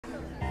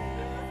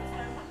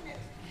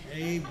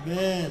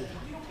Amen.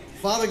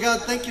 Father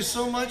God, thank you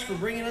so much for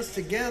bringing us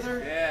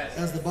together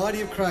as the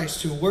body of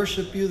Christ to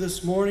worship you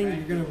this morning.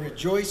 We're going to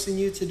rejoice in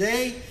you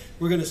today.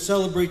 We're going to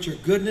celebrate your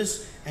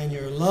goodness and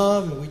your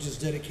love, and we just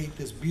dedicate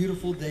this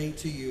beautiful day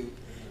to you.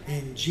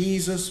 In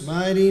Jesus'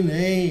 mighty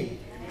name.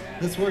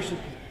 Let's worship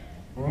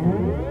you.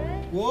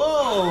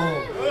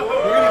 Whoa! We're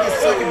going to get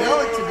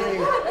psychedelic today.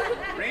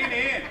 Rain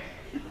in.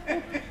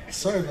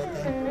 Sorry about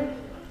that.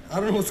 I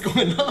don't know what's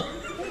going on.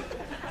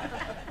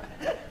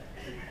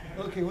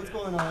 Okay, what's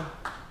going on?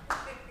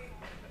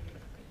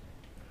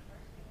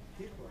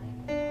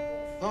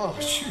 Oh,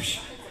 shush.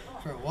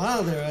 For a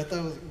while there, I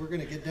thought we're going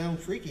to get down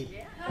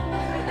freaky.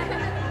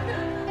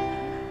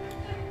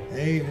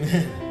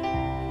 Amen.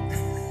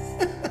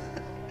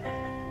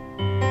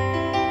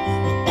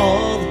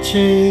 All the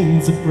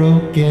chains are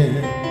broken,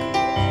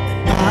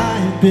 and I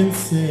have been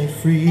set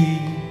free.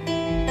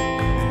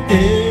 And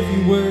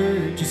every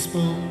word you've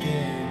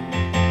spoken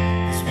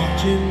is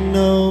watching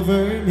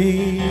over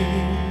me.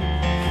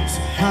 So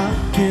how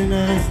can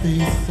I stay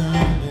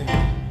silent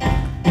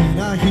when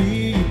I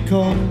hear you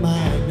call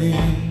my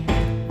name?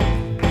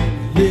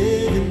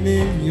 Living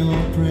in your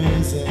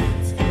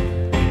presence,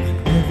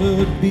 I'll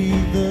never be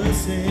the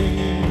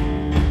same.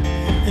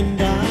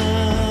 And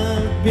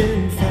I've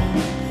been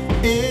found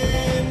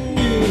in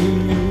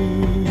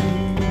you,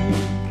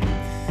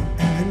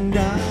 and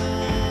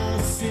I'll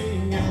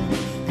sing out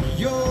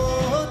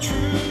your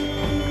truth.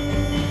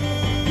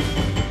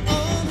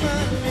 On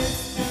my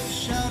lips there's a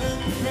shout of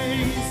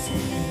praise.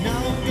 Now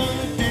I'm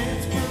gonna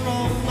dance for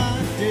all my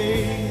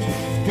days,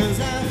 'cause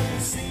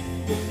I've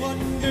seen the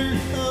wonder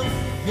of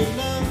your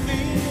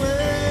loving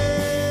way.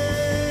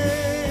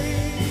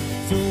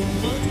 So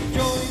much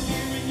joy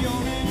here in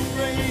your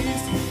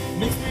embrace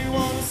makes me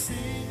wanna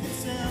sing and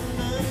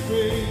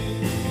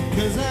celebrate,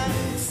 'cause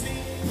I've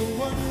seen the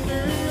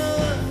wonder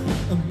of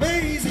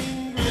amazing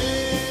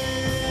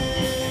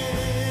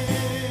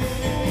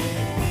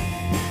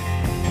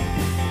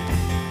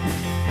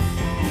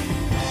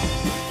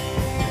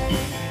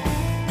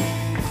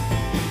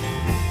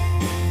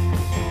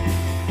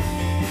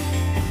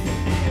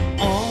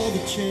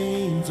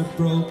chains are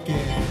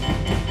broken,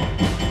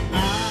 I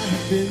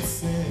have been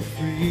set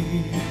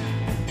free.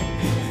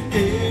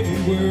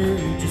 Every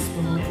word you've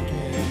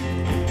spoken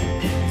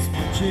is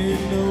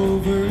watching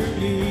over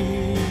me.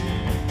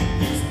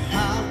 So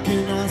how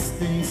can I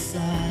stay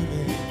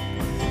silent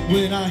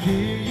when I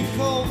hear you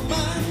call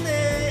my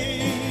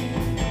name?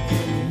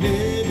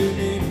 Living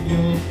in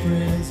your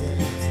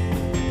presence,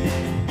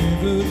 I'll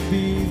never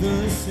be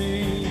the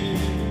same.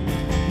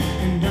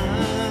 And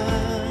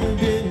I've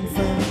been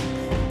found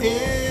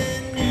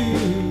in you,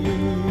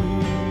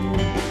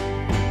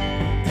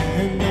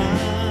 and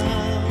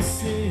I'll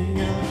sing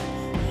out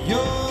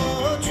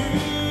your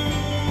truth.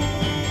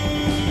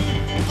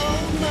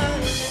 On my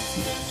lips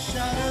there's a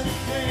shout of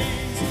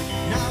praise.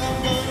 Now I'm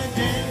gonna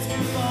dance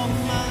for all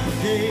my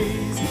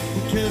days,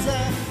 because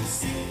I've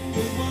seen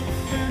the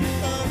wonder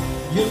of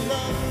your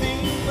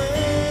loving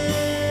ways.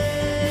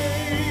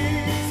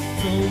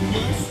 So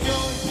much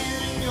joy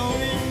here in your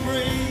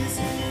embrace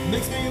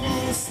makes me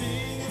wanna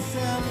sing and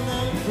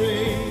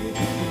celebrate,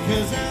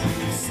 because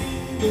I've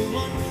seen the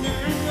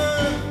wonder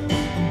of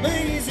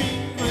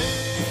amazing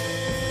grace.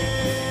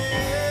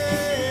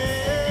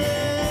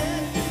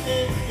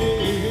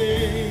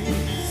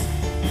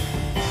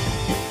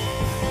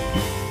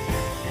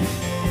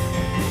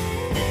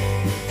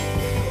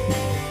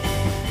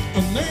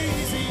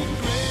 Amazing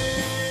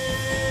grace,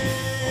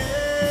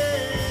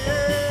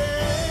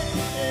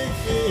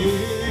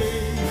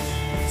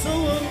 so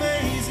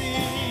amazing.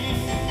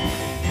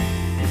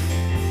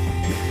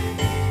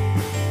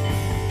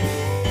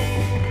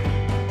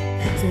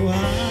 So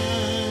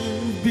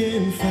I've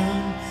been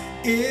found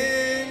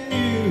in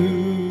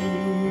you,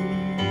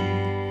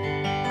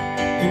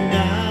 and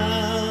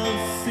I'll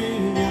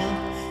sing out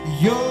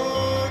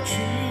your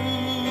truth.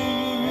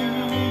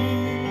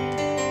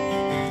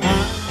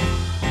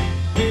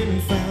 I've been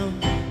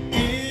found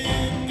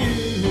in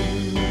you,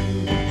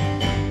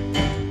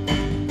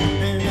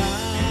 and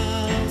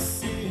I'll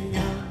sing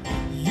out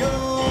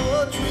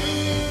your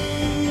truth.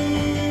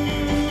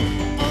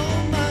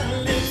 On my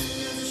lips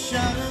there's a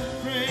shout of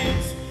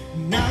praise.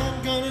 Now I'm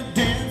gonna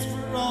dance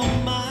for all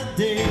my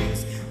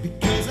days,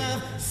 because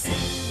I've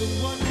seen the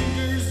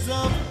wonders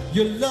of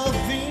your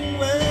loving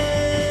ways.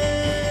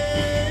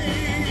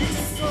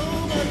 So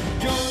much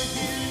joy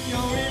here in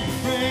your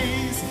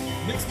embrace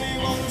makes me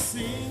wanna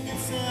sing and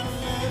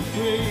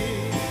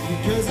celebrate,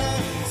 because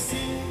I've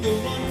seen the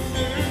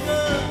wonder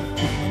of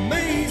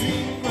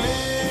amazing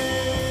grace.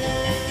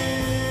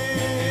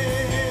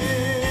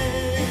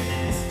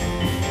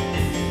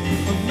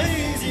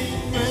 Amazing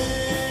grace.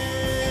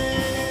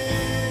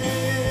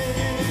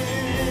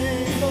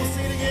 Go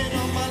sing it again.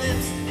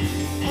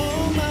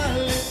 On my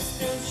lips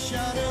there's a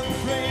shout of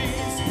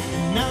praise.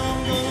 Now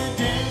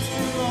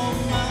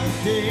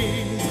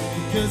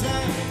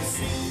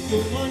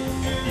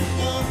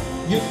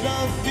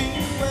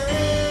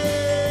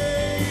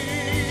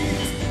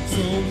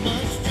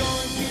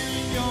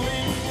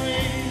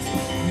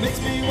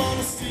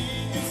wanna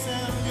sing and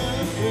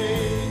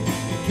celebrate,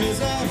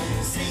 because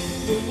I've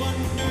seen the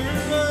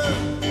wonder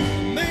of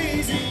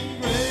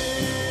amazing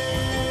grace.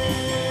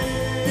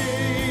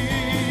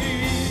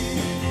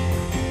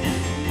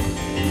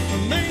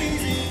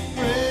 Amazing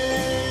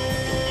grace.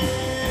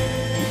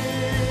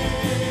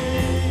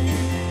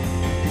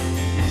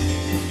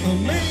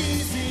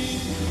 Amazing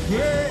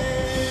grace.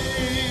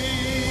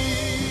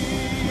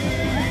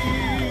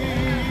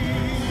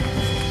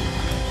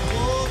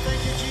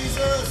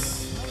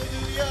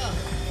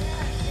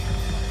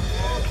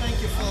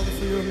 Father,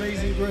 for your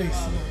amazing grace,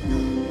 Lord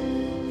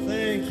God.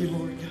 Thank you,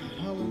 Lord God.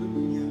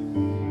 Hallelujah.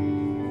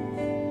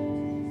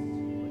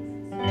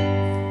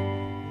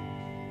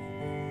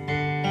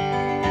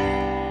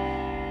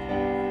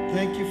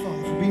 Thank you,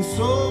 Father, for being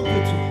so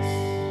good to us.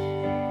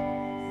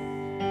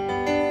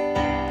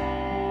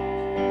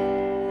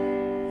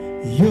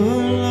 Your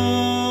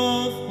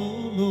love,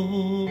 oh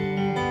Lord,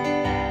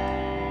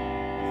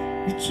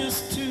 reaches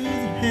to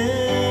the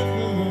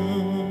heaven.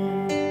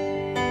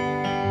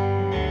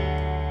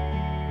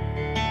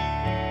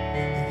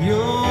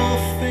 Your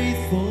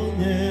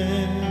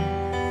faithfulness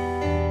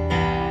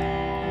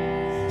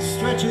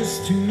stretches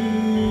to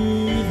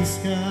the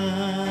sky.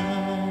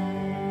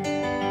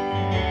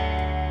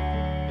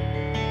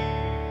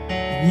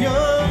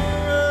 Your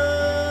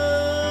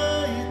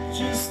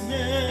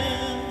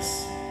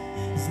righteousness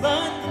is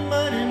like the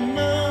mighty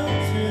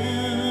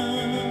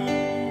mountain,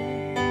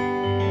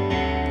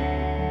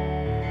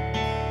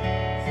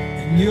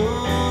 and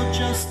your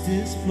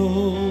justice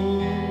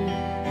flows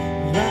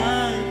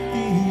like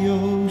the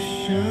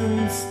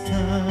ocean's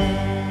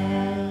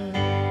tide.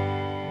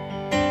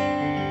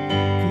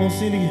 Come on,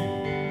 sing it again.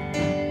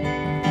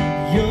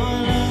 Your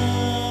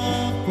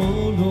love,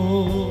 oh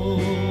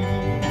Lord,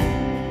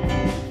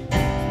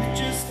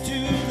 reaches to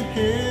the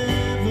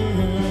heaven.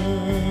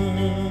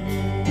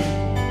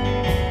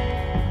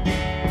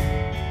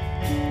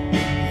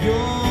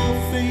 Your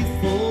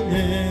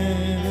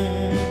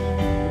faithfulness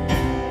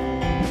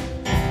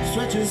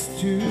stretches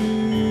to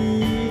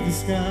the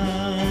sky.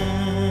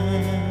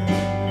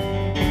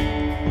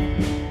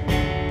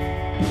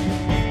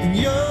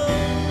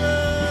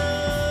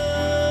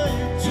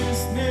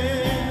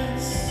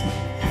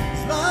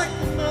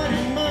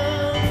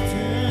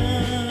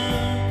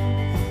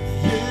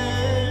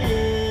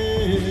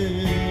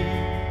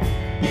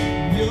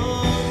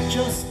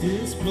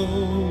 Justice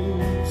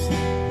flows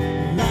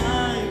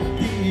like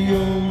the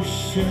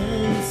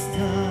ocean's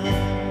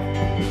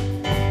tide,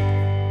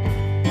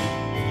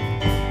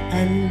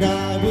 and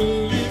I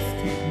will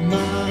lift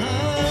my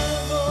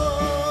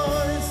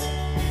voice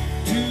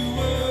to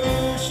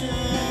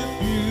worship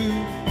you,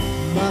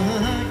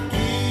 my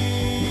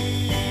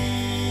King,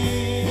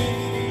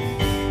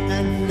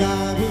 and I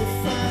will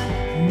find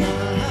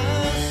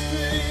my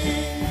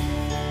strength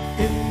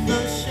in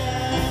the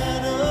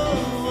shadow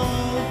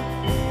of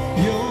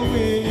your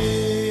wing.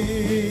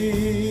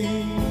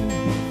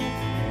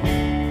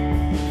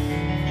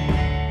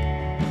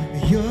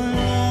 Your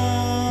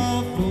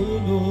love, oh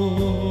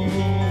Lord,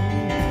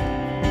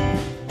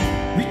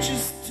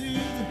 reaches to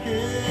the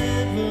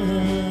heaven.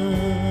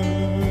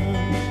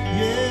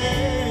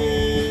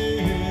 Yeah,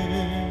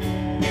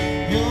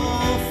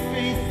 your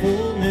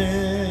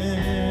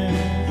faithfulness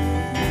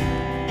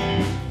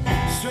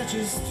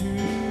stretches to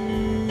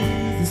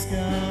the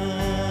sky.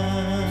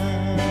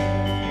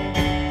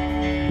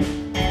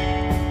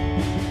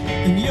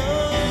 And your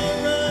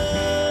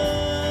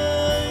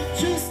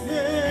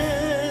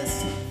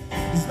righteousness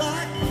is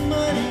like the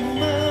mighty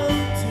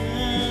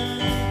mountain,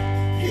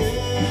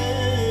 yeah,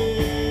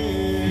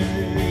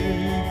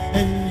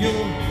 and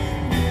your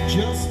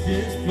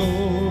justice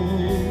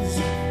flows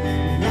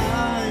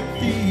like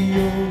the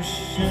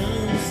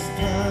ocean's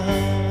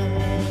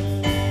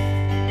tide,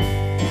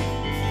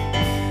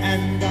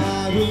 and I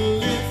will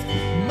lift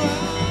my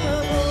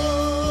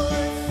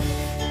voice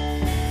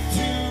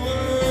to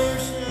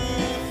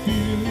worship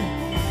you,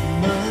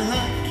 my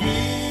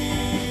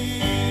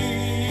King,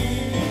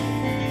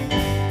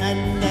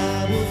 and I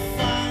will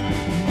find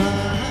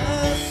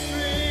my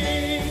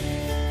strength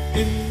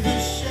in the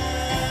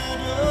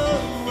shadow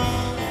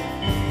of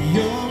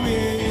your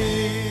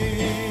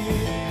wing.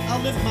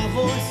 I'll lift my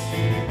voice,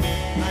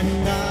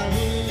 and I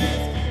will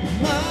lift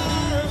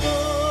my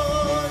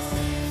voice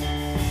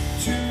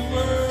to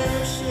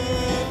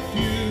worship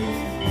you,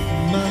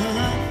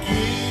 my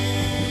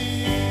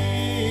King,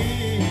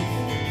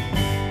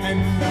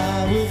 and I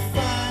will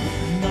find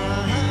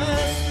my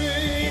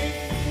strength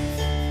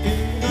in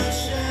the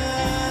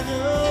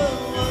shadow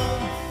of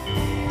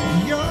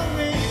your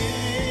wing.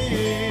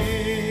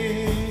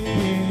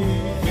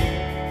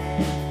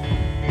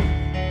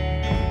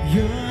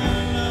 Your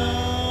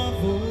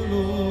love, oh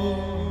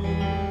Lord,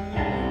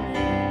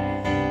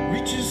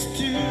 reaches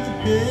to the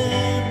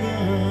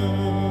heaven.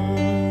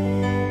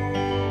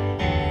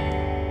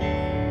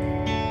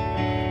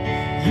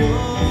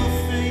 Your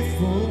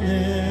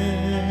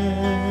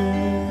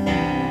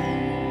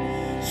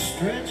faithfulness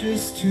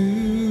stretches to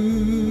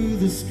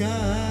the sky.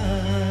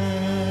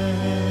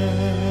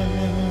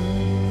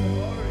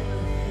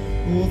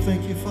 Oh,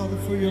 thank you, Father,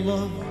 for your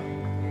love.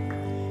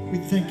 We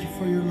thank you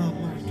for your love,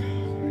 Lord God.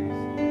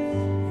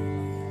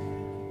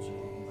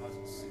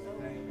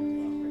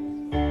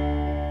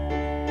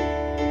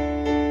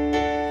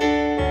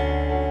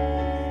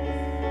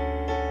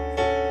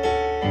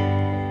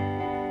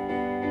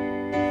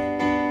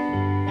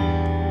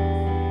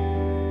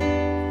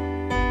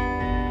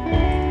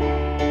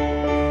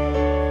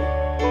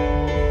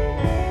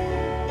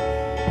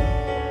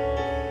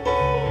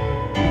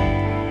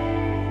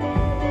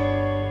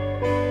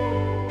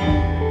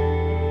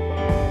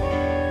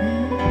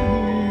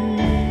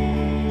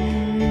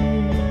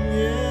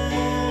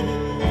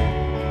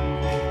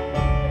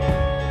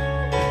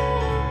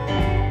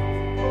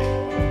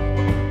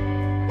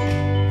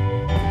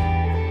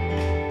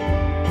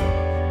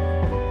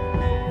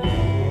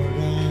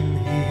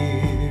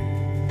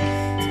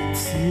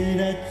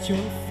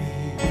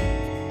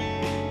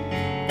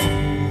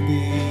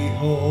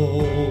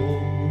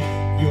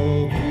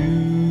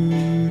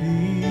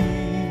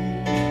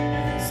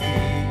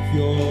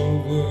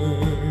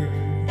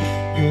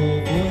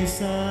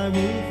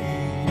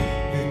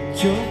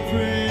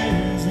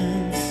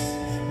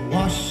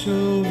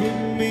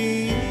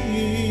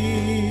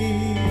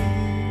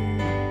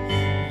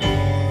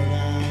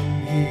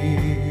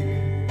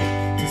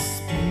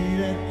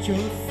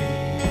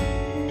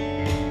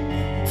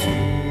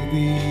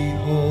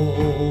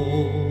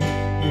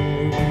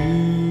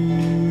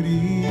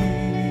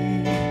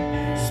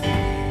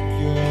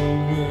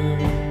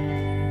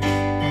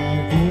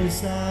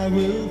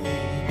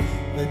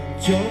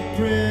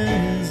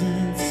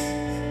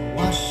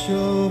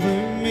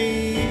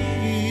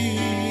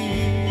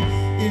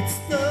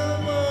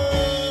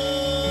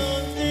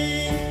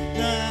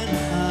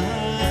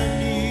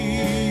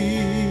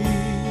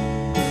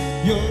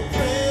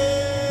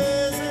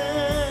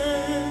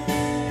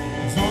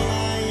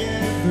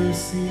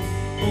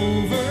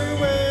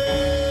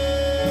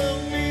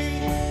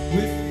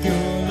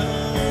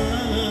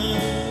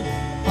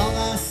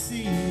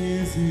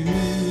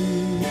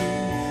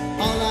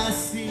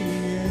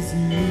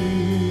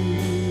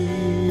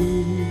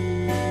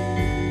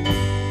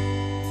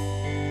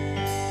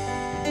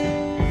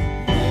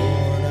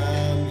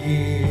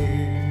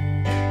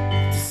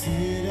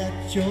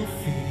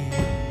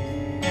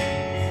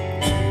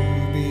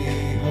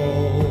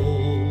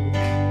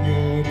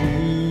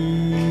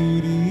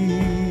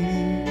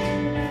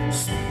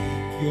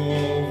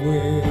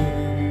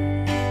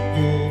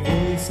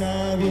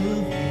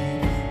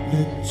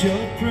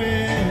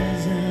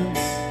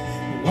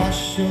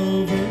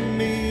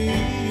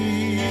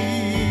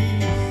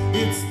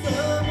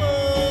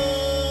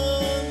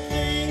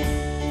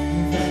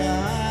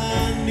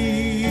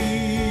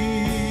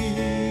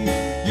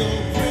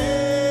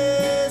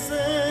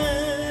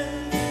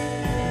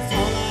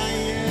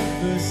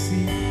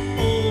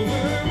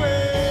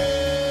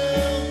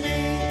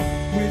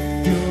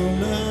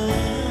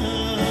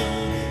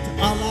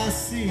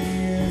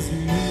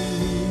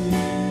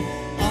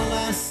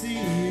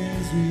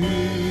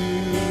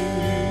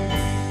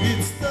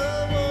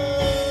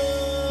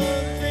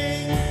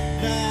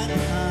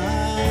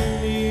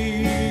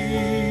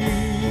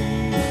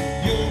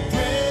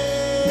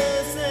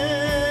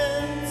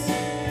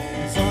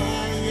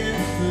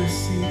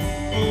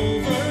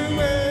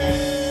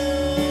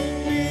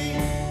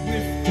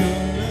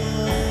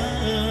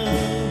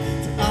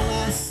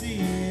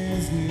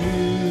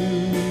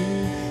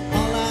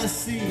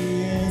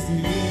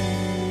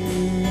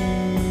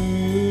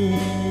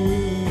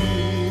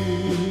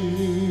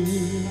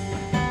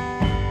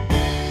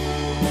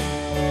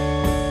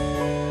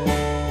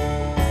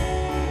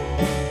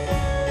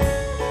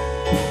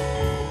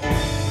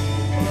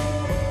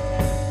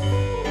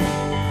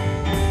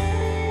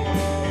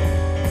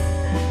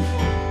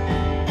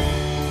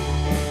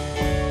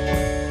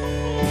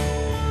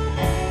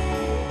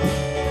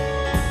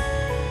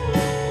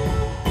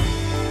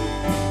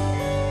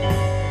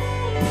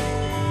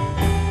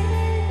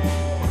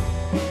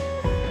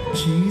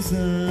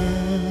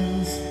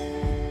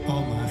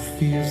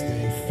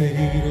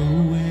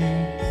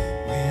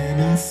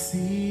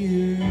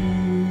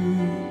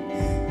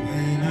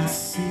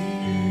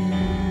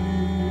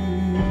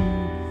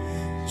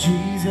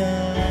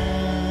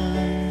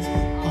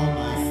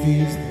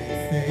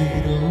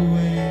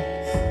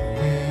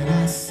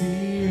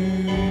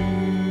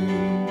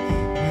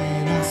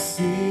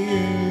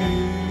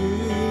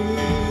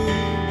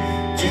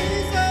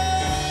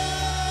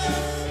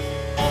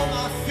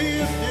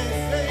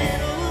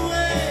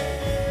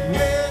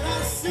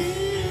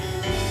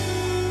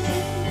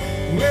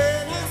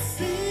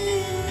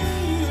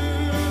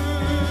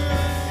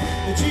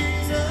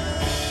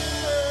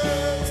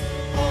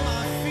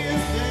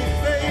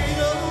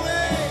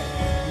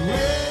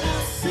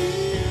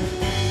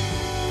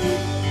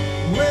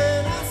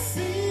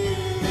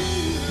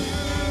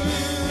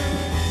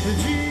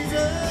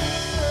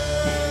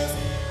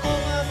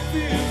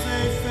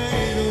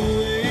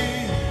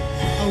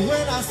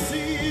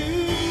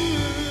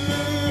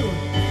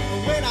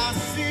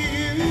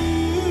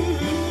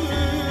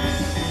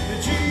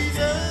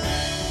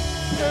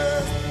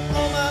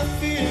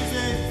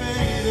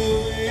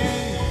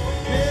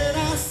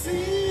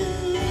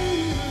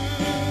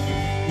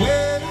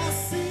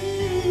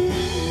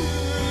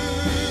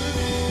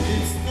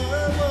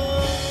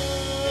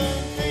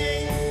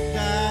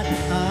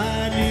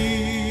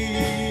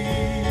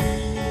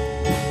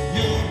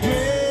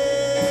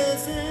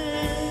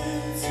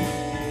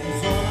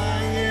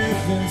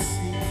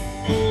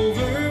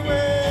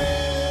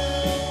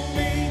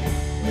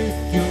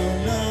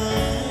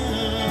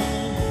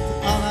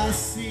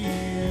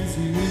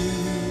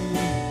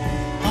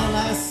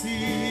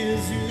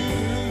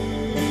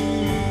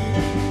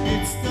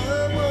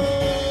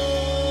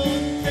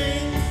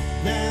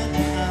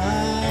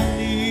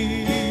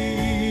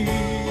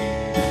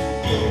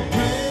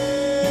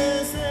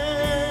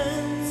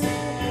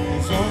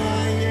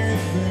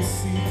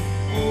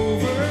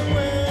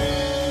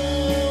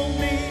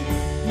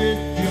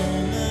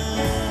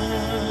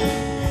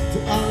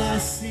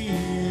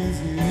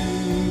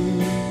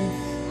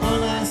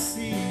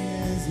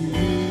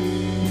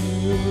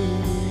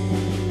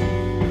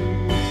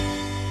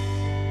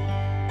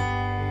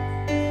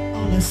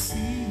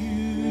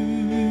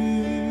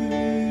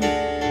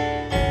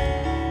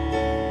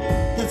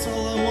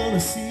 I want to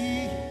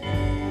see,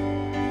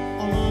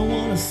 all I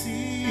want to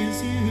see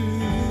is you.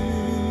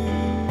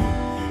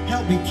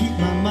 Help me keep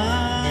my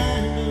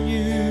mind on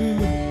you.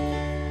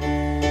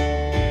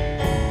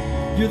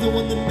 You're the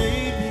one that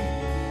made me.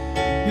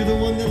 You're the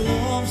one that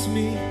loves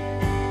me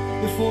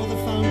before the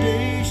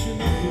foundation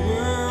of the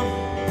world.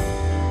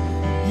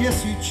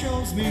 Yes, you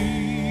chose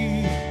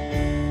me.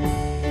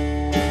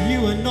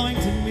 You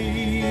anointed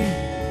me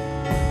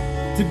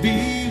to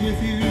be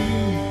with you,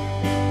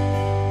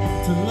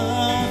 to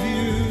love you.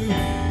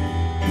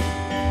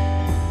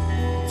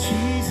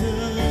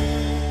 Jesus,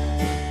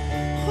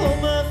 all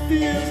my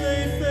fears,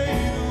 they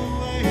fade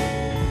away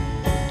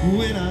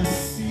when I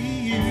see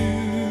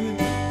you,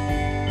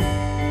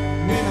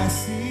 when I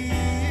see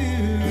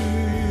you.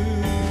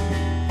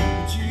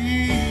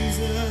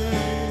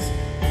 Jesus,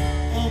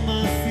 all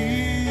my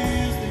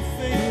fears, they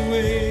fade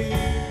away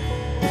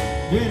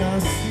when I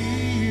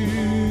see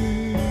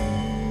you,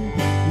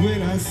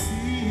 when I see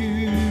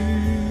you.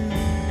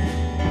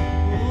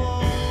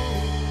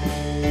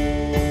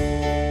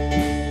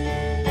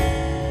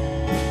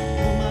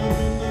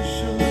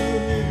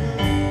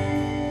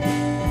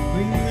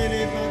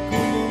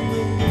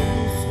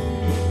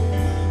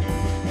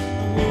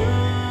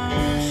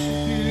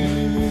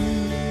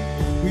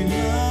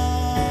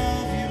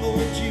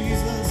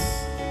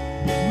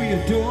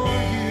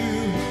 Adore you.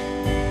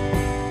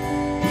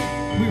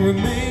 We were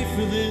made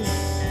for this,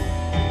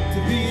 to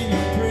be in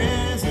your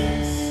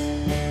presence.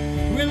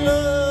 We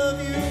love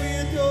you, we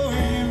adore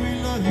you, we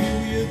love you,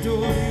 we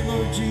adore you,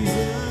 Lord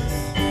Jesus.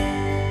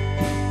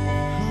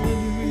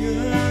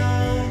 Hallelujah,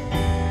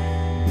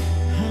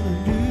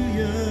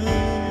 hallelujah.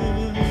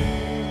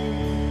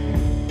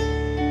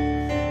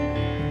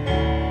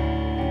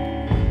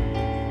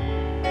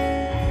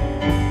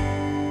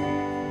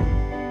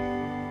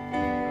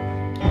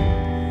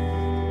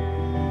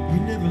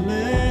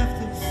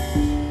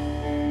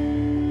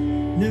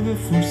 Never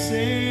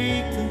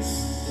forsake us.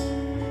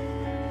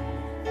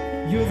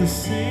 You're the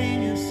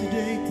same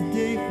yesterday,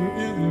 today,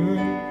 forever.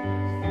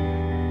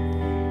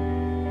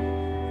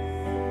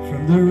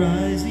 From the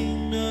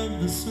rising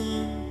of the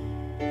sun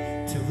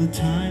till the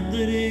time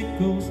that it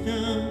goes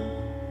down,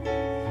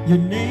 your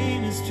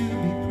name is to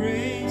be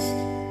praised.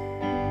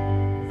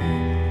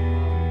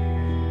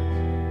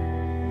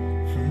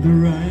 From the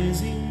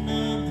rising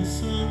of the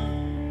sun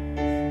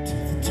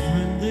till the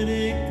time that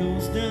it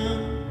goes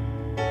down,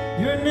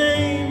 your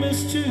name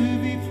is to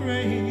be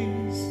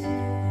praised.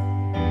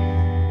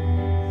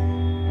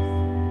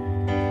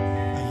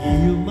 I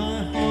yield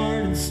my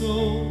heart and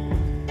soul,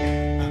 I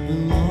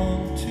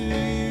belong to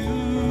you.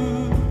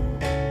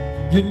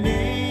 Your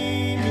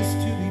name is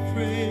to be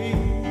praised.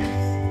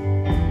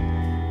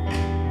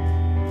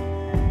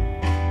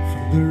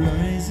 From the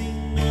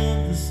rising of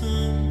the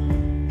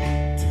sun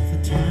till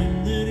the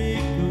time that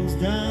it goes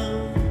down,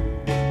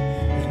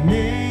 your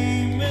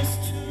name is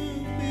to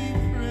be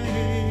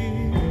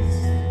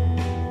praised.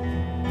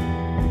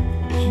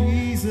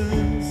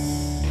 Jesus,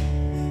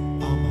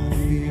 all my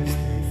fears,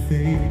 they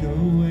fade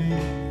away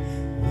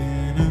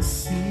when I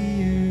see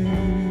you,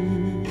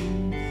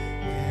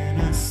 when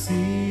I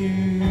see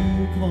you.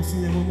 Come on,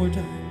 sing that one more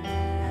time.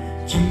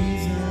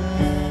 Jesus,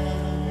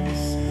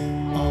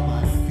 all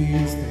my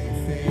fears, they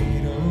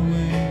fade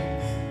away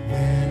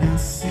when I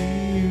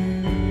see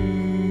you,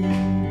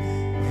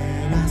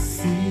 when I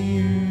see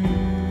you.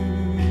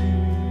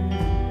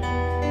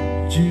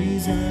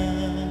 Jesus,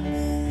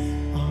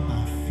 all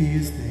my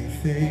fears, they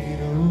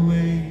fade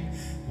away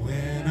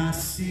when I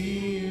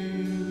see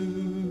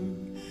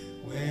you,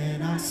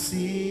 when I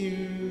see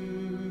you.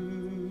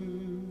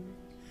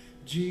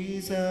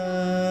 Jesus,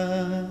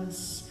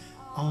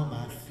 all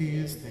my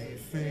fears, they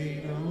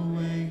fade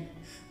away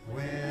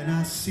when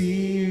I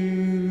see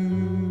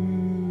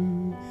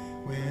you,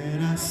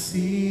 when I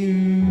see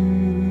you.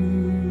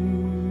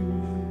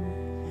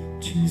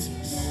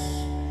 Jesus.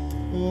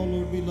 Oh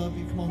Lord, we love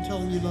you. Come on, tell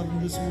him you love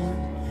him this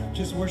morning.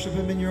 Just worship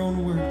him in your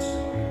own words.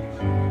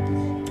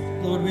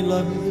 Lord, we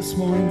love you this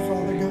morning,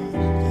 Father God.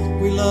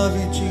 We love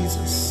you,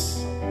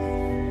 Jesus.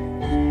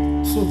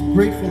 So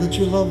grateful that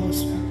you love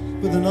us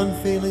with an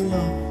unfailing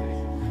love.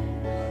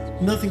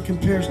 Nothing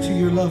compares to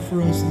your love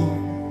for us,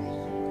 Lord.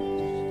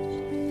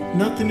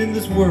 Nothing in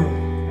this world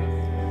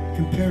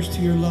compares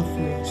to your love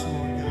for us, Lord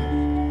God.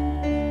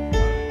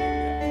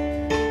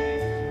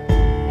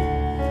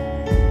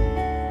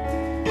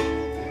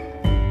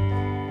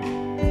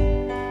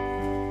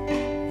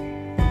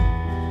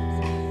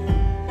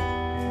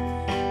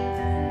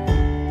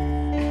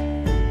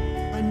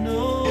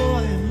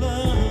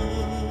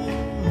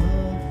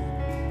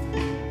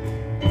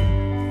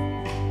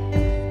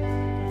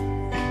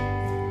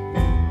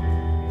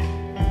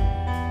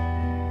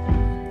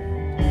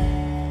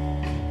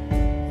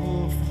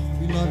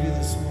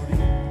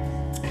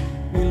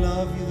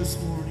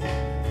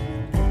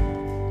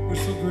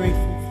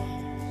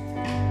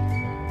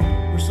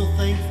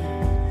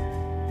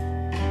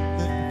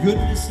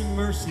 Goodness and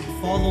mercy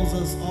follows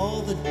us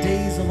all the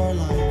days of our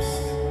lives.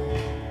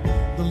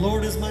 The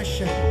Lord is my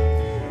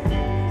shepherd.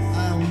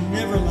 I'll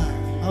never lack.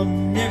 I'll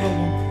never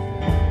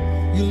want.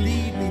 You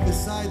lead me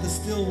beside the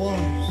still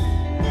waters.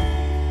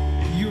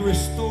 You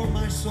restore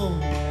my soul.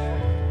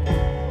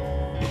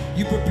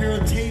 You prepare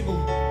a table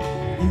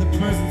in the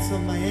presence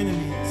of my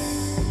enemies.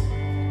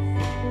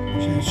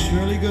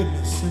 Surely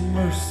goodness and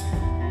mercy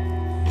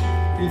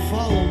will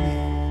follow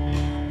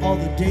me all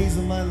the days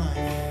of my life,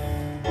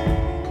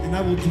 and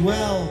I will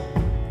dwell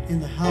in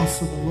the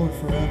house of the Lord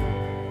forever.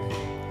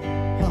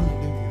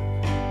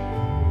 Hallelujah.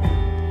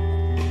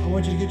 I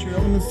want you to get your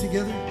elements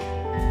together.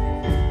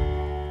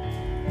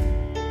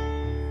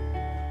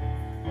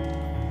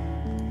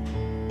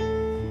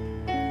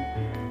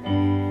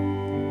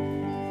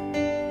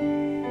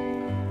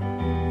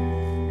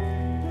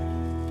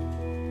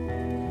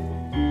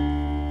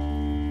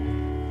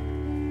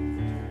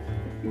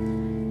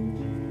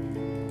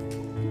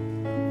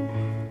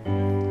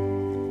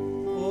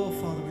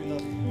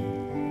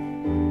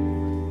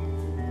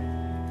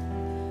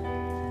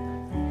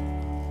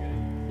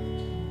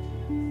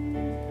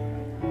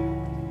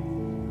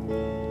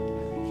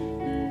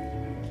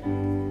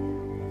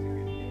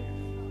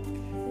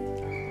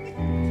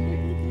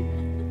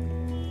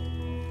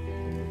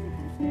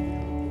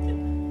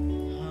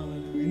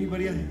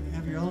 Anybody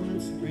have your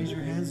elements? Raise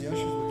your hands. The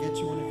ushers will get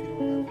you one if you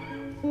don't have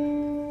one.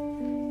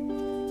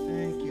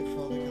 Thank you,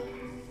 Father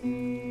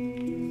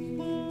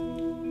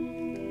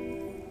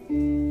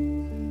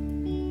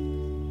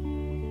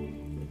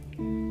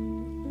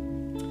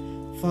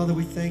God. Father,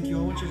 we thank you.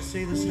 I want you to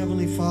say this,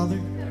 Heavenly Father.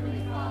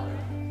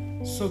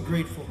 So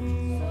grateful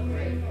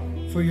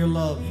for your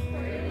love,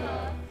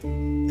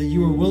 that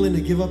you were willing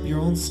to give up your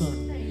own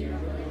son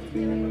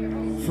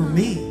for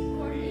me.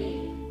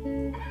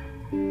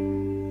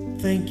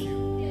 Thank you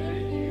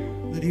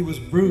that he was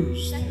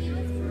bruised,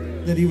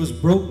 that he was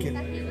broken,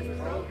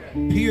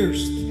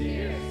 pierced,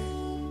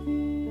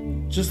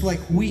 just like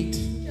wheat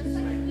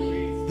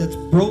that's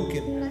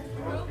broken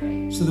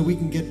so that we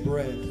can get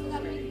bread.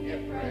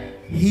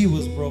 He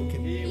was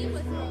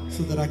broken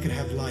so that I could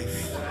have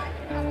life.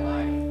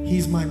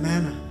 He's my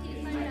manna,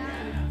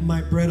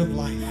 my bread of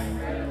life.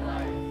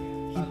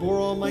 He bore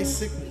all my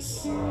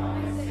sickness.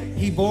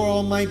 He bore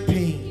all my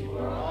pain.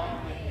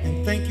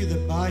 And thank you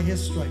that by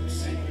his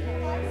stripes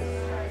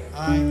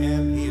I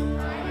am healed.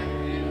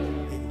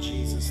 In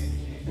Jesus'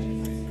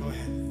 name. Go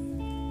ahead.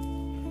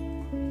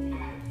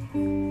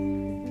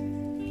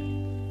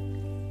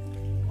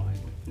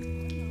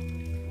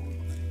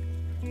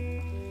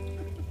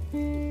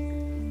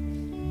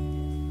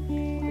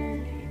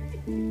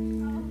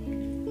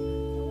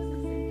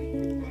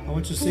 I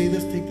want you to say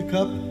this. Take the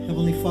cup.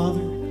 Heavenly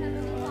Father,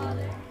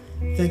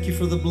 thank you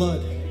for the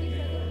blood.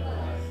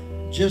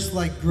 Just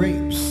like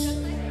grapes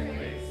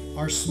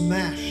are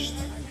smashed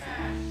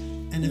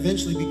and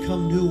eventually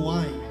become new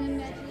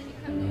wine,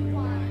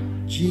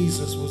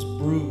 Jesus was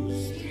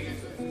bruised,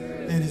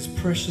 and his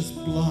precious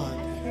blood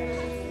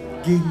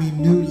gave me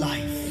new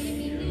life,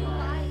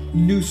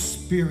 new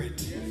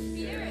spirit.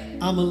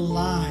 I'm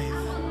alive.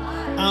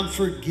 I'm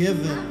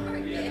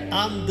forgiven.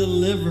 I'm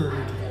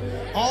delivered.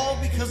 All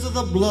because of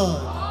the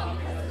blood.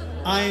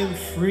 I am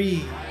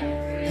free,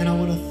 and I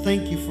want to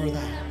thank you for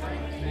that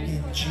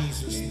in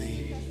Jesus'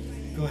 name.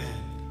 Go ahead.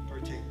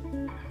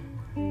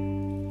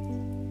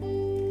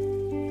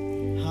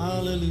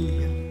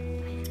 Hallelujah.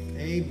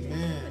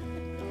 Amen.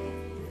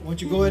 Why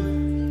don't you go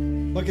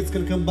ahead? Bucket's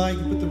going to come by. You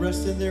can put the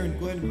rest in there and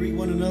go ahead and greet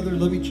one another.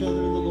 Love each other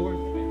in the Lord.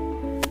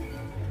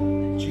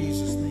 In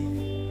Jesus' name.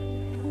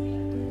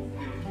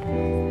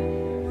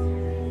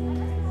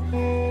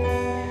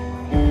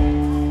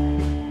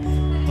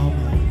 All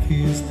my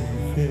fears, they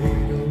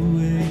fade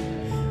away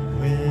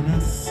when I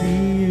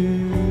see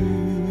you.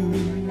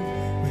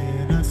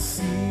 When I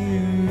see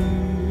you.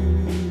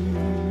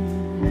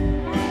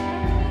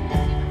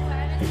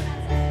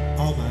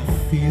 All my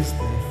fears,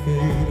 they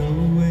fade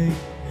away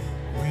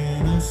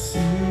when I see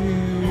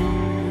you.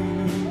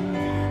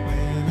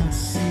 When I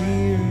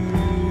see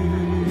you.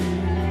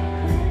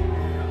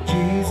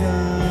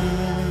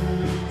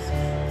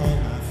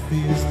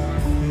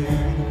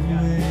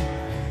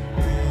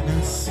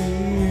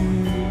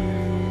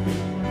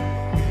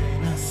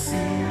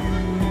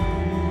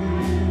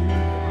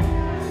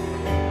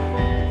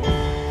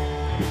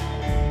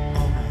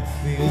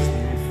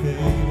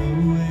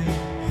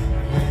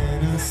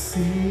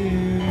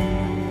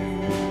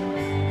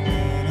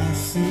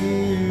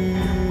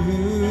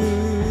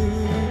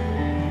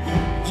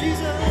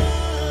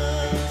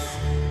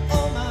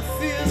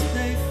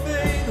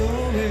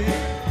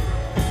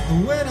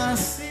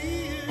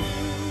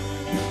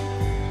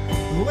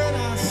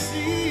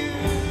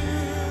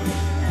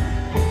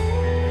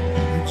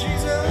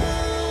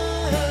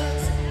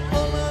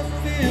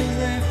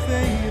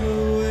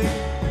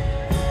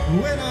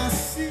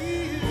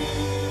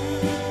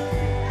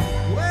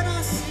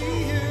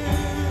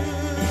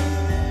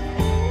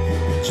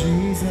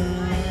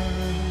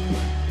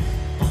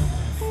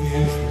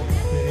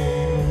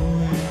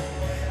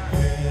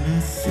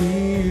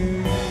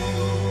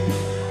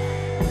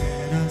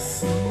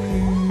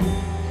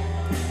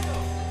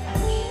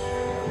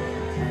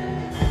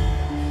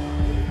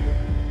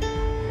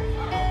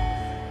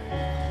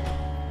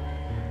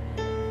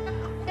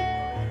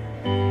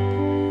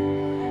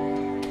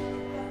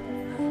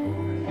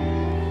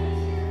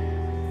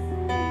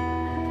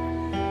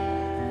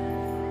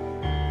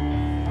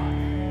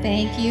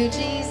 Thank you,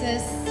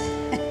 Jesus.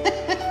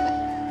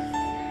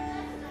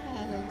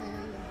 Hallelujah.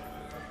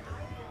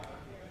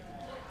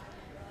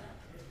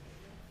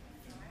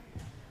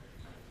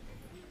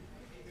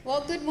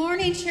 Well, good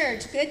morning,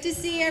 church. Good to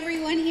see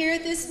everyone here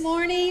this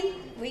morning.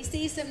 We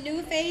see some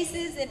new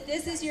faces. If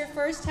this is your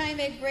first time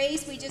at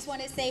Grace, we just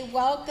want to say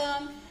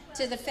welcome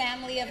to the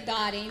family of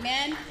God.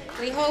 Amen.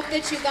 We hope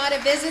that you got a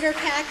visitor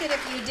packet.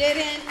 If you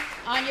didn't,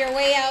 on your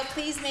way out,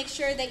 please make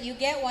sure that you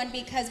get one,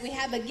 because we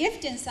have a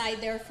gift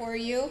inside there for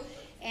you,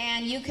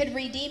 and you could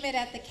redeem it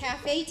at the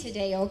cafe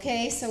today,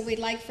 okay? So we'd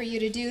like for you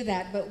to do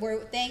that. But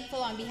we're thankful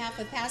on behalf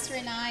of Pastor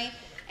and I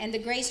and the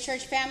Grace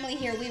Church family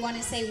here. We want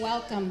to say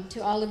welcome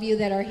to all of you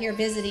that are here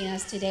visiting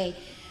us today.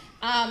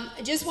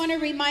 I just want to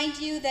remind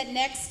you that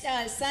next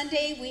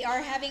Sunday we are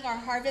having our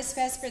Harvest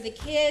Fest for the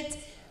kids.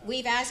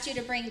 We've asked you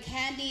to bring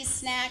candy,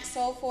 snacks,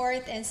 so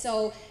forth. And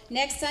so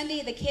next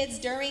Sunday, the kids,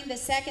 during the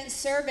second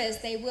service,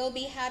 they will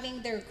be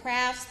having their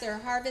crafts, their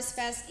Harvest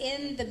Fest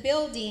in the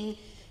building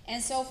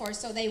and so forth.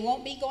 So they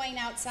won't be going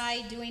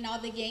outside doing all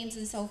the games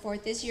and so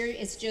forth. This year,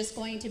 it's just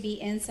going to be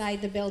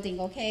inside the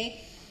building,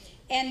 okay?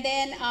 And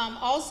then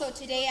also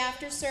today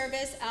after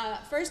service,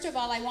 first of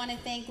all, I want to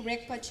thank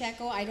Rick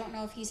Pacheco. I don't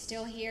know if he's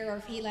still here or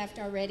if he left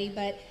already,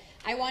 but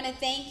I want to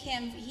thank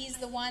him. He's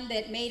the one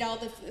that made all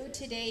the food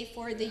today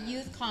for the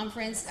youth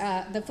conference,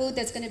 the food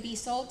that's going to be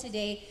sold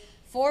today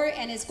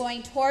and it's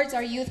going towards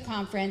our youth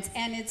conference.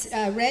 And it's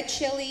red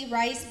chili,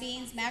 rice,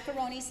 beans,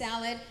 macaroni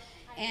salad,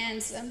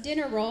 and some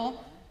dinner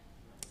roll,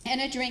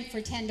 and a drink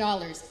for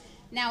 $10.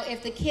 Now,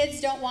 if the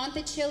kids don't want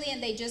the chili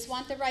and they just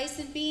want the rice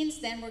and beans,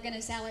 then we're going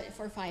to sell it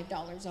for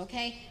 $5,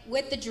 okay?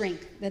 With the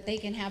drink, that they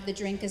can have the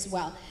drink as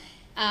well.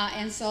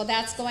 And so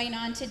that's going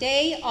on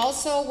today.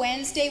 Also,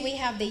 Wednesday, we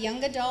have the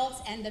young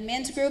adults and the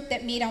men's group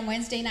that meet on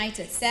Wednesday nights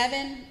at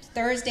 7.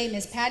 Thursday,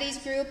 Miss Patty's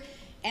group.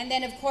 And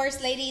then, of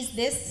course, ladies,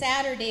 this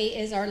Saturday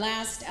is our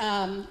last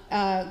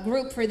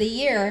group for the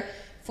year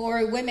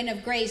for Women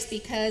of Grace,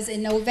 because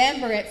in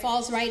November, it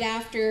falls right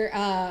after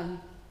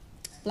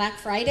Black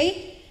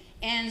Friday.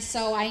 And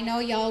so I know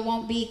y'all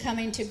won't be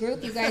coming to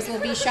group. You guys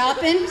will be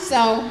shopping.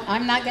 So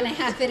I'm not going to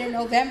have it in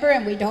November,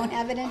 and we don't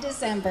have it in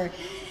December.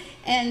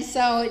 And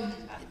so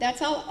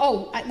that's all.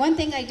 Oh, one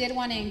thing I did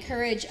want to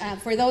encourage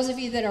for those of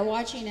you that are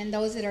watching and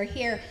those that are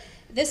here,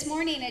 this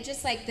morning, it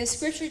just like the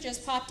scripture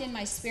just popped in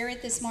my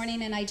spirit this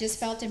morning, and I just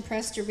felt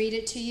impressed to read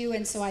it to you.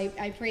 And so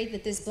I prayed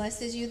that this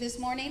blesses you this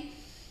morning.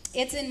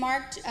 It's in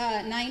Mark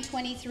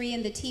 9:23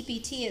 in the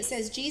TPT. It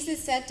says,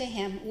 Jesus said to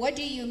him, "What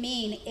do you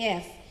mean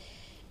if?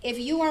 If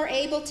you are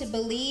able to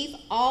believe,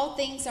 all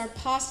things are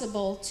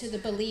possible to the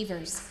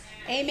believers."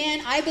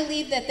 Amen. I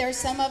believe that there's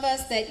some of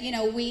us that, you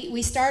know,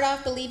 we start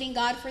off believing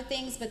God for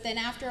things, but then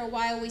after a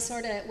while we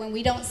sort of, when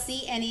we don't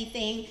see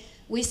anything,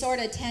 we sort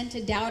of tend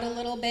to doubt a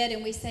little bit,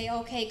 and we say,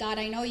 okay, God,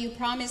 I know you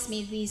promised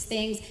me these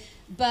things,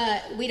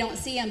 but we don't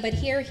see them. But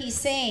here he's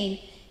saying,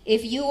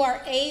 if you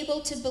are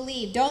able to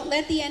believe, don't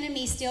let the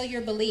enemy steal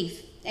your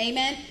belief.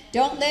 Amen.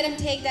 Don't let him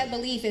take that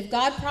belief. If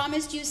God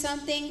promised you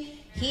something,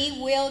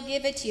 he will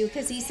give it to you,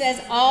 because he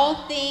says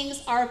all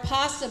things are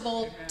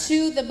possible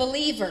to the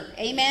believer.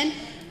 Amen.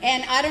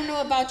 And I don't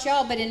know about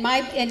y'all, but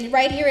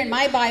right here in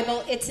my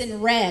Bible, it's in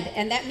red.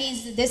 And that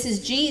means that this is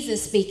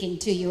Jesus speaking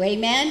to you.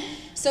 Amen.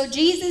 So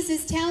Jesus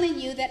is telling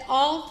you that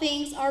all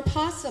things are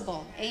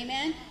possible.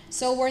 Amen.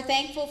 So we're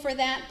thankful for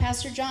that.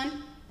 Pastor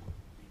John?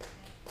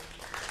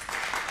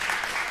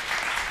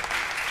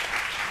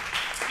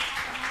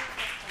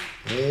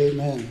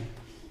 Amen.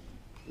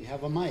 You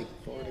have a mic.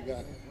 Glory to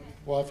God.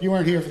 Well, if you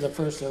weren't here for the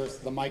first service,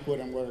 the mic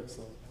wouldn't work.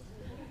 So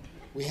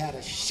we had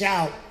a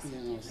shout, you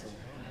know. So.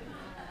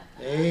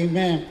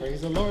 Amen.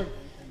 Praise the Lord.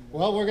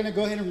 Well, we're going to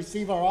go ahead and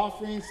receive our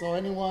offering. So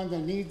anyone that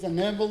needs an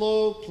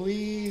envelope,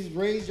 please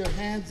raise your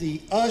hands.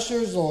 The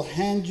ushers will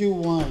hand you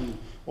one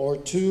or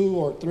two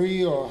or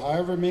three or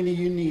however many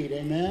you need.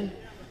 Amen.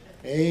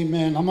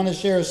 Amen. I'm going to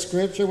share a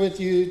scripture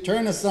with you.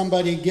 Turn to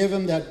somebody, give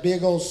them that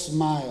big old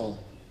smile.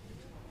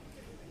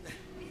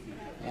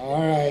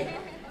 All right.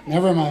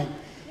 Never mind.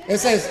 It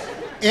says,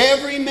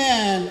 every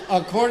man,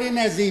 according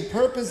as he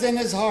purpose in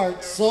his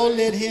heart, so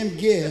let him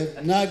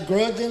give, not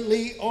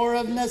grudgingly or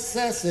of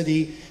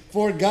necessity,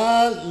 for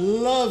God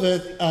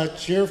loveth a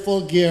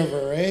cheerful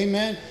giver.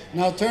 Amen.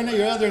 Now turn to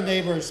your other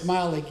neighbor and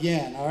smile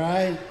again. All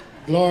right.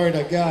 Glory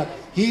to God.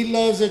 He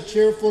loves a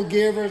cheerful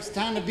giver. It's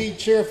time to be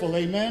cheerful.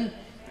 Amen.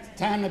 It's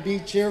time to be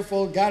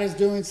cheerful. God is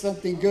doing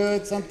something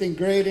good, something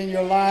great in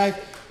your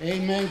life.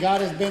 Amen.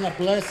 God has been a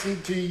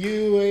blessing to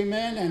you.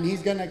 Amen. And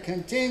he's going to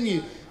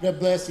continue to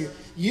bless you.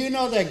 You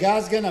know that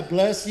God's going to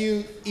bless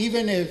you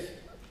even if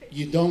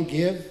you don't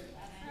give.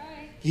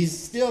 He's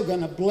still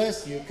going to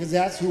bless you, because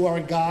that's who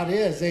our God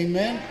is.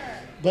 Amen.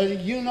 But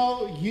you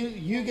know,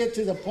 you get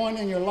to the point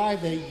in your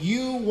life that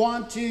you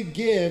want to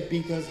give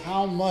because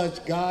how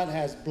much God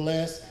has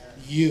blessed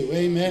you.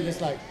 Amen.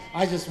 It's like,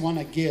 I just want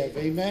to give.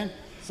 Amen.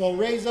 So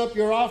raise up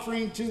your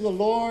offering to the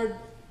Lord.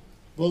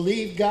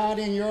 Believe God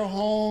in your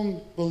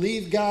home.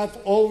 Believe God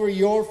over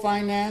your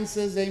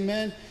finances.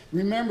 Amen.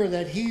 Remember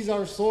that he's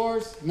our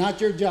source, not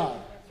your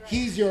job.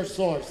 He's your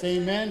source.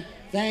 Amen.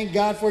 Thank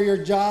God for your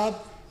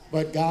job,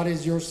 but God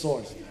is your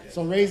source.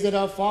 So raise it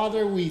up,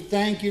 Father. We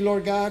thank you,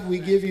 Lord God. We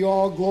give you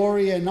all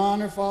glory and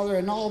honor, Father,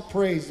 and all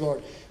praise,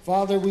 Lord.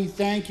 Father, we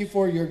thank you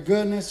for your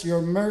goodness,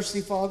 your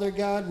mercy, Father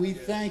God. We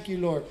thank you,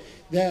 Lord,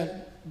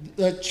 that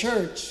the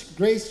church,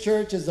 Grace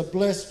Church, is a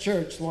blessed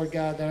church, Lord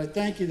God. That I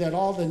thank you that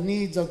all the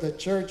needs of the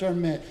church are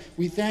met.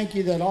 We thank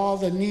you that all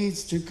the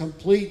needs to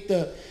complete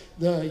the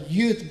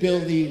youth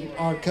building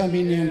are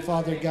coming in,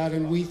 Father God,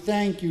 and we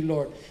thank you,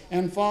 Lord.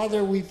 And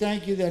Father, we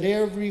thank you that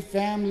every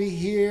family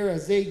here,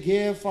 as they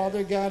give,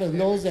 Father God, and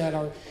those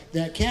that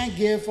can't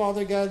give,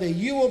 Father God, that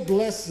you will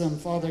bless them,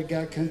 Father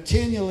God,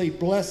 continually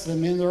bless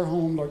them in their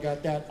home, Lord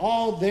God, that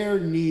all their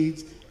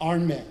needs are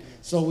met.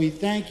 So we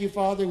thank you,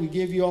 Father. We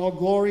give you all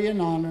glory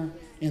and honor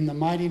in the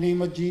mighty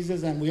name of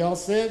Jesus. And we all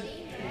said,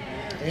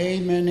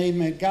 amen,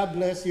 amen. God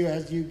bless you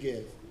as you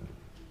give.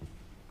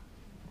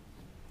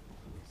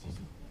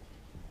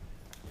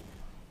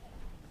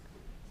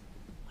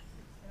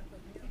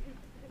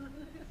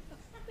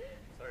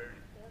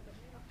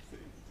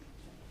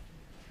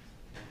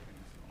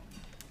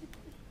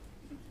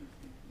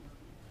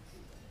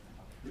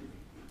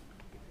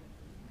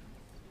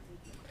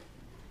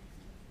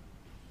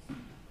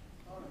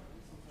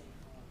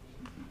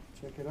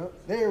 Check it out.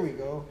 There we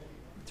go.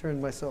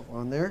 Turned myself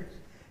on there.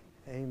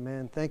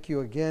 Amen. Thank you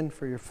again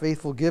for your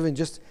faithful giving.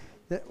 Just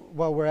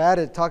while we're at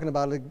it, talking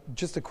about it,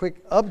 just a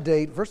quick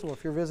update. First of all,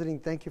 if you're visiting,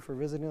 thank you for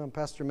visiting. I'm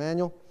Pastor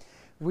Manuel.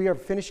 We are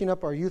finishing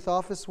up our youth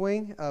office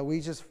wing.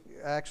 We just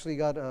actually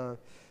got the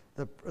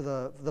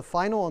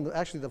final on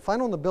the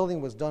final in the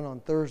building was done on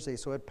Thursday,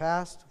 so it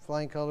passed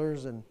flying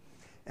colors, and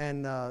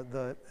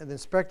the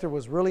inspector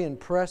was really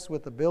impressed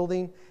with the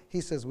building. He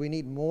says we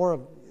need more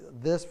of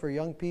this for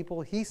young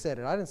people. He said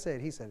it. I didn't say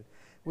it. He said it.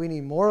 We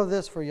need more of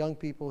this for young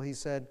people, he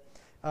said,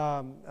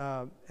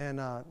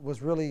 and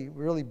was really,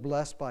 really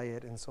blessed by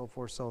it and so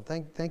forth. So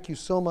thank you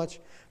so much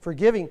for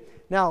giving.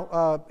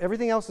 Now,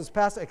 everything else is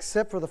passed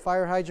except for the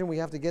fire hydrant. We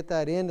have to get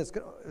that in. It's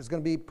going to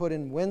be put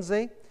in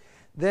Wednesday.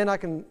 Then I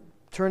can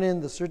turn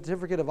in the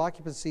certificate of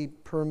occupancy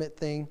permit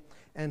thing,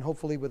 and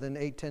hopefully within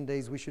 8-10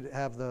 days we should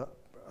have the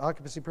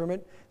occupancy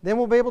permit. Then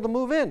we'll be able to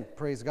move in.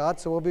 Praise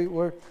God. So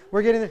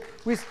we're getting there.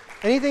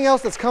 Anything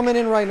else that's coming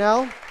in right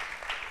now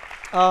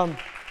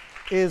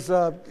is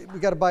we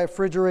got to buy a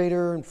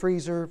refrigerator and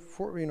freezer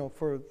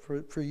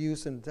for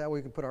use, and that way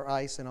we can put our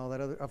ice and all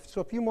that other.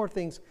 So a few more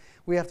things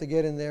we have to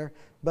get in there,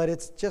 but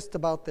it's just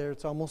about there.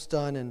 It's almost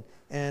done,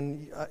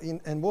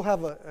 and we'll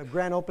have a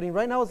grand opening.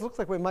 Right now it looks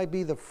like it might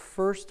be the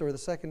first or the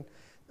second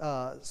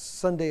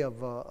Sunday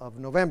of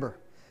November,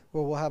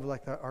 where we'll have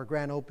like our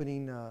grand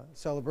opening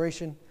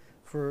celebration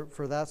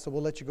for that. So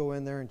we'll let you go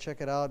in there and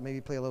check it out.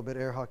 Maybe play a little bit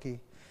of air hockey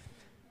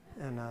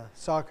and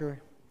soccer.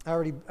 I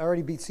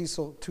already beat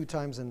Cecil 2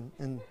 times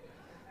in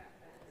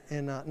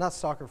not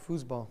soccer,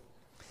 foosball.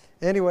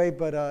 Anyway,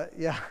 but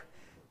yeah,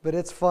 but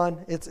it's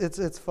fun.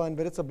 It's fun,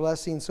 but it's a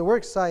blessing. So we're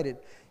excited.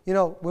 You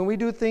know, when we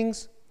do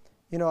things,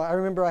 you know, I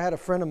remember I had a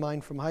friend of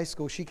mine from high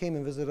school. She came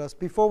and visited us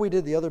before we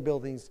did the other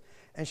buildings,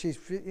 and she's,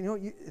 you know,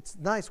 it's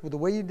nice with the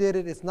way you did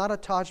it. It's not a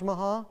Taj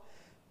Mahal,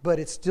 but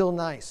it's still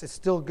nice. It's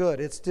still good.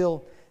 It's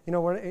still, you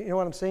know what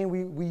I'm saying.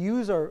 We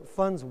use our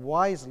funds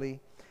wisely.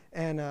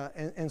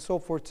 And so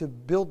forth to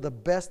build the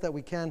best that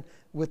we can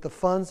with the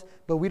funds,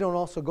 but we don't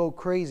also go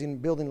crazy in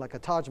building like a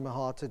Taj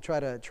Mahal to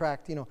try to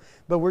attract, you know,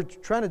 but we're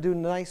trying to do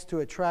nice to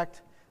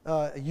attract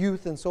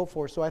youth and so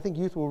forth. So I think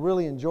youth will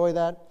really enjoy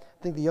that.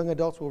 I think the young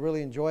adults will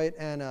really enjoy it,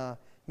 and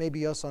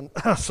maybe us on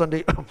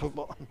Sunday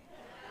football.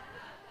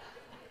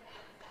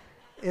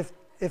 If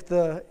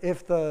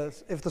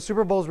the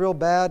Super Bowl's real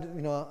bad,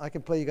 you know, I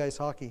can play you guys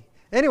hockey.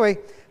 Anyway,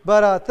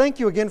 but thank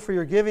you again for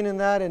your giving in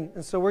that,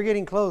 and so we're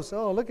getting close.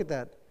 Oh, look at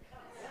that.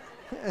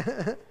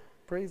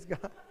 Praise God.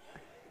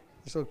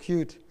 You're so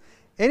cute.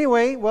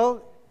 Anyway,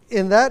 well,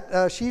 in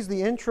that, she's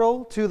the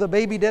intro to the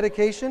baby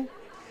dedication.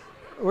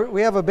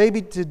 We have a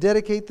baby to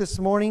dedicate this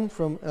morning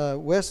from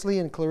Wesley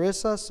and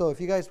Clarissa. So if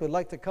you guys would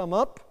like to come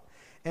up,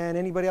 and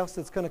anybody else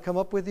that's going to come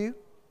up with you.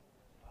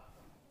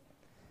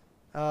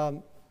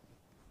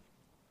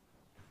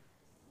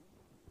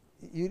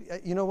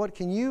 You know what?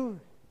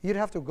 You'd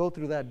have to go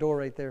through that door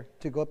right there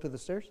to go up to the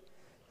stairs.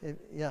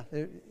 Yeah,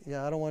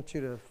 I don't want you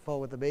to fall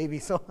with the baby.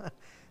 So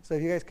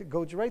if you guys could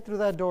go right through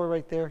that door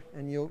right there,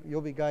 and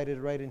you'll be guided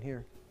right in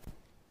here.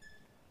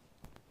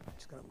 I'm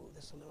just gonna move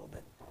this a little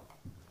bit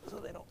so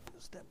they don't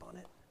step on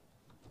it.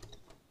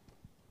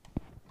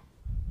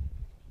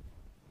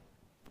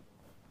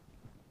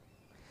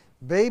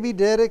 Baby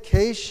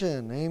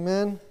dedication,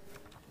 amen.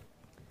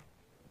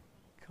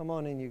 Come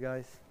on in, you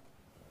guys.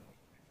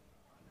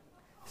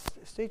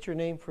 State your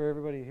name for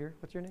everybody here.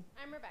 What's your name?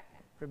 I'm Rebecca.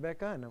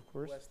 Rebecca, and of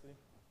course. Wesley.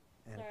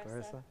 And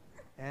Clarissa. Clarissa.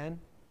 And?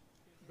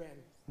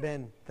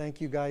 Ben.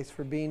 Thank you guys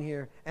for being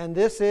here. And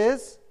this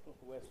is?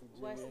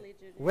 Wesley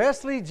Jr.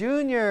 Wesley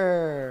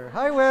Jr.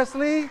 Hi,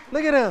 Wesley.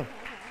 Look at him.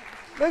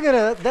 Look at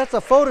it. That's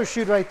a photo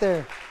shoot right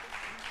there.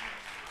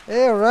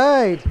 All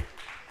right.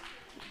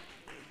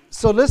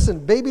 So listen,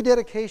 baby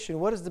dedication.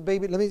 What is the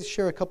baby? Let me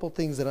share a couple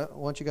things that I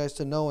want you guys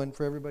to know and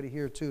for everybody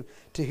here to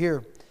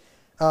hear.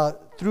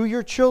 Through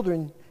your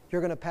children, you're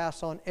going to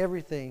pass on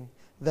everything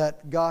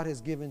that God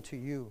has given to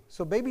you.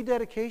 So baby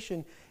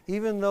dedication,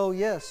 even though,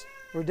 yes,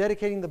 we're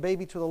dedicating the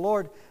baby to the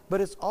Lord, but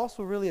it's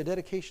also really a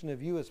dedication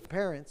of you as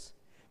parents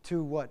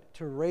to what?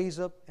 To raise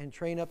up and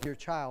train up your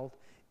child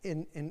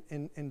in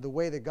the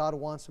way that God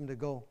wants him to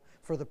go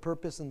for the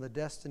purpose and the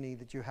destiny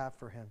that you have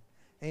for him.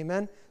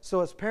 Amen? So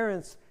as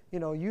parents, you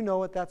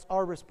know it, that's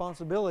our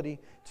responsibility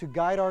to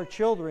guide our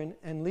children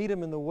and lead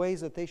them in the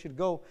ways that they should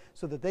go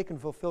so that they can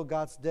fulfill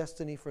God's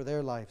destiny for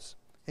their lives.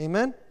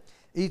 Amen?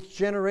 Each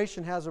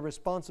generation has a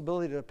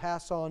responsibility to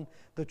pass on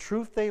the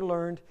truth they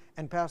learned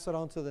and pass it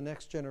on to the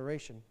next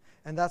generation.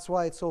 And that's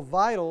why it's so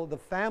vital, the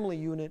family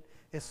unit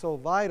is so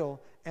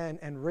vital,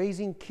 and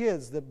raising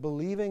kids that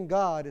believe in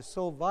God is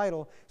so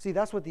vital. See,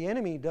 that's what the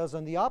enemy does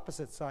on the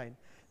opposite side.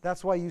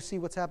 That's why you see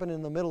what's happening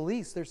in the Middle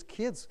East. There's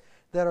kids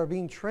that are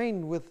being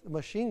trained with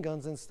machine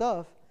guns and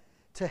stuff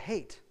to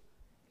hate.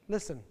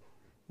 Listen,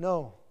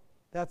 no.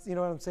 That's, you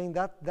know what I'm saying?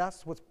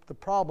 That's what's the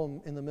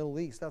problem in the Middle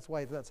East. That's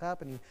why that's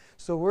happening.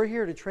 So we're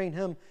here to train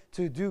him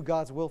to do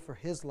God's will for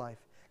his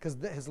life, because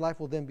his life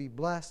will then be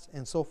blessed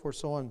and so forth,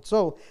 so on.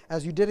 So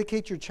as you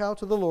dedicate your child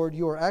to the Lord,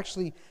 you are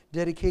actually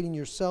dedicating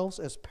yourselves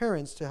as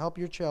parents to help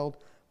your child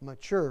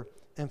mature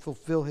and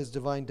fulfill his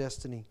divine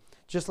destiny.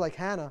 Just like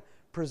Hannah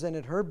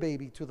presented her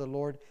baby to the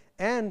Lord,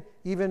 and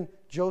even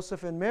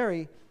Joseph and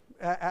Mary,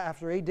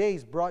 after 8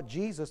 days, brought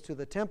Jesus to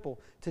the temple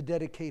to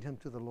dedicate him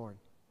to the Lord.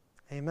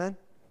 Amen?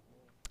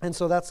 And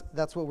so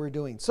that's what we're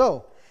doing.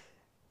 So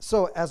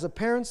as a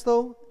parents,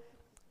 though,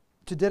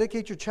 to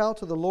dedicate your child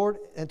to the Lord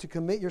and to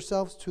commit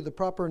yourselves to the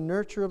proper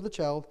nurture of the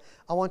child,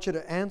 I want you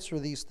to answer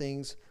these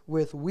things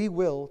with "we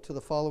will" to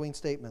the following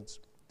statements.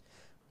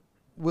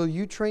 Will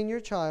you train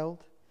your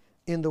child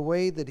in the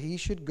way that he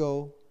should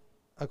go,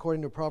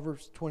 according to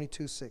Proverbs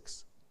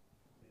 22:6?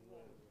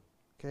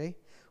 Okay.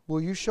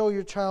 Will you show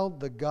your child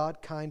the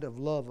God kind of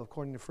love,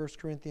 according to 1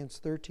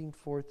 Corinthians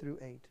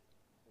 13:4-8?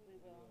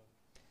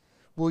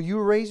 Will you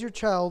raise your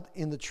child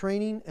in the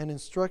training and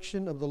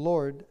instruction of the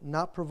Lord,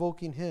 not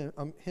provoking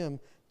him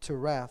to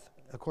wrath,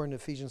 according to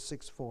Ephesians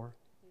 6:4?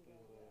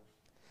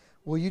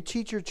 Will you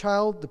teach your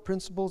child the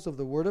principles of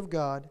the Word of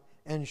God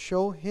and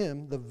show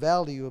him the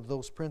value of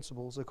those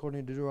principles,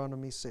 according to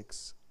Deuteronomy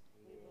 6?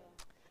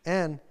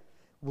 And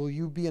will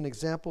you be an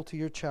example to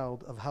your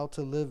child of how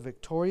to live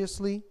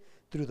victoriously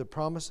through the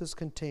promises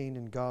contained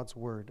in God's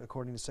Word,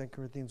 according to 2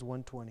 Corinthians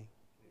 1:20?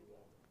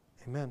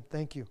 Amen.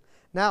 Thank you.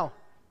 Now,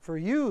 for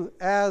you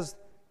as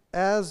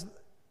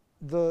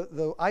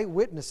the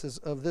eyewitnesses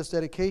of this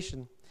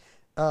dedication,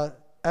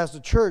 as the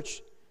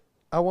church,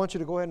 I want you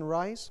to go ahead and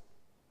rise.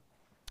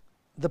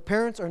 The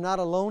parents are not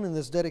alone in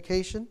this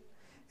dedication.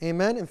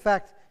 Amen. In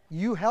fact,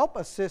 you help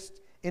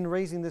assist in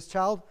raising this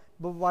child,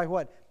 but by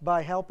what?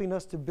 By helping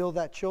us to build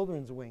that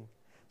children's wing,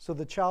 so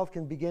the child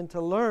can begin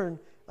to learn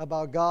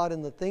about God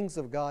and the things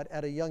of God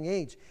at a young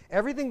age.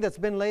 Everything that's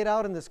been laid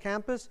out in this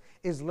campus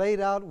is laid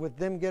out with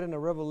them getting a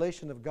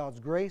revelation of God's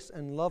grace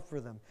and love for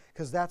them,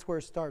 because that's where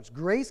it starts.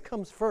 Grace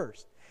comes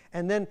first.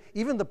 And then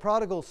even the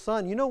prodigal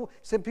son,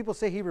 some people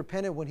say he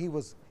repented when he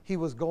was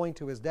going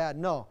to his dad.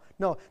 No.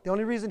 The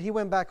only reason he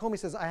went back home, he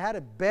says, I had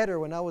it better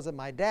when I was at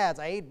my dad's.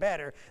 I ate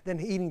better than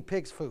eating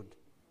pig's food.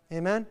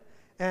 Amen?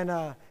 And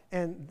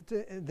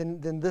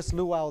then this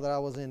luau that I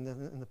was in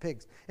the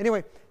pigs.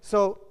 Anyway,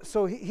 so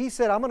he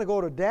said, I'm going to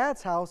go to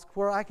Dad's house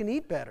where I can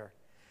eat better.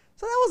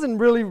 So that wasn't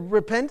really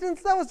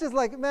repentance. That was just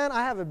like, man,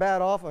 I have it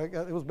bad off.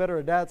 It was better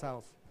at Dad's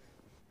house.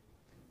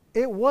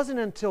 It wasn't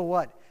until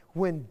what?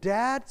 When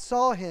Dad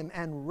saw him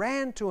and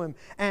ran to him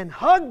and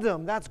hugged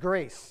him. That's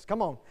grace.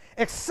 Come on.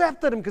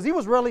 Accepted him, because he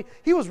was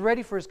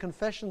ready for his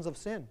confessions of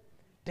sin.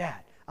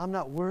 Dad, I'm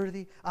not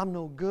worthy. I'm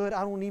no good.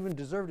 I don't even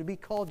deserve to be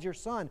called your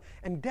son.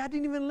 And Dad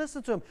didn't even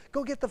listen to him.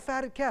 Go get the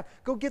fatted calf.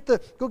 It's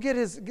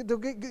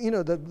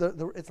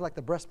like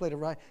the breastplate of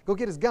right. Go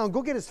get his gown.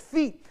 Go get his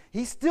feet.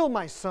 He's still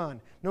my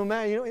son. No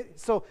matter,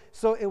 So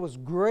it was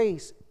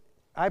grace.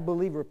 I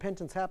believe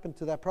repentance happened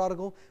to that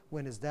prodigal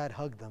when his dad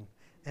hugged him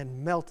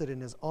and melted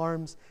in his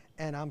arms.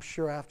 And I'm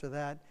sure after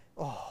that,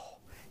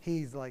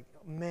 he's like,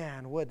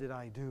 man, what did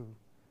I do?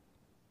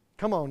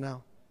 Come on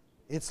now.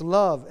 It's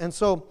love. And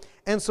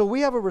so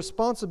we have a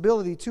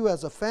responsibility too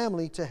as a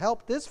family to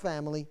help this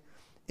family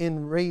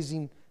in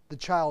raising the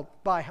child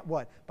by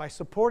what? By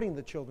supporting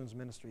the children's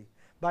ministry,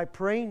 by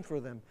praying for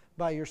them,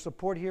 by your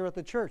support here at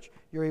the church.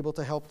 You're able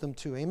to help them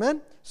too.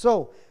 Amen?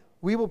 So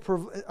we will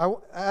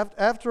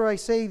after I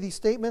say these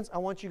statements, I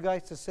want you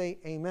guys to say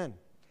amen.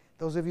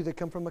 Those of you that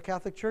come from a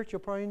Catholic church,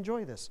 you'll probably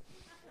enjoy this.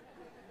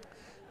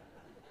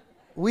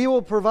 We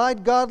will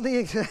provide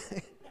godly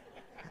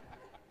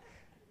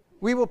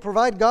We will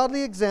provide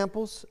godly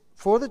examples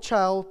for the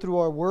child through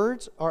our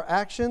words, our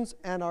actions,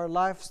 and our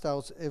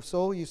lifestyles. If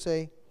so, you say,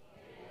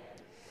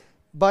 amen.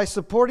 By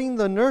supporting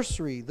the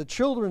nursery, the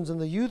children's, and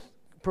the youth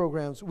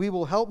programs, we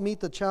will help meet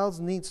the child's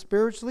needs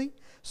spiritually,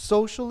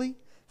 socially,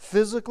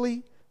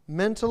 physically,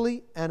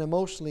 mentally, and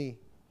emotionally.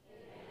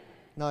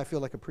 Now I feel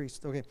like a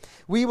priest. Okay.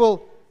 We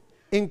will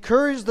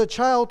encourage the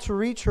child to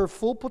reach her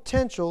full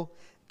potential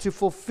to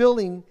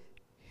fulfilling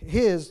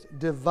his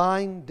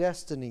divine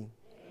destiny.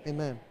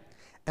 Amen.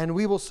 And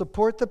we will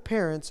support the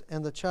parents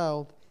and the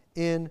child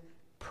in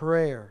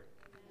prayer.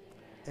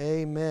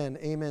 Amen.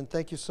 Amen.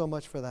 Thank you so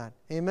much for that.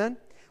 Amen.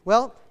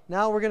 Well,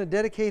 now we're going to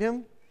dedicate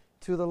him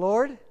to the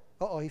Lord.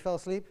 Uh-oh, he fell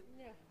asleep?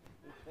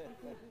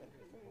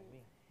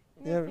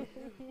 Yeah.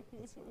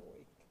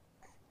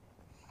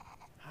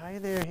 Hi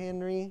there,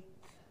 Henry.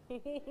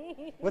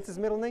 What's his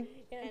middle name?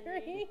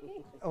 Henry.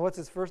 Oh, what's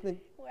his first name?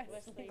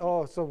 Wesley.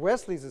 Oh, so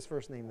Wesley's his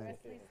first name then.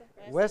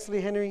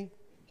 Wesley Henry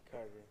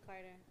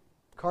Carter.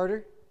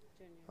 Carter?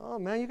 Jr. Oh,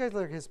 man, you guys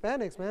are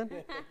Hispanics, man.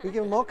 We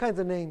give them all kinds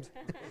of names.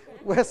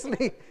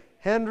 Wesley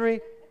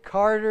Henry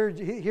Carter.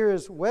 Here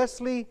is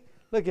Wesley.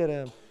 Look at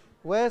him.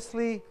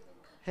 Wesley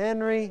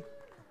Henry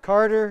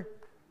Carter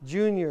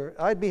Jr.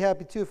 I'd be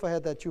happy too if I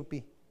had that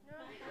chupi.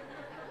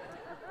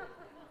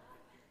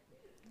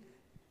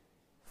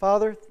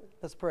 Father,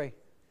 let's pray.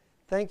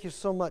 Thank you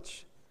so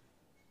much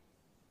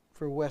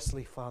for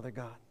Wesley, Father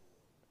God.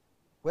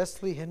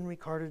 Wesley Henry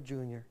Carter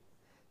Jr.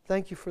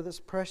 Thank you for this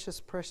precious,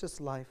 precious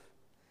life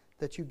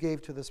that you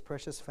gave to this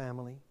precious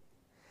family.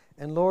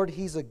 And Lord,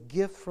 he's a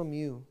gift from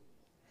you.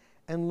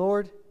 And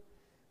Lord,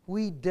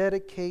 we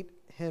dedicate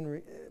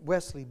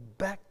Wesley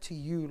back to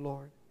you,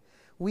 Lord.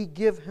 We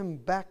give him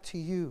back to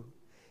you.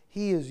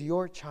 He is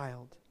your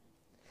child.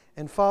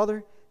 And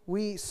Father,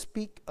 we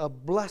speak a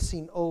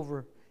blessing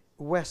over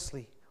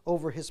Wesley,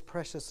 over his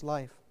precious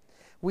life.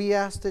 We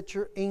ask that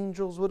your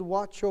angels would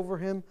watch over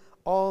him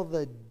all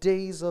the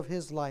days of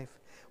his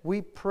life.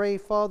 We pray,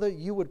 Father,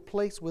 you would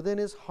place within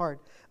his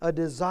heart a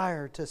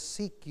desire to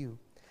seek you,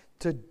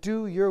 to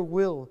do your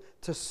will,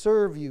 to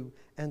serve you,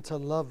 and to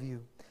love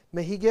you.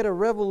 May he get a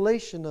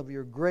revelation of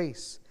your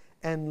grace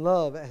and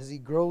love as he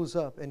grows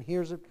up and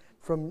hears it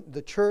from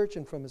the church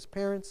and from his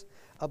parents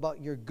about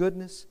your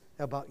goodness,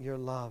 about your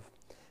love.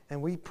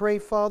 And we pray,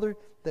 Father,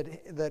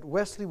 that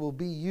Wesley will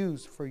be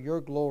used for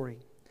your glory.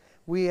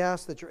 We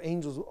ask that your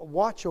angels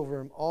watch over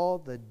him all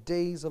the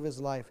days of his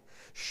life.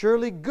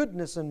 Surely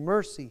goodness and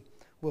mercy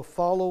will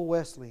follow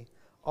Wesley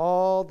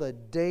all the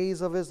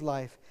days of his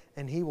life,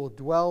 and he will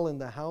dwell in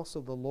the house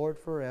of the Lord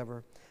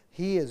forever.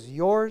 He is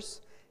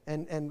yours,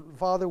 and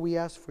Father, we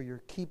ask for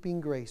your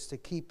keeping grace to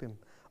keep him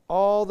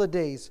all the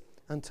days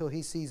until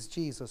he sees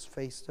Jesus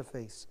face to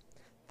face.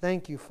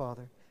 Thank you,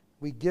 Father.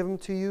 We give him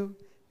to you,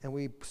 and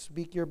we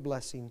speak your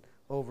blessing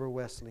over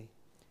Wesley.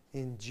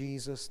 In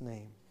Jesus'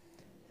 name.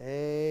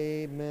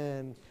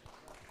 Amen.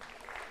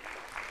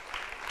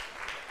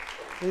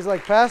 He's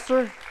like,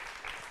 Pastor,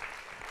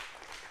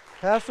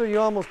 you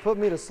almost put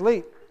me to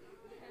sleep.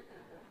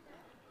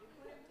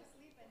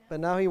 But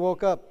now he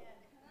woke up.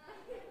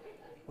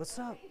 What's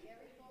up?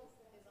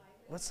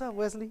 What's up,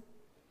 Wesley?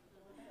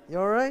 You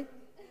all right?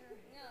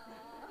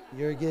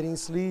 You're getting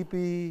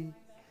sleepy.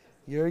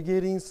 You're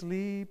getting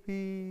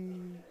sleepy.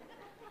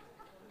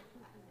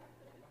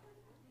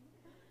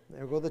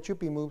 There go the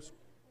chupi moves.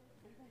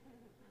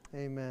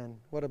 Amen.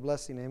 What a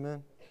blessing.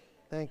 Amen.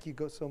 Thank you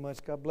so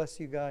much. God bless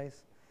you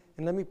guys.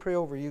 And let me pray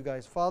over you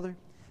guys. Father,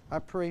 I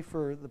pray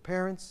for the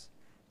parents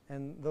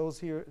and those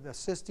here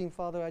assisting.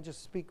 Father,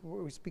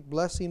 we speak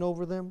blessing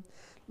over them.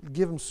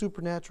 Give them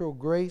supernatural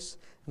grace.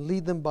 And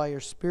lead them by your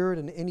Spirit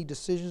in any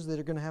decisions that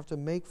they're going to have to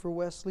make for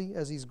Wesley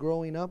as he's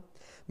growing up.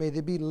 May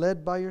they be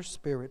led by your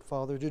Spirit,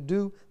 Father, to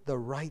do the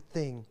right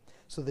thing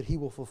so that he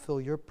will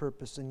fulfill your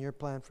purpose and your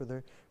plan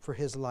for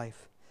his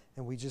life.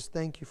 And we just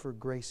thank you for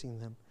gracing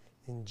them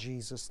in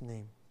Jesus'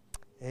 name.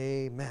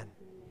 Amen.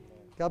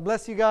 God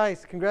bless you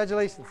guys.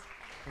 Congratulations.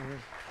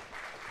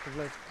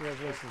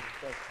 Congratulations.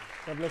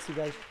 God bless you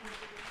guys.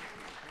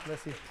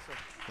 Bless you.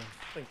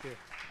 Thank you.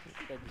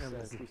 God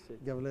bless you.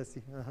 God bless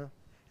you.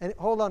 And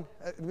hold on.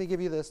 Let me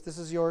give you this. This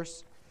is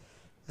yours.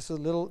 This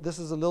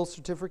is a little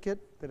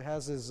certificate that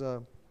has his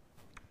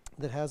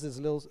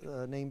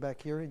little name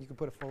back here. You can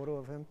put a photo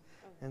of him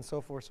and so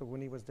forth. So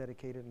when he was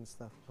dedicated and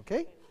stuff.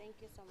 Okay. Thank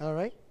you so much. All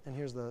right. And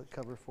here's the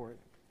cover for it.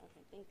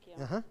 Okay, thank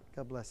you.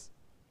 God bless.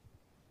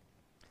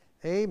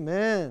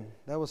 Amen.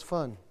 That was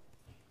fun.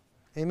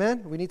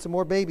 Amen. We need some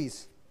more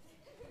babies.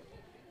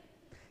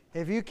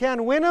 If you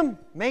can't win them,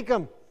 make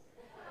them.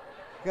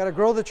 We got to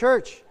grow the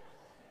church.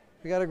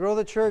 We got to grow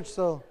the church.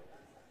 So,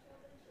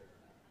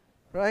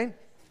 right?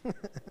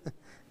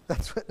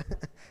 That's what.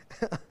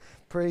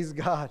 Praise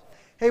God.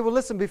 Hey, well,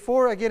 listen.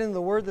 Before I get into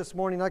the Word this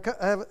morning,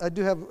 I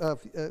do have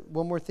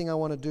one more thing I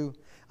want to do.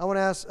 I want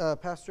to ask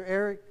Pastor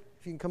Eric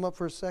if you can come up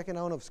for a second. I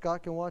don't know if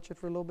Scott can watch it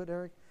for a little bit,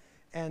 Eric,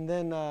 and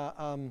then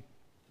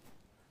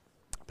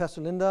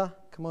Pastor Linda,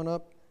 come on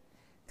up,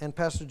 and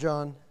Pastor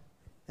John,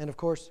 and of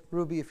course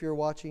Ruby, if you're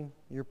watching,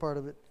 you're part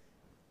of it.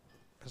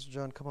 Pastor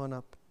John, come on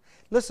up.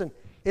 Listen,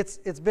 it's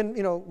been,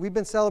 we've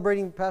been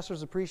celebrating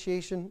Pastor's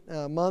Appreciation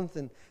Month,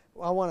 and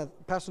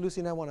Pastor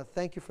Lucy and I want to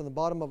thank you from the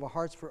bottom of our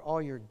hearts for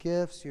all your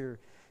gifts, your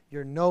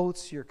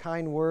notes, your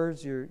kind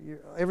words, your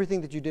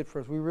everything that you did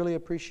for us. We really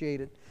appreciate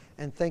it,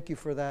 and thank you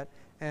for that.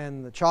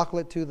 And the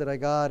chocolate too that I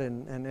got,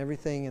 and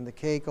everything, and the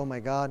cake. Oh my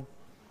God,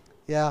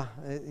 Yeah,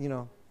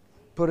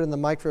 put it in the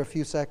mic for a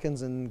few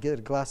seconds and get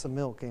a glass of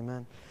milk.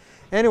 Amen.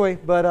 Anyway,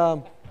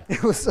 but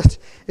it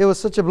was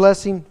such a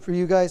blessing for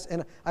you guys,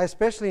 and I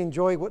especially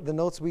enjoy what the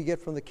notes we get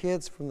from the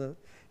kids,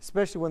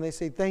 especially when they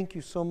say thank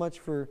you so much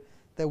for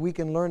that we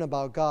can learn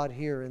about God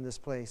here in this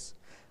place.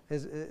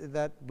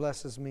 That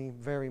blesses me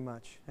very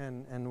much,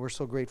 and we're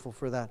so grateful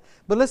for that.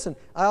 But listen,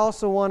 I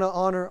also want to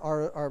honor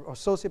our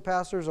associate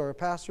pastors, our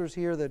pastors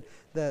here that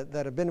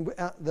have been.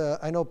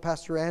 I know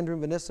Pastor Andrew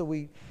and Vanessa.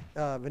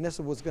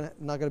 Vanessa was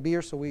not going to be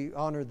here, so we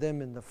honored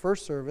them in the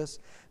first service.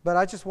 But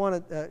I just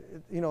want to,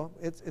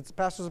 it's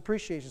Pastors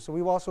Appreciation. So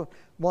we also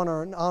want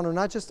to honor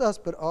not just us,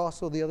 but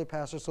also the other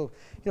pastors. So,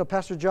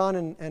 Pastor John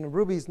and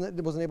Ruby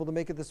wasn't able to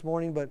make it this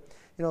morning, but,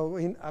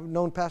 I've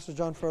known Pastor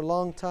John for a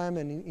long time,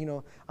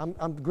 and,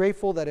 I'm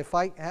grateful that if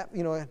I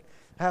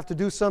have to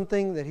do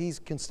something, that he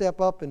can step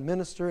up and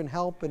minister and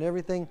help and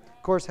everything.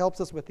 Of course, helps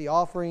us with the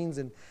offerings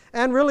and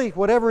really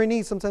whatever he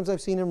needs. Sometimes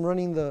I've seen him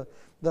running the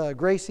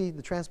Gracie,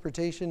 the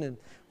transportation, and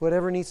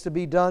whatever needs to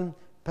be done,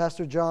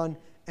 Pastor John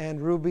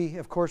and Ruby.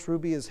 Of course,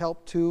 Ruby has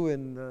helped too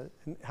and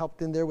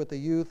helped in there with the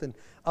youth and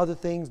other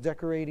things,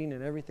 decorating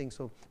and everything.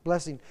 So,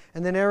 blessing.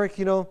 And then Eric,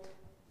 what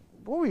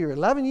were you,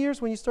 11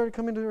 years when you started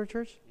coming to our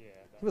church? Yeah.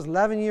 He was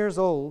 11 years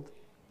old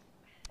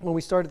when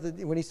he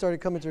started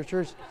coming to our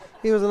church.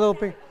 He was a little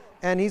big,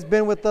 and he's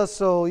been with us,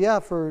 so yeah,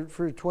 for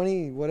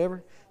 20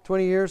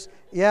 years.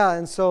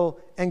 Yeah,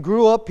 and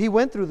grew up. He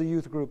went through the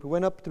youth group. He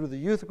went up through the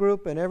youth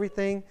group and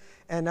everything.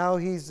 And now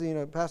he's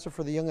pastor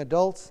for the young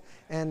adults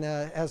and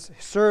has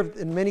served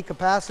in many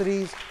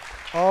capacities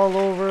all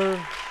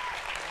over.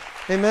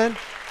 Amen.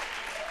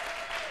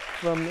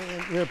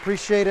 We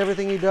appreciate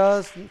everything he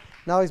does.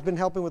 Now he's been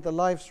helping with the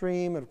live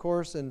stream, of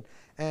course, and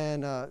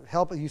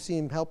help. You see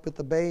him help with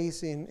the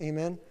bass.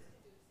 Amen.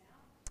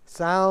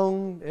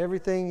 Sound,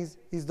 everything.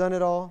 He's done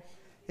it all.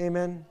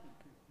 Amen.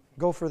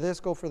 Go for this,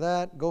 go for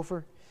that,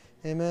 gopher.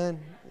 Amen.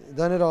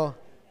 Done it all.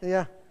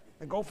 Yeah.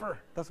 A gopher.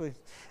 That's what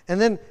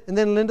and then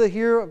Linda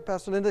here,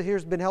 Pastor Linda here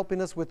has been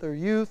helping us with our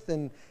youth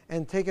and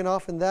taking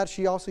off in that.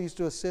 She also used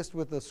to assist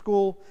with the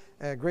school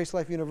at Grace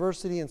Life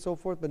University and so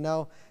forth, but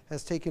now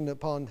has taken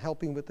upon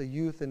helping with the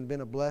youth and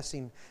been a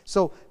blessing.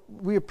 So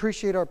we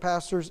appreciate our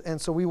pastors,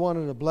 and so we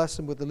wanted to bless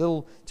them with a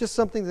little, just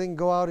something they can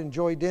go out,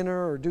 enjoy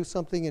dinner, or do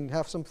something and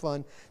have some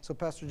fun. So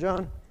Pastor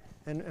John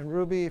and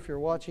Ruby, if you're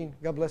watching,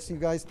 God bless you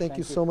guys. Thank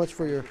you so much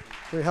for your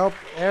help.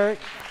 Eric,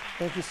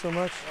 thank you so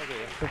much.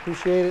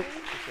 Appreciate it.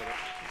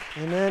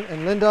 Amen.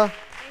 And Linda,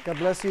 God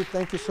bless you.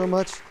 Thank you so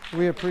much.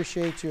 We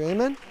appreciate you.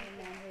 Amen.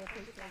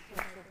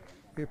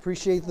 We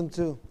appreciate them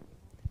too.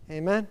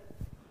 Amen.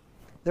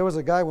 There was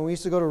a guy when we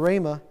used to go to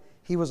Rhema.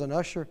 He was an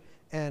usher,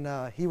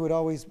 and he would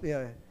always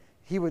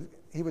he would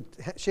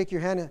shake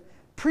your hand and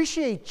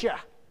appreciate ya.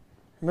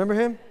 Remember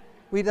him?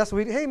 That's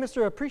what we. Hey,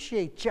 Mister,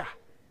 appreciate ya.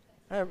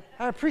 I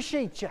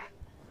appreciate ya.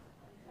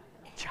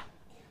 Cha,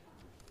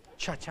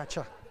 cha, cha,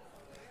 cha.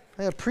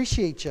 I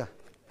appreciate ya.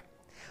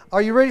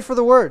 Are you ready for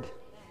the word?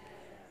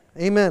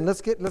 Amen.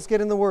 Let's get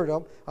in the word.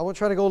 I won't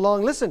try to go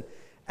long. Listen,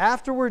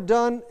 after we're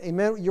done,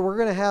 amen, we're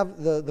going to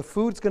have the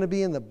food's going to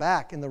be in the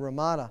back in the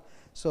Ramada.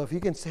 So if you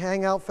can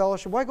hang out,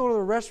 fellowship, why go to the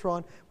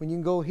restaurant when you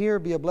can go here,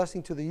 be a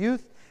blessing to the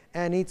youth,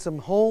 and eat some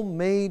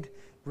homemade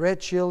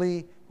red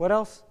chili. What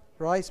else?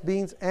 Rice,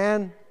 beans,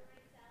 and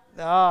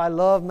I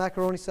love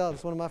macaroni salad.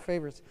 It's one of my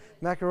favorites.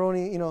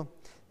 Macaroni,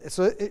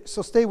 So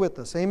stay with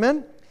us.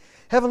 Amen.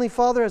 Heavenly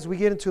Father, as we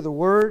get into the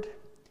word,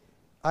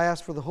 I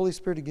ask for the Holy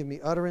Spirit to give me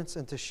utterance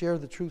and to share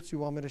the truths you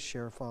want me to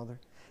share, Father.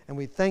 And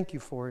we thank you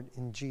for it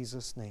in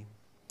Jesus' name.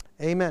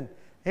 Amen.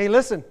 Hey,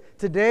 listen,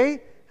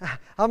 today,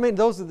 how many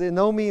those that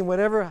know me and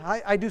whatever,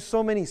 I do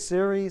so many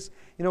series.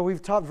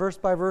 We've taught verse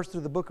by verse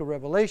through the book of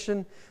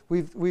Revelation.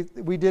 We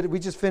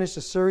just finished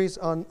a series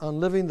on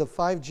living the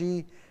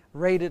 5G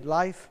rated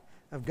life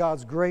of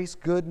God's grace,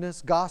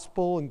 goodness,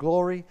 gospel, and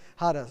glory,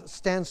 how to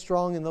stand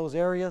strong in those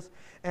areas.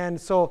 And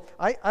so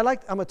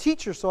I'm a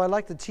teacher, so I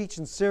like to teach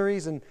in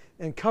series and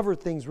cover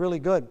things really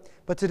good.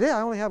 But today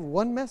I only have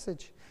one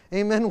message.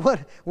 Amen.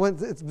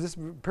 It's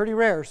just pretty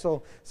rare,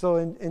 so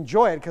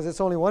enjoy it because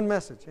it's only one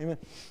message. Amen.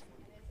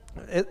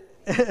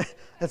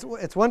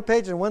 It's one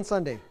page and one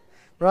Sunday,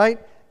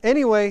 right?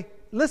 Anyway,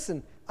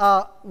 listen.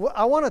 I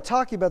want to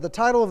talk to you about the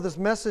title of this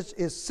message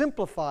is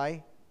Simplify.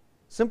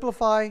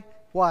 Simplify.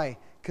 Why?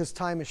 Because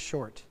time is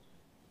short.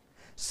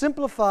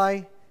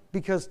 Simplify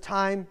because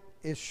time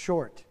is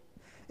short.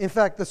 In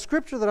fact, the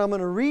scripture that I'm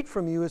going to read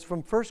from you is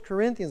from 1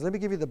 Corinthians. Let me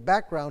give you the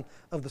background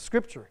of the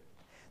scripture.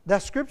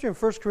 That scripture in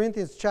 1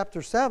 Corinthians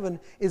chapter 7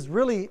 is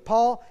really,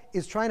 Paul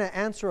is trying to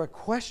answer a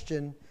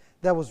question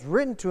that was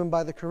written to him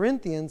by the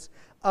Corinthians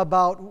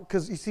about,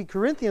 because you see,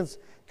 Corinth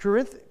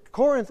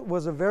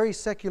was a very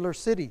secular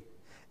city.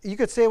 You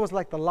could say it was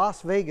like the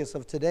Las Vegas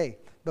of today,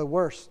 but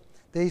worse.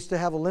 They used to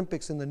have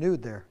Olympics in the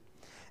nude there.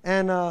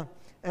 And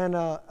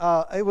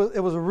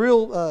it was a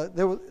real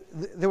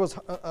there was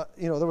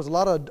a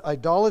lot of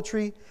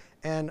idolatry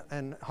and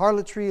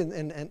harlotry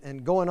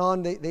and going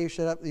on. They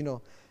should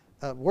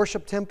have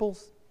worship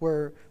temples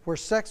where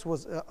sex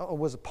was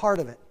a part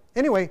of it.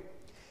 Anyway,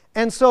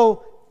 And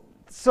so,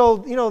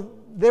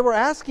 they were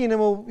asking him,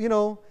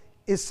 well,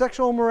 is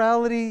sexual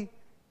immorality,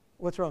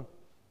 what's wrong?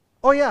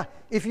 Oh yeah,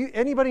 if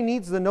anybody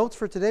needs the notes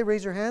for today,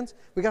 raise your hands.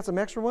 We got some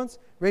extra ones.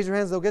 Raise your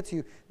hands, they'll get to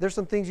you. There's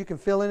some things you can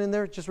fill in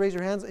there. Just raise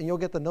your hands and you'll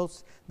get the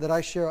notes that I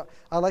share.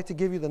 I like to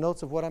give you the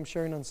notes of what I'm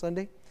sharing on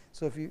Sunday.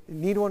 So if you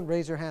need one,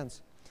 raise your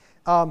hands.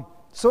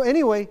 So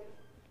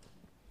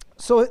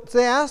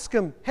they ask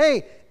him,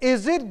 hey,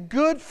 is it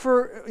good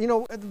for,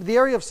 the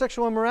area of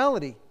sexual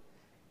immorality?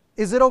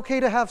 Is it okay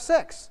to have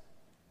sex?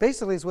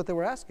 Basically is what they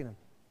were asking him.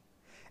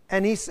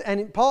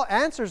 And Paul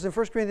answers in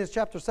 1 Corinthians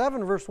chapter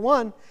 7, verse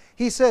 1,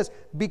 he says,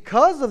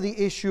 because of the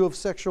issue of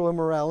sexual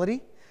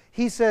immorality,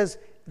 he says,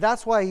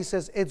 that's why he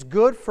says, it's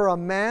good for a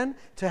man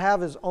to have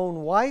his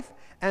own wife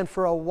and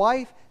for a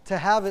wife to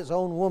have his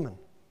own woman.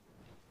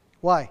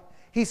 Why?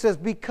 He says,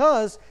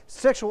 because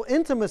sexual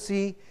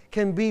intimacy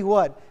can be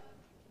what?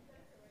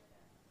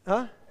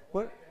 Huh?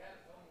 What?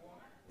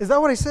 Is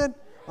that what I said?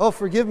 Oh,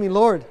 forgive me,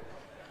 Lord.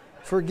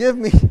 Forgive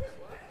me.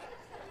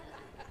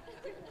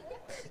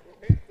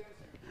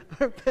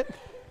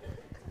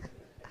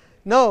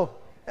 No,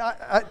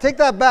 I take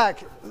that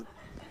back.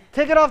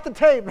 Take it off the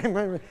tape.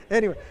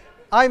 Anyway,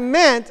 I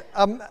meant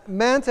a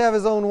man to have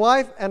his own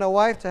wife and a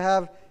wife to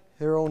have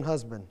her own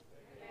husband.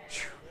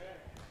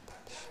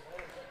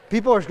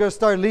 People are going to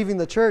start leaving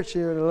the church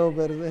here in a little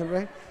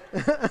bit,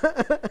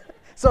 right?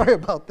 Sorry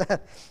about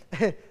that.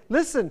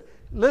 Listen.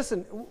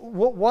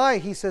 Why?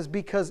 He says,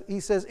 because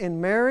he says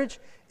in marriage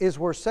is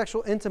where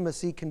sexual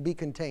intimacy can be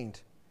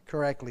contained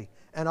correctly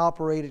and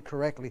operated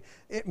correctly.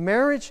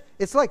 Marriage,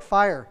 it's like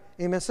fire.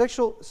 Amen.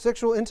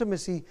 Sexual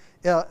intimacy,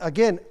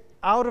 again,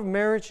 out of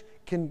marriage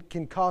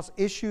can cause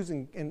issues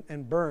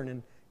and burn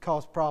and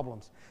cause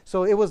problems.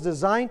 So it was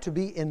designed to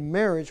be in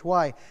marriage.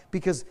 Why?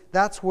 Because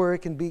that's where it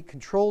can be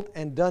controlled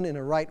and done in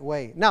a right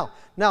way. Now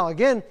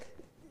again,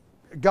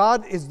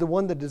 God is the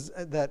one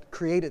that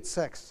created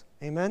sex.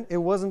 Amen. It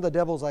wasn't the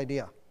devil's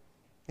idea.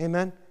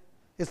 Amen.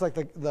 It's like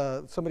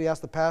somebody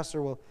asked the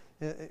pastor,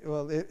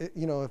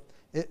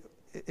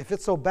 if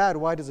it's so bad,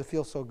 why does it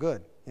feel so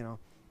good?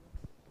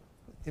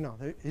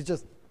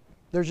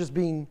 They're just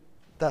being,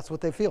 that's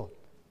what they feel.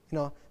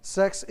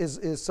 Sex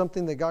is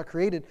something that God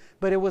created,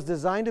 but it was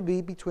designed to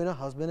be between a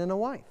husband and a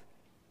wife.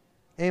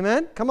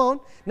 Amen? Come on.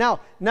 Now,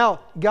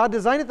 God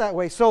designed it that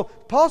way. So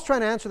Paul's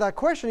trying to answer that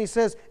question. He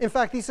says,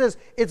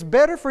 it's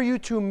better for you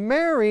to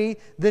marry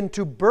than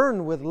to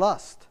burn with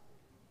lust.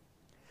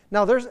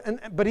 Now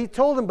but he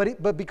told him,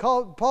 but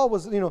because Paul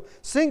was,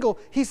 single,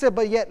 he said,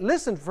 but yet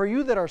listen, for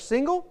you that are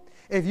single,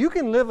 if you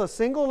can live a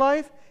single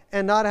life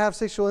and not have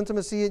sexual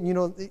intimacy, and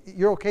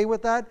you're okay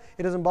with that,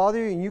 it doesn't bother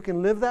you, and you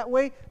can live that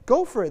way,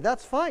 go for it.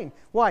 That's fine.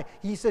 Why?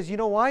 He says, you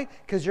know why?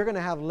 Because you're going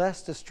to have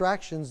less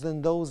distractions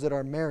than those that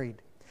are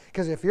married.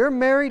 Because if you're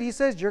married, he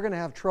says, you're going to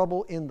have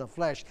trouble in the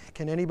flesh.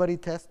 Can anybody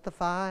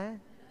testify?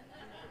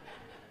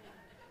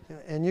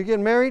 And you get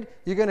married,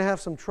 you're going to have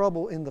some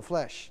trouble in the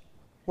flesh.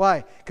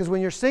 Why? Because when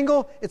you're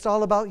single, it's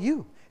all about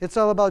you. It's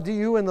all about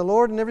you and the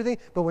Lord and everything.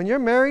 But when you're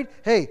married,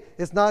 hey,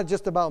 it's not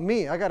just about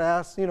me. I got to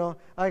ask,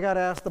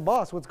 the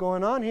boss, what's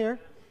going on here?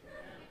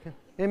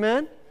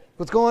 Amen?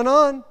 What's going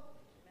on?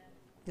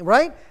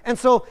 Right? And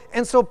so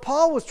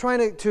Paul was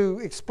trying to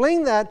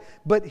explain that,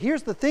 but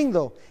here's the thing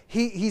though.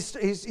 He's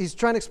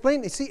trying to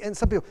explain, see, and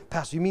some people,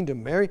 Pastor, you mean to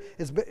marry?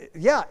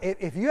 Yeah,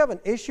 if you have an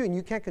issue and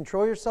you can't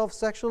control yourself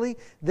sexually,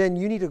 then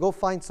you need to go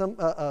find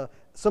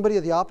somebody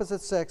of the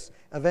opposite sex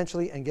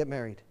eventually and get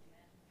married.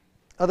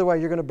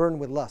 Otherwise, you're going to burn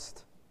with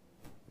lust.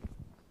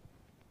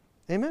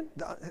 Amen?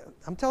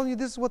 I'm telling you,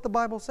 this is what the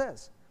Bible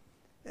says.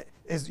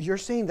 You're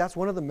saying that's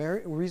one of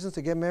the reasons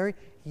to get married?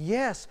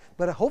 Yes,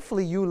 but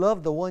hopefully you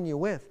love the one you're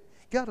with.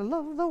 You got to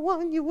love the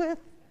one you're with.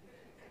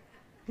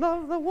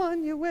 Love the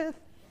one you're with.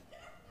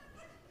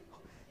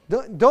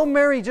 Don't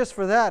marry just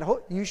for that.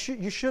 You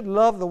should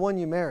love the one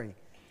you marry.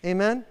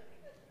 Amen?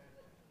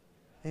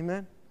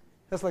 Amen?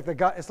 That's like the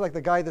guy. It's like the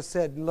guy that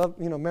said, "Love,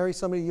 marry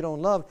somebody you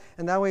don't love,"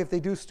 and that way, if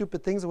they do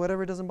stupid things or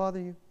whatever, it doesn't bother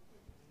you.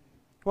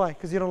 Why?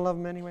 Because you don't love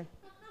them anyway.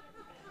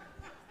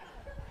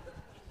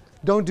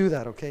 Don't do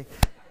that, okay?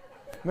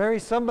 Marry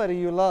somebody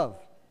you love,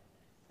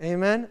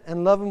 amen,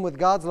 and love them with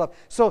God's love.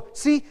 So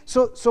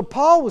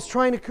Paul was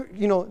trying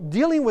to,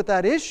 dealing with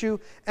that issue,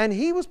 and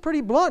he was pretty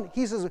blunt.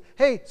 He says,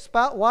 "Hey,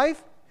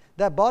 wife,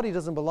 that body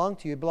doesn't belong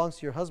to you; it belongs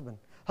to your husband.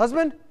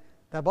 Husband,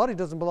 that body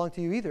doesn't belong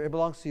to you either; it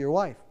belongs to your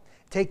wife."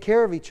 Take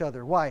care of each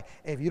other. Why?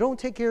 If you don't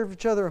take care of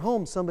each other at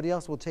home, somebody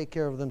else will take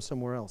care of them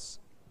somewhere else.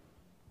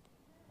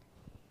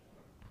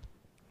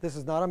 This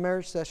is not a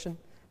marriage session,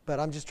 but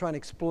I'm just trying to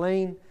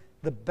explain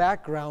the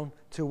background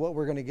to what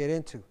we're going to get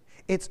into.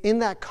 It's in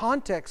that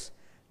context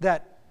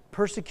that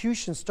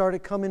persecution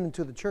started coming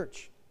into the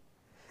church.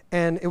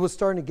 And it was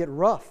starting to get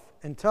rough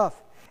and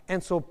tough.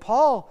 And so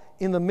Paul,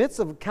 in the midst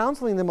of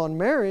counseling them on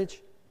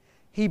marriage,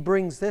 he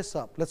brings this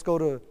up. Let's go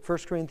to 1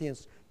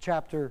 Corinthians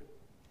chapter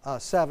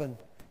 7.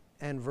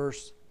 And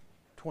verse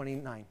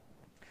 29.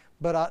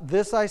 But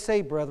this I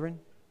say, brethren,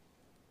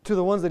 to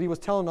the ones that he was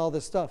telling all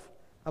this stuff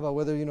about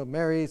whether,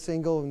 married,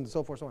 single, and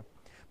so forth, so on.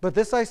 But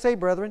this I say,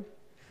 brethren,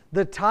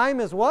 The time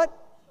is what?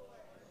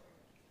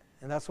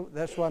 And that's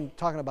why I'm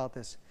talking about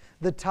this.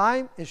 The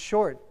time is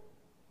short.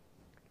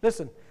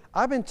 Listen,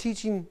 I've been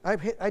teaching,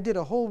 I did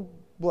a whole,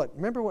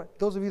 remember what,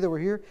 those of you that were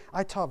here,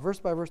 I taught verse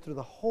by verse through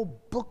the whole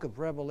book of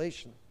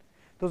Revelation.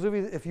 Those of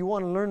you, if you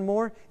want to learn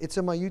more, it's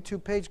on my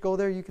YouTube page. Go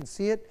there, you can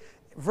see it.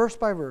 Verse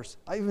by verse.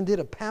 I even did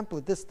a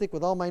pamphlet this thick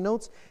with all my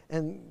notes,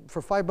 and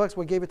for $5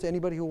 we gave it to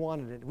anybody who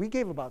wanted it. We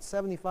gave about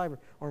 75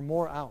 or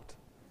more out.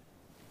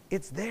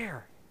 It's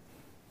there.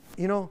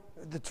 You know,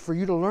 it's for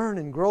you to learn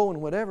and grow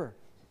and whatever.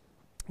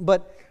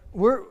 But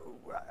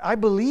I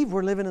believe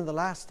we're living in the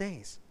last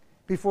days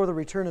before the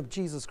return of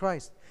Jesus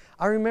Christ.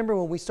 I remember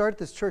when we started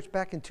this church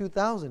back in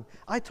 2000,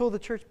 I told the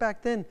church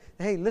back then,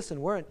 hey,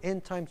 listen, we're an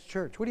end times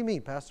church. What do you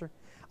mean, Pastor?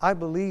 I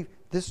believe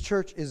this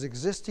church is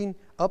existing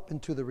up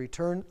into the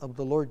return of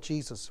the Lord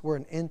Jesus. We're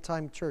an end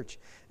time church,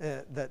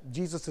 that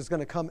Jesus is going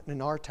to come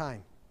in our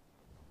time.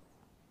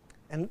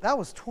 And that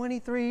was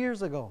 23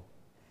 years ago.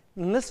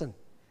 And listen,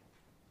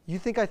 you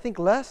think I think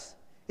less?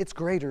 It's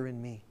greater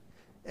in me.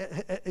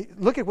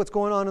 Look at what's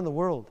going on in the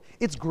world.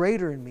 It's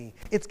greater in me.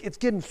 It's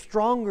getting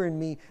stronger in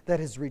me that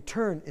His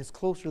return is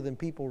closer than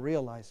people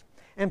realize.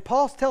 And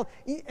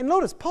and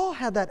notice, Paul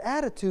had that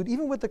attitude,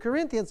 even with the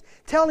Corinthians,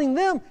 telling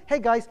them, hey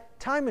guys,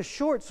 time is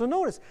short. So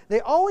notice, they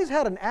always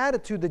had an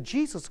attitude that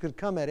Jesus could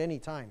come at any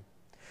time.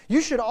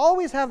 You should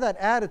always have that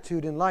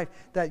attitude in life,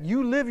 that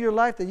you live your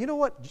life, that you know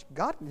what,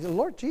 God, the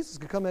Lord Jesus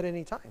could come at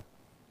any time.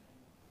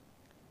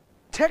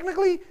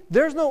 Technically,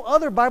 there's no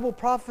other Bible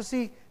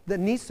prophecy that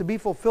needs to be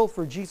fulfilled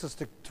for Jesus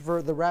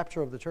for the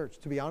rapture of the church,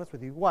 to be honest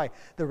with you. Why?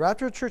 The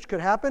rapture of the church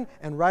could happen,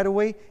 and right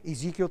away,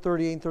 Ezekiel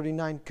 38 and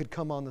 39 could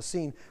come on the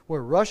scene,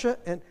 where Russia,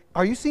 and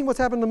are you seeing what's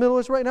happening in the Middle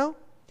East right now?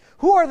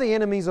 Who are the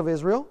enemies of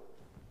Israel?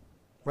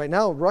 Right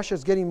now, Russia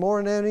is getting more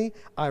an enemy.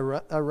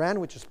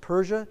 Iran, which is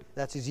Persia,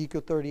 that's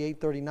Ezekiel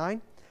 38,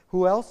 39.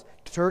 Who else?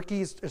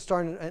 Turkey is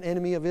starting an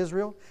enemy of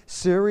Israel.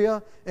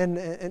 Syria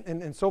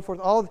and so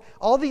forth.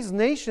 All these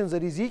nations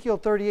that Ezekiel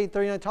 38,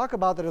 39 talk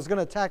about that is going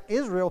to attack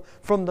Israel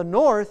from the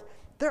north,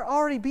 they're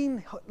already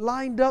being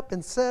lined up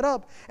and set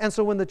up. And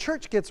so when the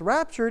church gets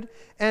raptured,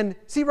 and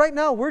see right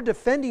now we're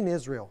defending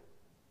Israel.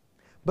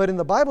 But in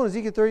the Bible in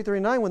Ezekiel 38,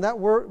 39, when that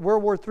World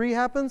War III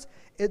happens,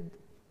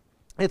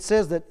 it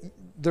says that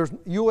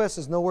U.S.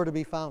 is nowhere to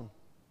be found.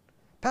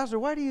 Pastor,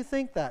 why do you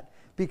think that?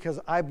 Because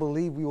I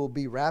believe we will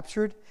be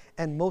raptured,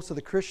 and most of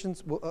the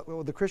Christians,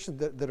 the Christians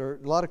that are,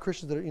 a lot of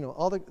Christians that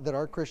are, that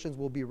are Christians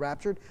will be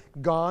raptured,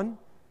 gone,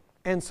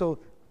 and so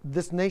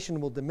this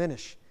nation will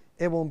diminish.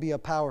 It won't be a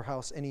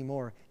powerhouse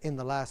anymore in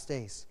the last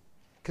days,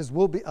 because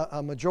we'll be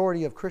a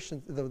majority of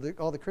Christians.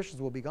 All the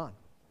Christians will be gone,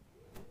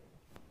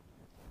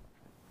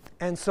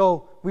 and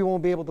so we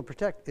won't be able to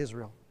protect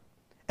Israel.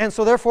 And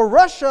so therefore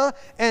Russia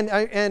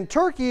and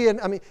Turkey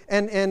and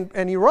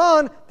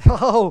Iran,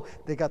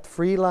 they got the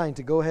free line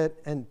to go ahead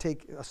and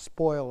take a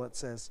spoil, it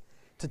says,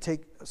 to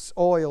take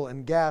oil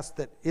and gas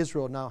that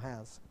Israel now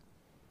has.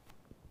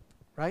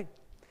 Right?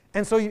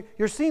 And so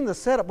you're seeing the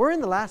setup. We're in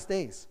the last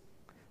days.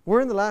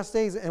 We're in the last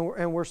days,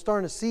 and we're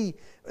starting to see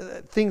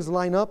things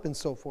line up and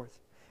so forth.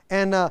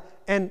 But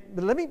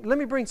let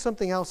me bring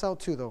something else out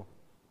too, though.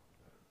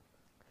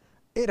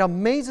 It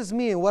amazes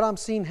me, and what I'm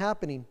seeing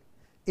happening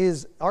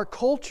is our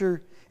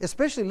culture,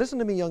 especially, listen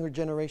to me, younger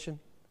generation,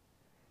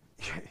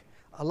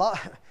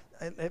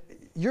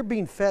 you're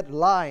being fed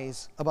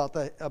lies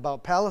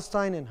about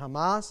Palestine and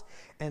Hamas,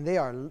 and they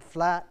are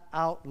flat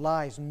out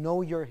lies.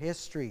 Know your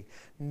history.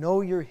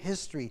 Know your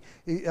history.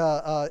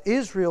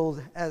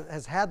 Israel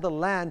has had the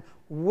land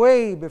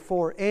way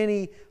before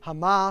any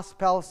Hamas,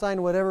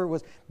 Palestine, whatever it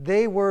was.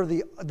 They were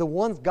the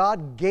ones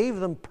God gave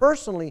them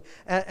personally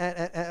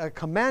a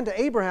command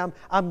to Abraham,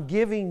 I'm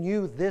giving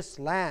you this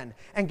land.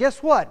 And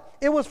guess what?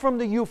 It was from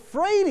the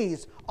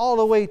Euphrates all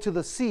the way to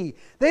the sea.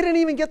 They didn't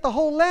even get the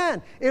whole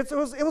land. It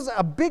was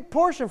a big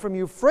portion from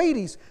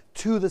Euphrates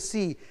to the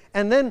sea.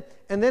 And then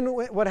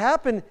what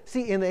happened,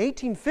 see, in the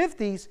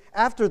 1850s,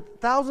 after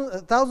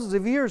thousands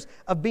of years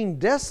of being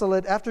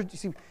desolate,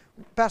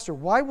 Pastor,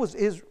 why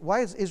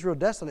is Israel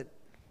desolate?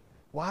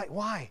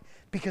 Why?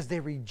 Because they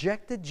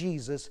rejected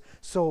Jesus.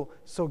 So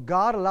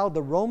God allowed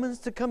the Romans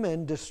to come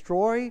in,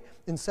 destroy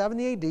in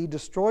 70 AD,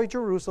 destroy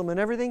Jerusalem and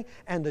everything,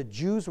 and the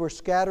Jews were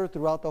scattered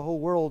throughout the whole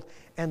world,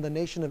 and the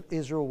nation of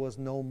Israel was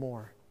no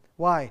more.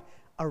 Why?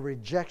 A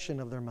rejection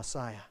of their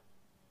Messiah.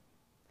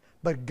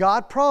 But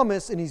God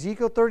promised in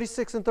Ezekiel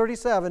 36 and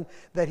 37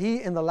 that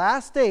He, in the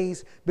last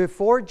days,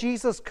 before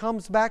Jesus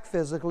comes back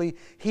physically,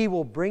 He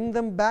will bring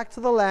them back to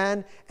the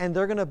land, and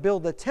they're going to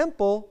build the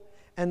temple.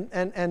 And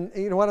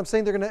you know what I'm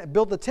saying? They're going to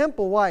build the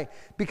temple. Why?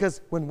 Because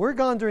when we're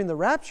gone during the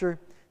rapture,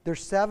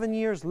 there's 7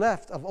 years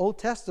left of Old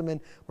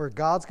Testament where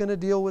God's going to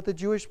deal with the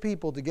Jewish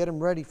people to get them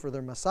ready for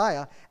their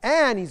Messiah,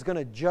 and He's going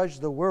to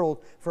judge the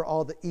world for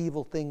all the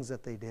evil things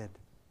that they did.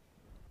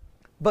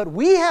 But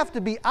we have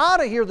to be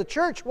out of here, the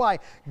church. Why?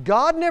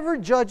 God never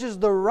judges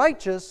the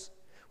righteous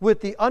with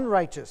the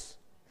unrighteous.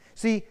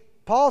 See,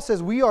 Paul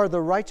says we are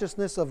the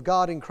righteousness of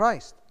God in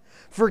Christ.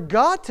 For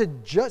God to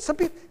judge, some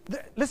people,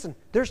 listen,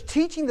 there's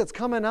teaching that's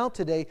coming out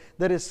today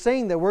that is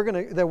saying that we're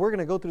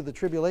gonna go through the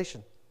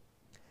tribulation.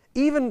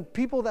 Even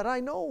people that I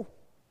know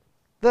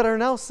that are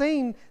now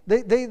saying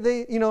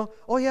they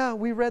oh yeah,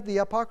 we read the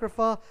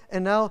Apocrypha,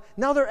 and now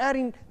they're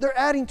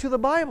adding to the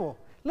Bible.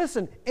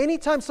 Listen,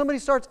 anytime somebody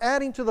starts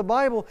adding to the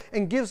Bible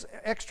and gives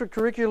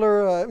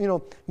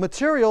extracurricular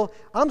material,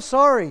 I'm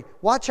sorry,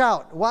 watch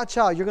out,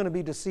 you're going to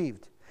be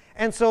deceived.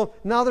 And so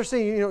now they're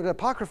saying, the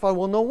Apocrypha,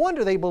 well, no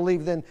wonder they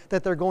believe then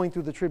that they're going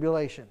through the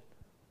tribulation.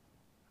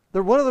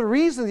 One of the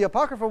reasons the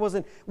Apocrypha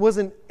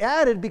wasn't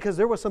added because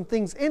there were some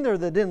things in there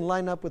that didn't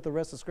line up with the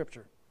rest of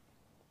Scripture.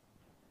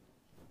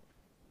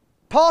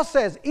 Paul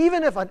says,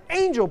 even if an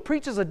angel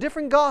preaches a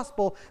different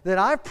gospel that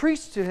I've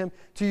preached to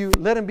you,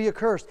 let him be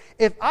accursed.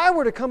 If I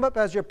were to come up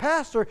as your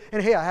pastor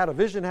and, hey, I had a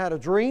vision, I had a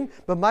dream,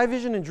 but my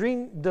vision and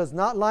dream does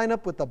not line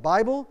up with the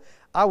Bible,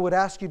 I would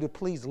ask you to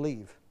please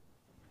leave.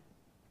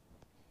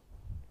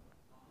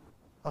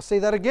 I'll say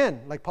that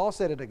again, like Paul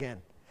said it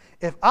again.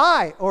 If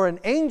I or an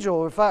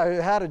angel, if I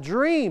had a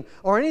dream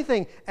or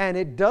anything, and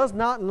it does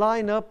not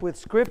line up with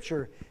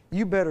Scripture,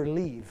 you better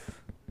leave.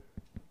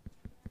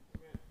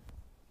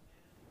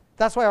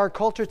 That's why our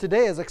culture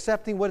today is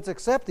accepting what it's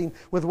accepting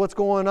with what's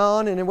going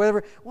on and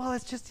whatever. Well,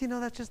 it's just,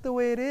 that's just the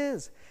way it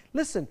is.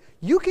 Listen,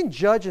 you can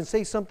judge and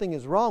say something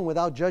is wrong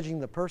without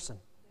judging the person.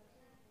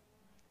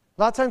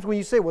 A lot of times when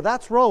you say, well,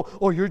 that's wrong,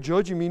 oh, you're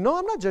judging me. No,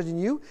 I'm not judging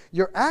you.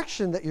 Your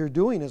action that you're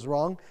doing is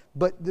wrong,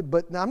 but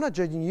I'm not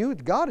judging you.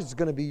 God is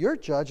going to be your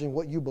judge in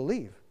what you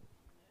believe.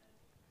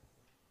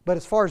 But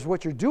as far as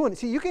what you're doing,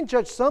 see, you can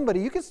judge somebody,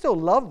 you can still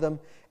love them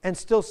and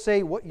still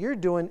say what you're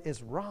doing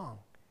is wrong.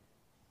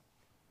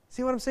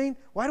 See what I'm saying?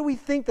 Why do we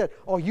think that,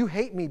 oh, you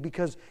hate me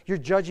because you're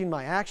judging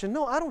my action?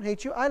 No, I don't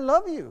hate you. I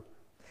love you.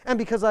 And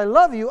because I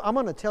love you, I'm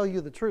going to tell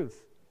you the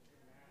truth.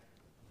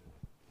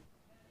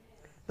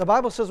 The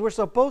Bible says we're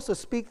supposed to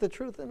speak the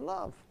truth in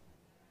love.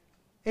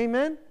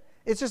 Amen?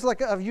 It's just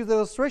like, I've used the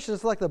illustration,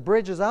 it's like the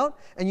bridge is out,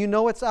 and you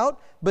know it's out,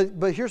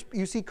 but here's,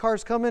 you see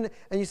cars coming,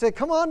 and you say,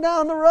 come on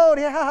down the road,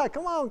 yeah,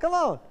 come on.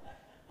 But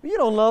you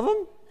don't love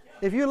them.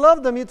 If you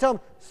love them, you tell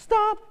them,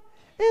 stop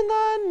in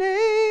the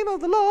name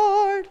of the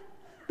Lord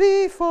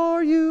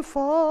before you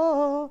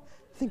fall.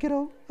 Think it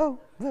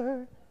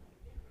over.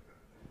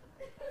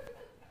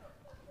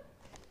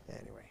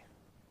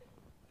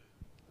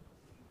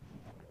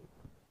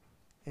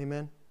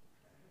 Amen.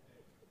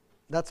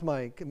 That's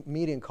my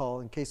comedian call.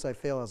 In case I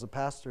fail as a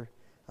pastor,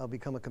 I'll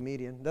become a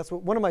comedian. That's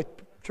what one of my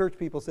church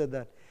people said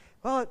that.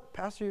 Well,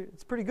 pastor,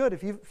 it's pretty good.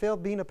 If you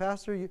failed being a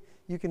pastor,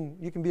 you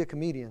can be a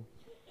comedian.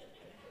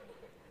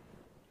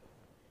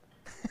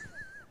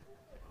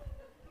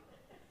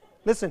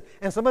 Listen,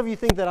 and some of you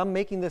think that I'm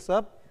making this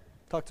up.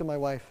 Talk to my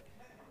wife.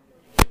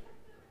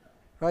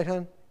 Right,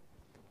 hon?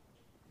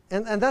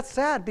 And that's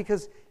sad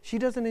because she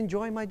doesn't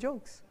enjoy my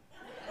jokes.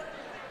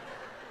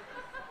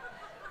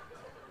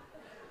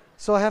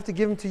 So I have to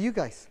give them to you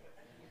guys.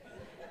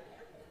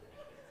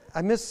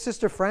 I miss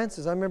Sister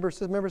Frances. I remember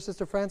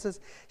Sister Frances.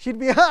 She'd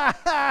be,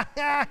 I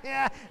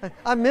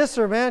miss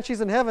her, man.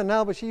 She's in heaven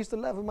now, but she used to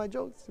laugh at my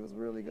jokes. It was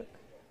really good.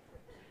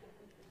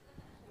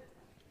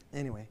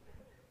 Anyway,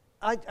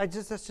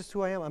 that's just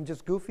who I am. I'm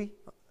just goofy.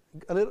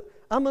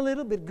 I'm a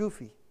little bit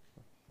goofy.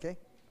 Okay?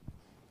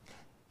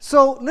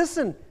 So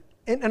listen,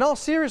 in all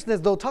seriousness,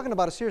 though, talking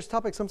about a serious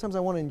topic, sometimes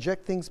I want to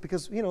inject things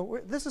because,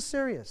 this is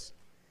serious.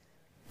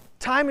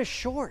 Time is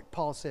short,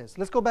 Paul says.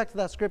 Let's go back to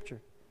that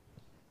scripture.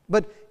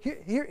 But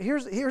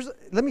here's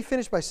let me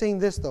finish by saying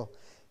this, though.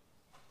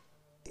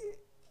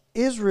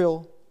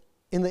 Israel,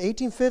 in the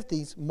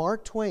 1850s,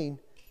 Mark Twain,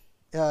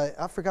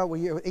 I forgot what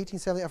year,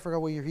 1870, I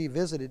forgot what year he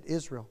visited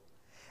Israel.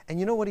 And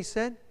you know what he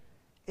said?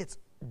 It's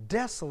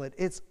desolate.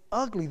 It's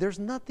ugly. There's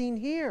nothing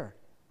here.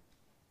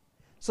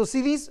 So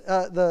see these,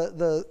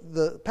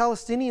 the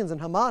Palestinians and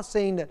Hamas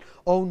saying that,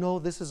 oh no,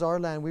 this is our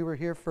land. We were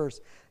here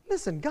first.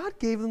 Listen, God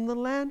gave them the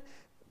land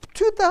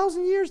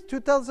 2,000 years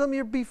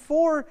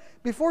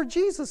before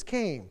Jesus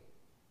came.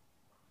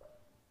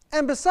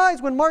 And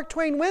besides, when Mark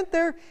Twain went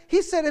there,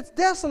 he said it's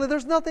desolate,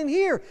 there's nothing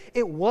here.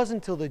 It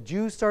wasn't until the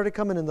Jews started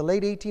coming in the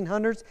late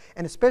 1800s,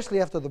 and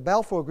especially after the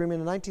Balfour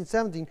Agreement in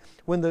 1917,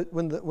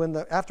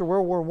 when after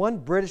World War I,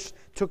 British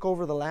took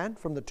over the land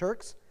from the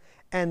Turks,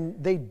 and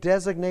they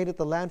designated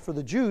the land for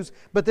the Jews.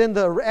 But then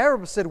the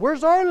Arabs said,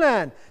 where's our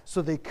land?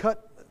 So they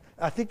cut,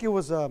 I think it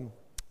was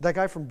that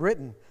guy from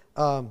Britain,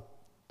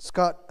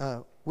 Scott,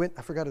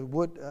 I forgot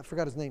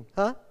his name.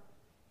 Huh?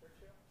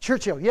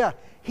 Churchill, yeah.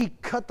 He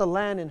cut the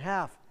land in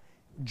half.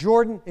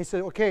 Jordan, he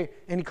said, okay,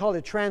 and he called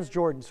it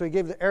Transjordan. So he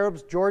gave the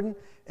Arabs Jordan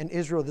and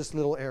Israel this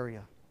little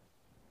area.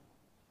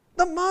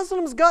 The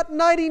Muslims got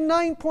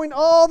 99 point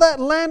all that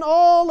land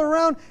all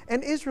around,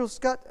 and Israel's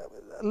got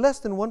less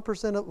than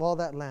 1% of all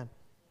that land.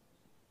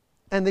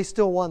 And they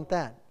still want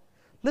that.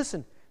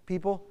 Listen,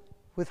 people,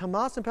 with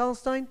Hamas and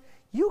Palestine,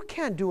 you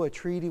can't do a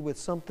treaty with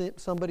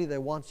somebody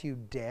that wants you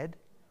dead.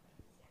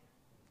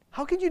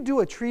 How can you do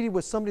a treaty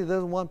with somebody that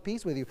doesn't want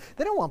peace with you?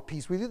 They don't want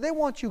peace with you. They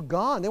want you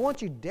gone. They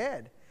want you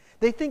dead.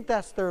 They think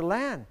that's their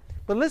land.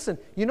 But listen,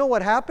 you know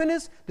what happened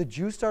is the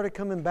Jews started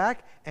coming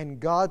back, and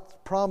God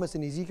promised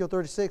in Ezekiel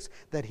 36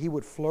 that He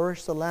would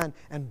flourish the land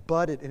and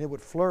bud it, and it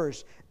would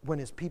flourish when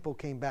His people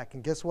came back.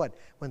 And guess what?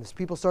 When His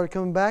people started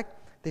coming back,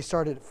 they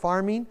started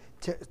farming,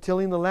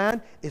 tilling the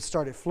land. It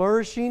started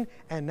flourishing.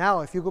 And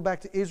now, if you go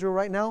back to Israel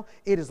right now,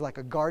 it is like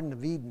a Garden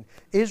of Eden.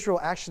 Israel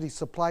actually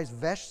supplies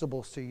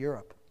vegetables to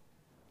Europe.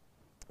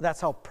 That's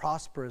how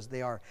prosperous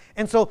they are.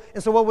 And so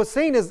what we're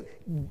saying is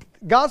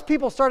God's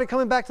people started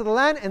coming back to the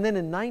land, and then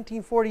in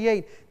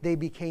 1948, they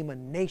became a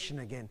nation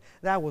again.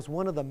 That was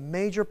one of the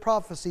major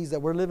prophecies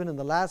that we're living in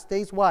the last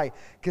days. Why?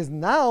 Because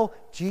now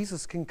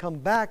Jesus can come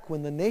back.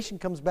 When the nation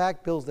comes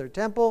back, builds their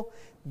temple,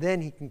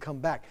 then He can come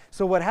back.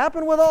 So what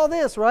happened with all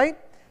this, right?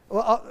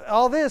 Well,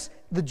 all this,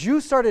 the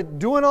Jews started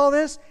doing all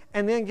this,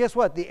 and then guess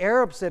what? The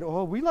Arabs said,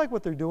 oh, we like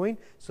what they're doing,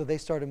 so they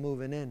started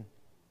moving in.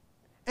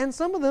 And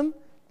some of them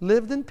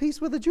lived in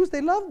peace with the Jews.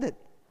 They loved it.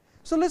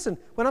 So listen,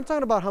 when I'm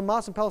talking about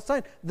Hamas and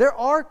Palestine, there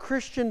are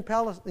Christian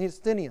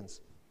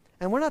Palestinians.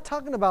 And we're not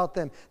talking about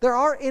them. There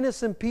are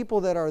innocent people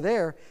that are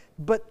there,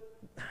 but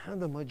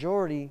the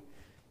majority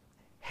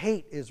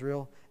hate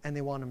Israel and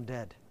they want them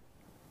dead.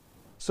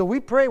 So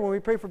we pray, when we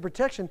pray for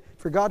protection,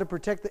 for God to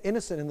protect the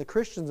innocent and the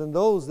Christians and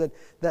those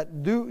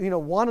that do,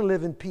 want to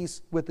live in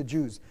peace with the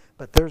Jews.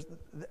 But there's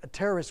a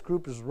terrorist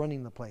group is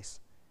running the place.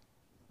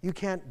 You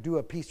can't do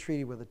a peace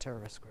treaty with a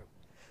terrorist group.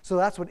 So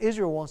that's what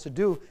Israel wants to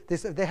do. They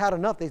said they had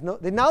enough.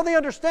 Now they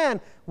understand.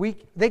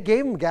 They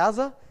gave them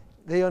Gaza.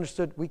 They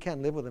understood we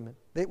can't live with them.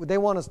 They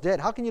want us dead.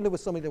 How can you live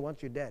with somebody that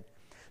wants you dead?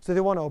 So they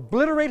want to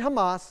obliterate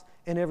Hamas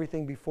and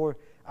everything before.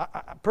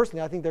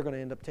 Personally, I think they're going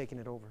to end up taking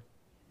it over.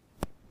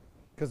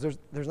 Because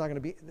there's not going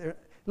to be.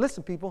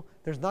 Listen, people,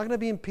 there's not going to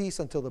be in peace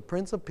until the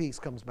Prince of Peace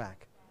comes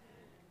back.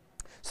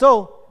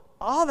 So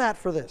all that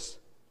for this.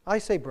 I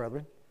say,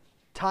 brethren,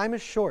 time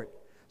is short.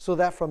 So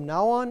that from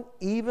now on,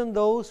 even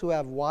those who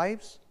have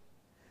wives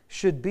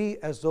should be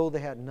as though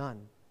they had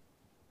none.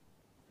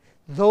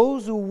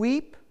 Those who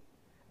weep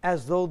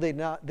as though they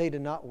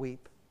did not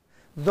weep.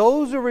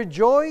 Those who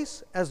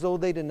rejoice as though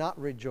they did not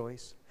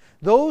rejoice.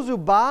 Those who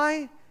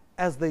buy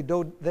as they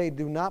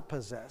do not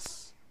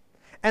possess.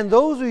 And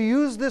those who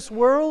use this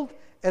world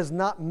as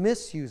not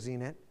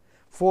misusing it.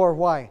 For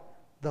why?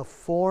 The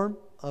form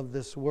of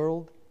this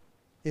world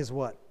is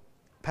what?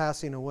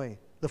 Passing away.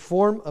 The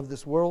form of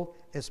this world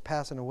is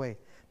passing away.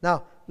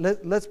 Now,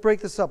 let's break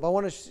this up. I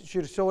want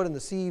you to show it in the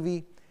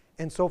CEV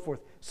and so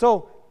forth.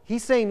 So,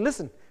 he's saying,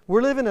 listen,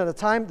 we're living at a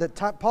time that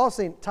Paul's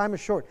saying time is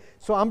short.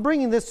 So, I'm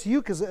bringing this to you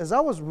because as I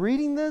was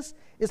reading this,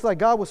 it's like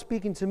God was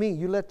speaking to me.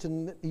 You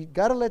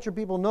got to let your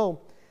people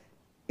know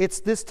it's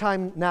this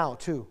time now,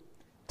 too.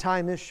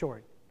 Time is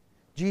short.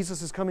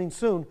 Jesus is coming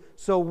soon.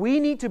 So, we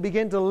need to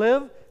begin to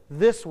live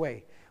this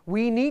way.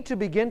 We need to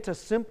begin to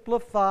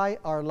simplify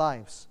our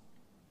lives.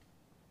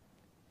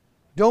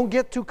 Don't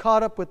get too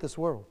caught up with this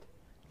world.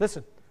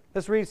 Listen,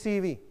 let's read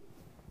CEV.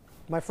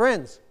 My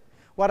friends,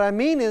 what I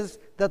mean is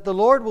that the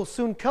Lord will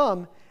soon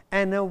come,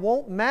 and it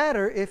won't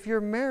matter if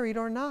you're married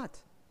or not.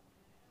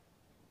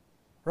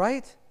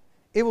 Right?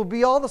 It will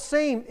be all the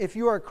same if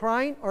you are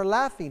crying or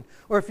laughing,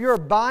 or if you're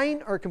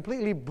buying or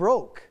completely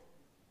broke.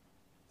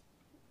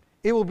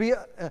 It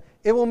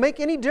will make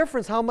any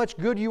difference how much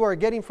good you are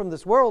getting from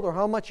this world or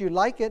how much you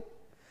like it.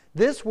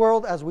 This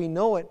world, as we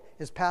know it,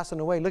 is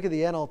passing away. Look at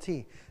the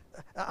NLT.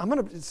 I'm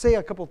going to say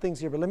a couple things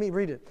here, but let me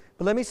read it.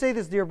 But let me say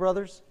this, dear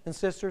brothers and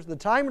sisters. The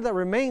time that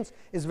remains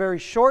is very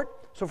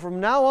short. So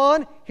from now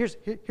on, here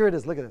it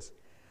is. Look at this.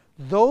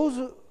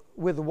 Those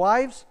with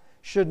wives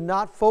should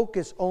not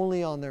focus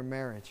only on their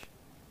marriage.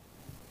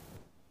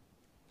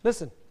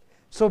 Listen.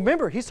 So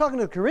remember, he's talking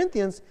to the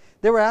Corinthians.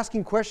 They were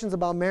asking questions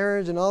about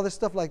marriage and all this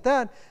stuff like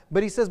that.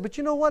 But he says, but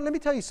you know what? Let me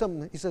tell you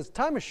something. He says,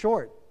 time is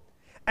short.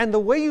 And the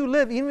way you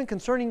live, even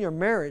concerning your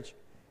marriage,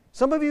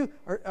 some of you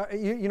are,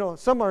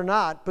 some are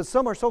not, but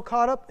some are so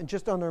caught up in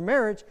just on their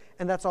marriage,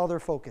 and that's all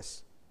their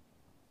focus.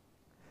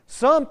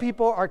 Some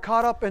people are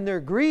caught up in their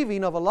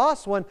grieving of a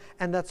lost one,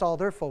 and that's all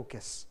their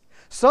focus.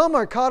 Some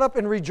are caught up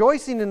in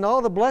rejoicing in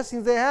all the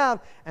blessings they have,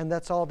 and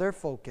that's all their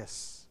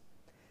focus.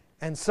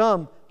 And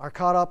some are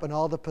caught up in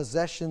all the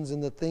possessions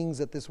and the things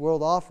that this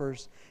world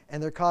offers,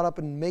 and they're caught up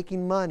in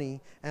making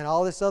money and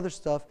all this other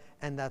stuff,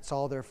 and that's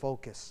all their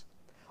focus.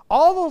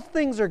 All those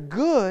things are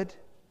good,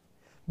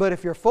 but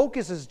if your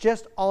focus is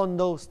just on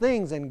those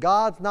things and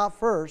God's not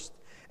first,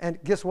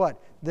 and guess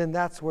what? Then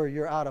that's where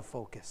you're out of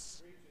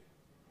focus.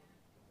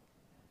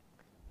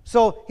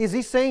 So is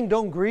he saying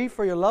don't grieve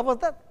for your loved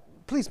ones?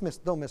 Please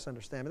don't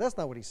misunderstand me. That's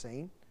not what he's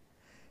saying.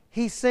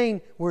 He's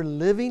saying we're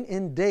living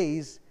in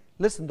days.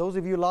 Listen, those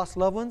of you who lost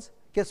loved ones,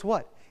 guess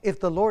what? If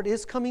the Lord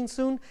is coming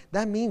soon,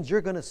 that means you're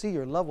going to see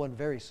your loved one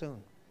very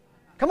soon.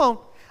 Come on.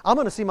 I'm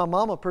going to see my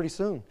mama pretty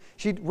soon.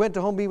 She went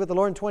to home be with the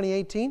Lord in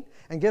 2018.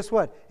 And guess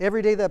what?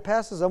 Every day that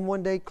passes, I'm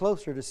one day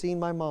closer to seeing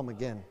my mom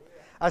again.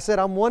 I said,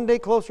 I'm one day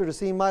closer to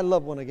seeing my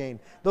loved one again.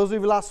 Those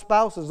of you lost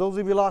spouses, those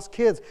of you lost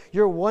kids,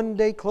 you're one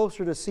day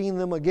closer to seeing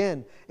them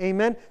again.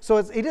 Amen?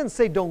 So he didn't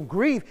say don't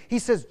grieve. He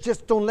says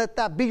just don't let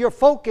that be your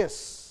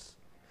focus.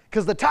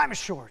 Because the time is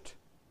short.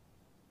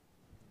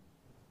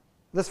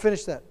 Let's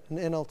finish that in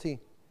the NLT.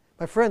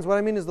 My friends, what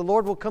I mean is the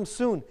Lord will come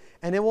soon,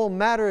 and it won't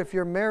matter if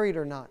you're married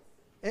or not.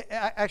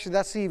 Actually,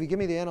 that's CV. Give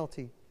me the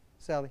NLT,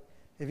 Sally.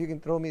 If you can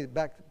throw me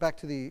back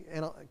to the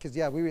NLT, because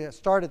yeah, we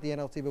started the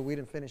NLT, but we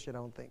didn't finish it, I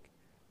don't think.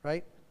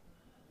 Right?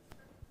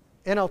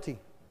 NLT.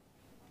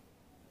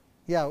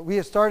 Yeah, we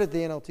have started the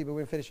NLT, but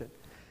we didn't finish it.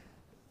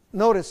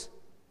 Notice,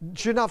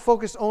 should not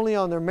focus only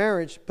on their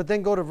marriage, but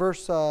then go to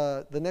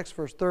the next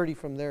verse 30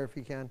 from there if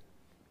you can,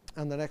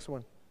 on the next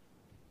one.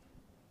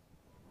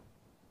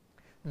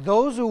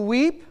 Those who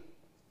weep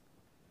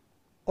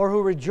or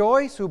who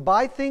rejoice, who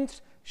buy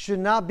things, should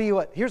not be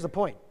what? Here's the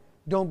point.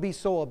 Don't be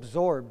so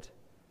absorbed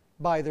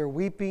by their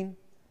weeping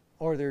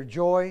or their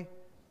joy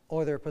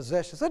or their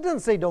possessions. It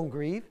doesn't say don't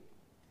grieve.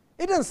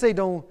 It doesn't say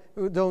don't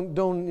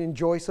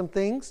enjoy some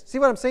things. See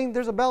what I'm saying?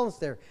 There's a balance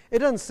there. It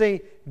doesn't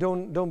say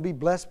don't be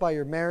blessed by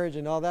your marriage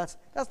and all that.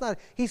 That's not.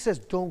 He says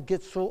don't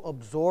get so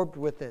absorbed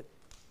with it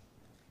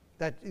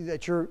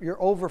that you're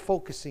over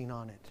focusing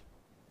on it.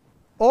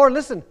 Or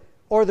listen,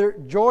 or their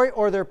joy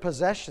or their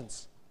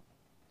possessions.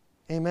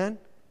 Amen.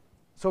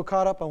 So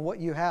caught up on what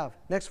you have.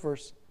 Next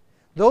verse.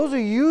 Those who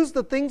use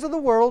the things of the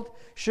world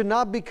should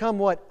not become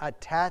what?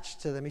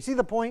 Attached to them. You see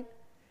the point?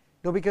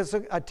 Don't become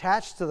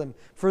attached to them.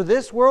 For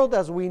this world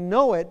as we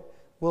know it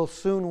will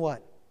soon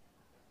what?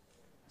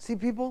 See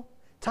people?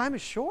 Time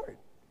is short.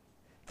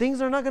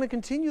 Things are not going to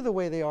continue the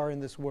way they are in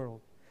this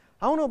world.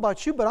 I don't know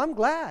about you, but I'm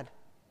glad.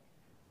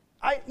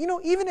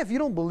 Even if you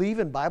don't believe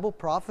in Bible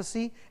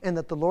prophecy and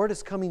that the Lord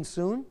is coming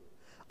soon,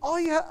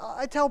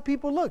 I tell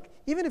people, look,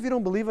 even if you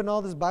don't believe in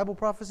all this Bible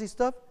prophecy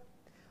stuff,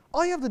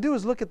 all you have to do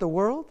is look at the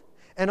world,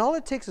 and all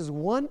it takes is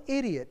one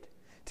idiot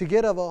to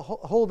get a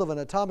hold of an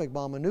atomic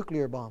bomb, a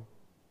nuclear bomb.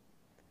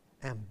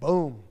 And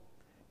boom,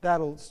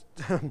 that'll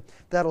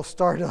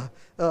start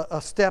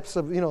a steps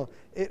of,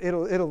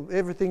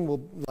 everything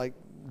will, like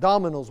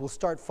dominoes will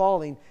start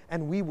falling,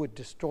 and we would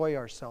destroy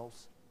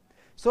ourselves.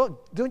 So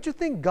don't you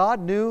think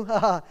God knew,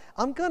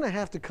 I'm going to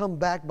have to come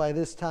back by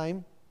this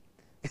time?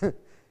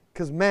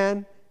 Because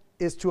man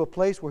is to a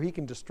place where he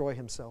can destroy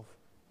himself.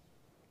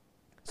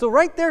 So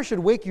right there should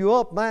wake you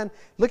up, man.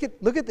 Look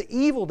at the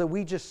evil that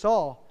we just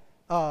saw,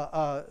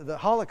 the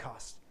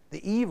Holocaust,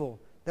 the evil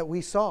that we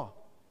saw.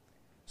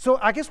 So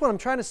I guess what I'm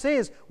trying to say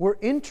is we're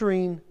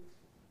entering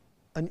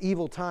an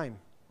evil time.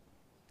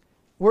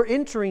 We're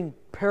entering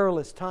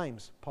perilous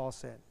times, Paul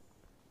said.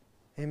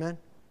 Amen?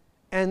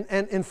 And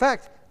in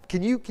fact,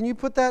 can you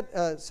put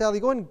that, Sally,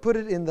 go ahead and put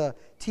it in the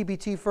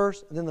TBT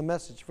first, and then the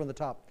message from the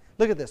top.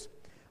 Look at this.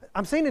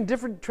 I'm saying in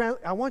different,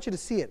 I want you to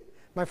see it.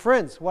 My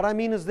friends, what I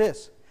mean is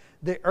this.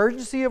 The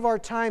urgency of our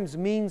times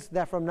means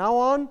that from now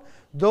on,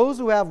 those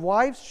who have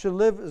wives should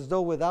live as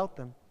though without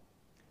them.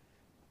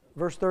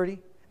 Verse 30.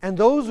 And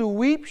those who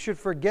weep should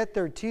forget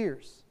their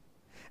tears.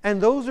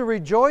 And those who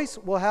rejoice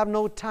will have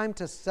no time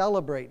to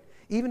celebrate.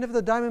 Even if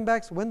the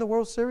Diamondbacks win the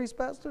World Series,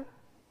 Pastor?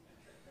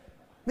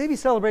 Maybe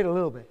celebrate a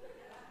little bit.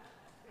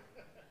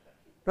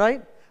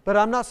 Right? But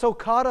I'm not so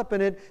caught up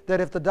in it that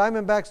if the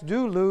Diamondbacks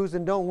do lose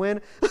and don't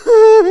win,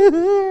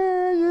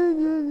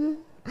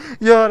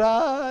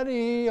 llorar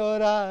y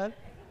llorar,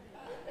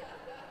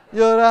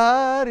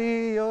 llorar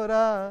y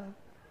llorar.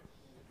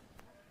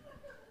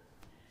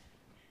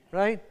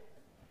 Right?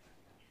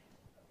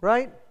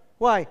 Right?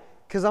 Why?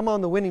 Because I'm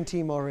on the winning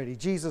team already.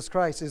 Jesus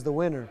Christ is the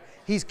winner.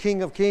 He's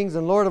King of Kings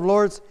and Lord of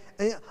Lords.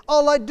 And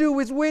all I do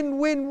is win,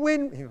 win,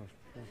 win.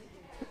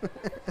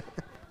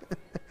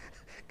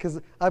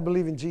 Because I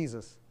believe in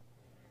Jesus.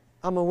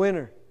 I'm a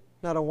winner,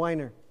 not a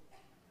whiner.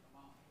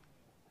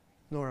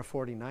 Nor a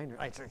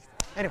 49er.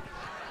 Anyway.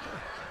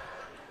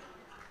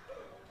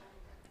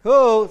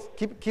 Oh,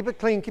 keep it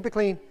clean, keep it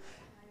clean.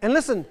 And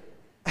listen.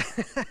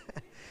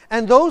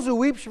 And those who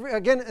weep,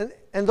 again,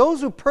 and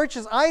those who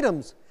purchase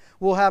items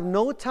will have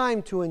no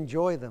time to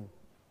enjoy them.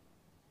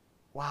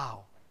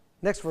 Wow.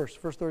 Next verse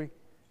 30.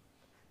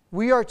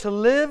 We are to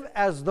live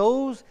as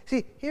those,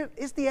 see, here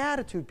is the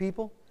attitude,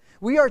 people.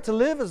 We are to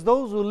live as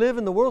those who live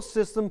in the world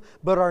system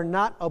but are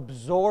not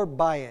absorbed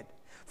by it.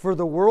 For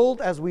the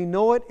world as we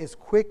know it is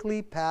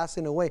quickly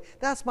passing away.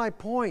 That's my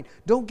point.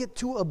 Don't get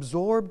too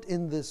absorbed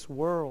in this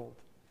world.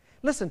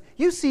 Listen,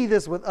 you see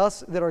this with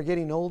us that are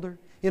getting older.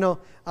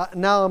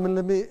 Now I'm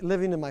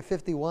living in my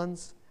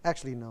 51s.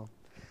 Actually, no.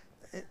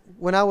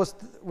 When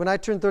I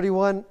turned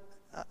 31,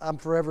 I'm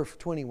forever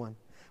 21.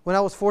 When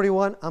I was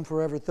 41, I'm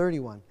forever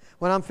 31.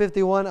 When I'm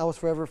 51, I was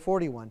forever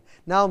 41.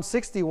 Now I'm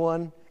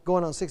 61,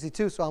 going on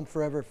 62, so I'm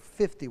forever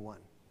 51.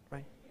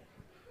 Right?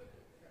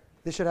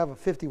 They should have a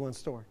 51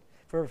 store.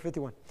 Forever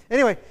 51.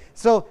 Anyway,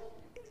 so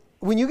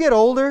when you get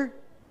older,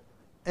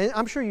 and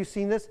I'm sure you've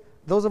seen this,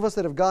 those of us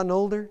that have gotten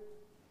older,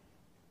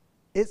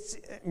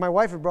 my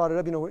wife had brought it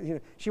up,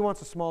 she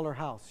wants a smaller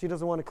house. She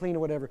doesn't want to clean or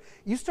whatever.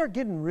 You start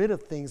getting rid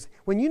of things.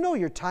 When you know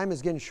your time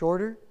is getting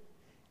shorter,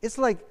 it's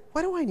like,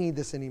 why do I need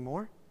this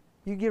anymore?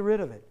 You get rid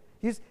of it.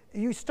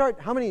 You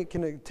start, how many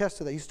can attest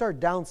to that? You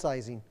start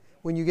downsizing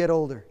when you get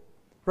older,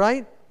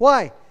 right?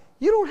 Why?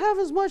 You don't have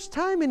as much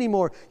time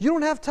anymore. You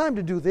don't have time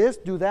to do this,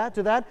 do that,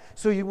 do that.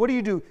 So what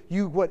do?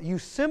 You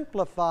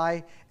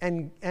simplify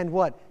and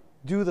what?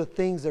 do the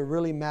things that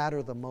really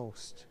matter the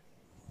most.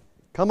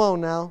 Come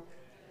on now.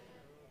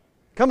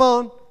 Come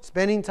on.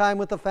 Spending time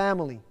with the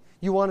family.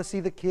 You want to see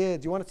the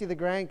kids. You want to see the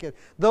grandkids.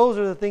 Those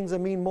are the things that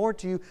mean more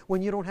to you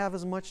when you don't have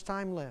as much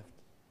time left.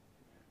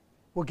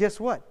 Well, guess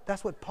what?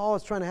 That's what Paul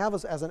is trying to have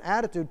us as an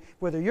attitude.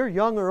 Whether you're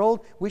young or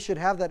old, we should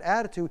have that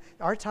attitude.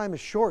 Our time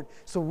is short,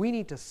 so we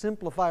need to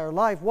simplify our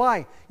life.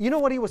 Why? You know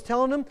what he was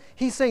telling them?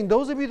 He's saying,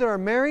 those of you that are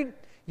married,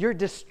 you're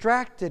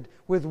distracted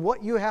with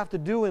what you have to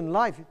do in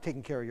life.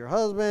 Taking care of your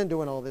husband,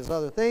 doing all these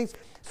other things.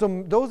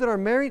 So those that are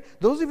married,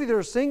 those of you that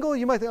are single,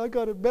 you might think, I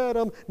got it bad.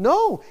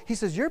 No, he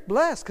says, you're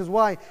blessed. Because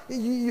why?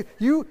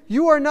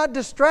 You are not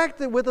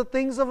distracted with the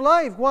things of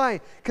life.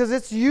 Why? Because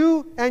it's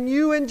you and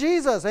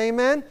Jesus.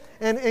 Amen?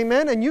 And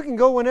amen. And you can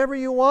go whenever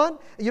you want.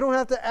 You don't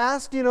have to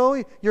ask,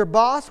 your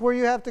boss where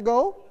you have to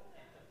go.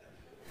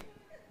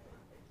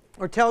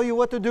 Or tell you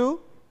what to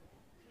do.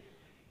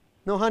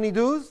 No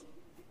honeydews.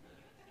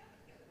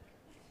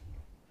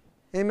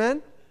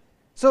 Amen?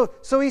 So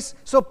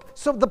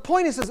the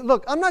point is,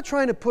 look, I'm not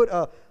trying to put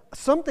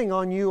something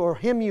on you or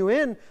hem you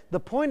in. The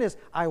point is,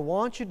 I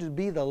want you to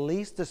be the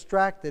least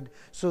distracted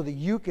so that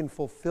you can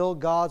fulfill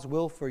God's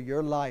will for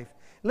your life.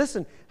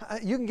 Listen,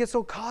 you can get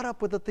so caught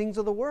up with the things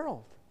of the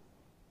world.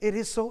 It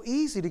is so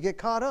easy to get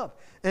caught up.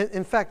 And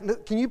in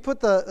fact, can you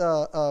put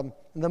the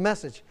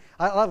message?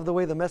 I love the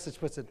way the message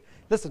puts it.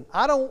 Listen,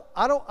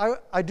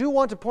 I do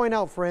want to point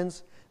out,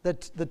 friends,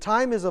 that the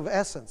time is of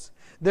essence.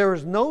 There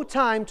is no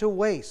time to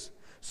waste.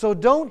 So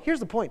here's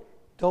the point,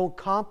 don't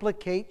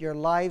complicate your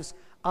lives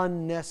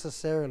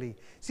unnecessarily.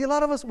 See, a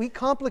lot of us, we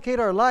complicate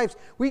our lives.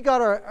 We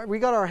got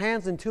our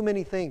hands in too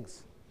many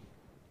things.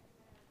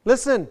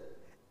 Listen,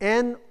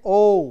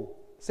 N-O.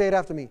 Say it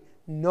after me.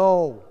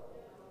 No.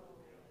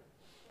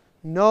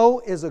 No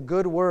is a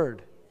good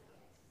word.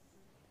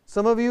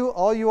 Some of you,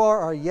 all you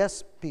are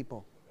yes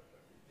people.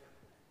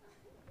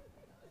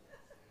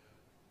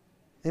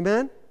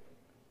 Amen?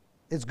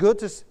 It's good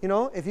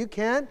to, if you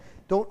can,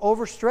 don't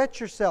overstretch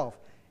yourself.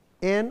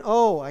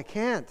 N-O, I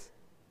can't.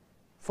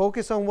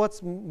 Focus on what's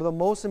the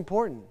most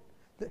important.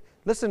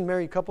 Listen,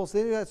 married couples,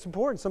 that's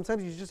important.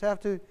 Sometimes you just have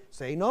to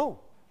say no.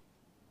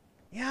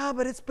 Yeah,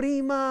 but it's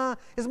prima,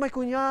 it's my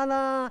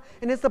cuñada,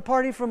 and it's the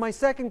party from my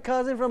second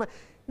cousin,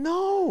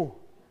 No!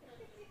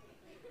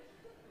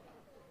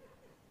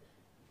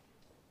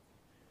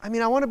 I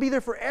mean, I want to be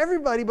there for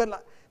everybody,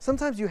 but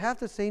sometimes you have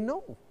to say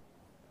no.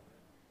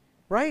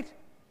 Right?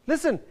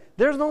 Listen,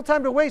 there's no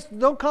time to waste.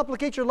 Don't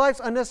complicate your lives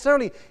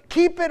unnecessarily.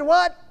 Keep it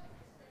what?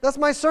 That's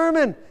my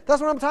sermon.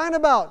 That's what I'm talking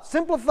about.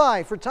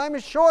 Simplify, for time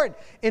is short.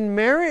 In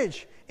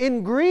marriage,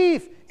 in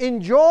grief,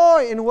 in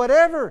joy, in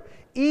whatever.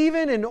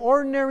 Even in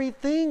ordinary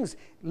things.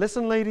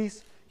 Listen,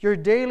 ladies, your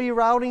daily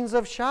routings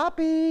of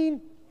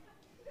shopping.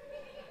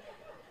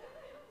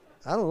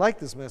 I don't like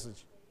this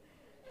message.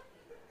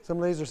 Some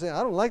ladies are saying,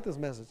 I don't like this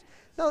message.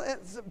 No,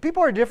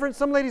 people are different.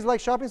 Some ladies like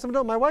shopping, some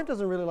don't. My wife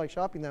doesn't really like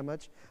shopping that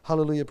much.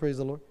 Hallelujah, praise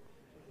the Lord.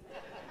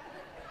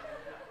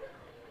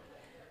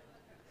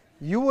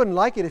 You wouldn't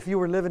like it if you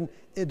were living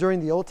during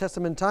the Old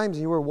Testament times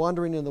and you were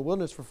wandering in the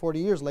wilderness for 40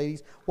 years,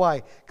 ladies.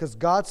 Why? Because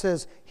God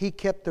says He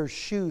kept their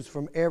shoes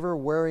from ever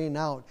wearing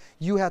out.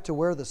 You had to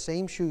wear the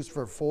same shoes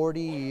for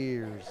 40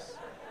 years.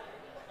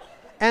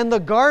 And the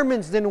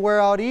garments didn't wear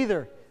out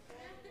either.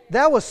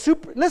 That was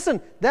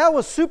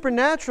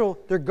supernatural.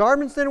 Their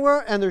garments didn't wear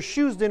out and their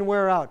shoes didn't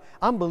wear out.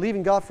 I'm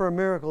believing God for a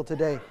miracle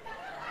today.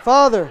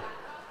 Father,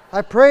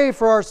 I pray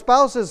for our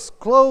spouses'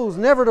 clothes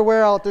never to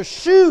wear out, their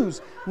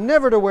shoes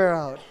never to wear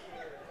out.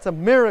 It's a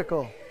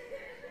miracle.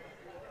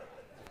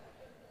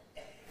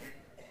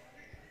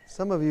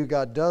 Some of you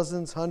got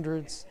dozens,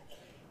 hundreds.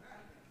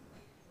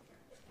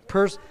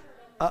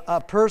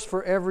 A purse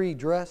for every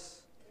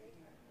dress.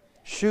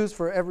 Shoes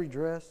for every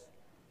dress.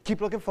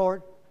 Keep looking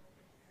forward.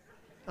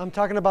 I'm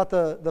talking about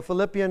the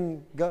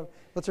Philippian,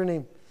 what's her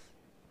name?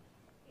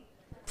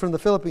 From the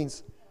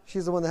Philippines.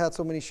 She's the one that had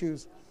so many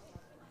shoes.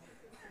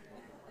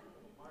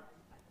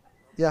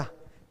 Yeah.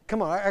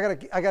 Come on,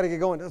 I gotta get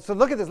going. So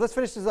look at this. Let's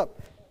finish this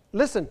up.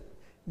 Listen,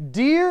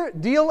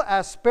 deal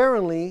as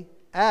sparingly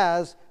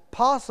as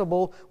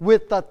possible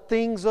with the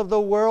things of the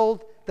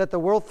world that the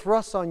world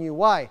thrusts on you.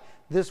 Why?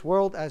 This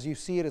world, as you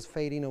see it, is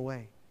fading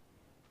away.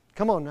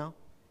 Come on now.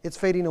 It's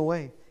fading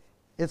away.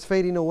 It's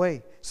fading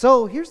away.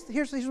 So here's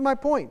my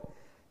point.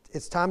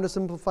 It's time to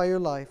simplify your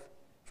life,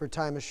 for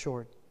time is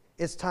short.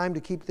 It's time to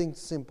keep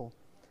things simple.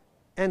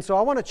 And so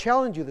I want to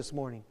challenge you this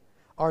morning.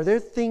 Are there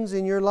things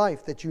in your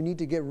life that you need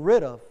to get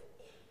rid of?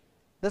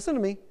 Listen to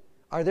me.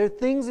 Are there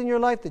things in your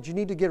life that you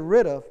need to get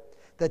rid of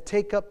that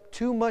take up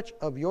too much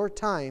of your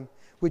time,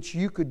 which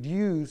you could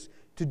use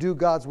to do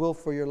God's will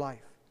for your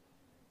life?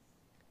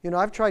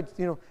 I've tried,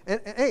 and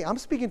hey, I'm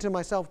speaking to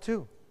myself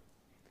too.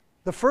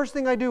 The first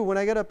thing I do when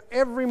I get up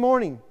every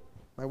morning,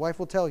 my wife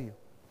will tell you,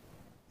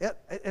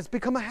 it's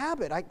become a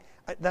habit.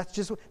 That's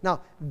just,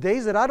 now,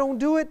 days that I don't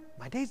do it,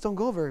 my days don't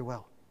go very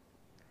well.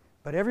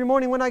 But every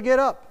morning when I get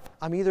up,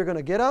 I'm either going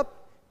to get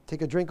up,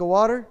 take a drink of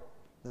water,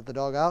 let the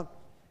dog out,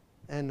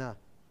 and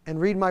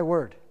read my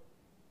word.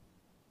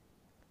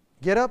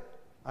 Get up,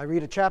 I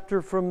read a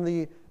chapter from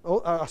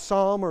a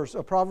psalm or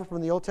a proverb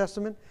from the Old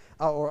Testament,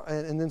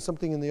 and then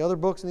something in the other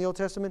books in the Old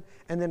Testament,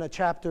 and then a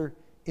chapter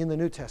in the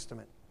New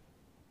Testament.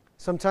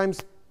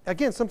 Sometimes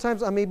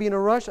I may be in a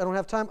rush. I don't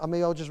have time.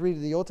 I'll just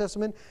read the Old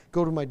Testament,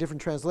 go to my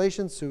different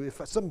translations. So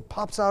if something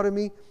pops out at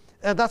me,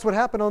 and that's what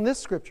happened on this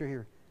scripture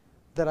here.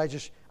 That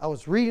I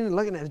was reading and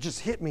looking at it, it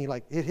just hit me,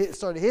 like it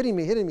started hitting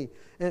me.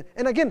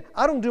 And again,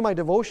 I don't do my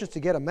devotions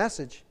to get a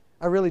message.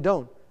 I really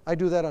don't. I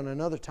do that on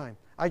another time.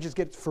 I just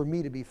get for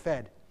me to be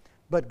fed.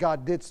 But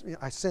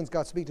I sense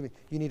God speak to me.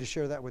 You need to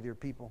share that with your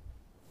people.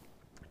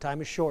 Time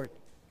is short.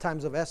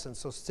 Time's of essence,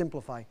 so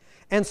simplify.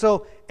 And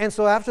so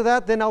after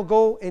that, then I'll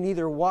go and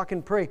either walk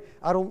and pray.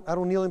 I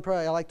don't kneel and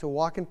pray. I like to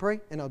walk and pray,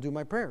 and I'll do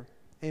my prayer.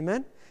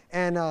 Amen?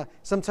 And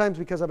sometimes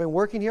because I've been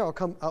working here,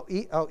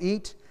 I'll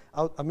eat.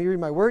 I'll read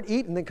my word,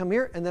 eat, and then come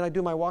here, and then I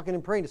do my walking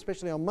and praying,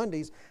 especially on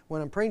Mondays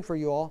when I'm praying for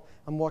you all.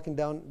 I'm walking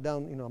down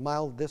a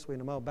mile this way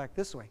and a mile back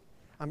this way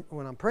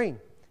when I'm praying.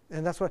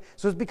 And that's what,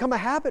 so it's become a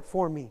habit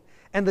for me.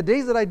 And the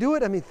days that I do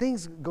it,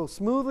 things go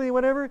smoothly,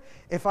 whatever.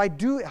 If I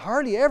do,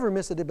 hardly ever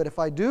miss a day, but if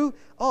I do,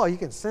 you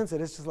can sense it.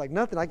 It's just like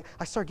nothing.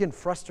 I start getting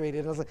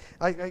frustrated. I was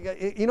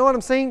like, you know what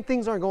I'm saying?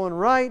 Things aren't going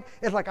right.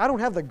 It's like I don't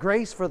have the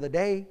grace for the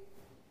day.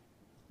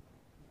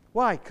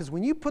 Why? Because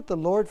when you put the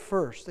Lord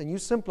first and you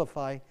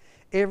simplify,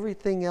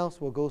 everything else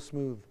will go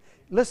smooth.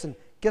 Listen,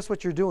 guess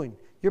what you're doing?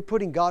 You're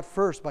putting God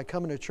first by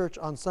coming to church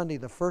on Sunday,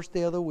 the first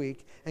day of the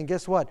week. And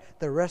guess what?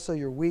 The rest of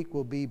your week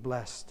will be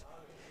blessed.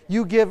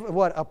 You give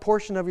a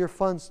portion of your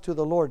funds to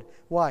the Lord.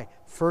 Why?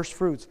 First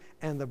fruits.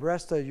 And the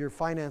rest of your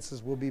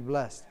finances will be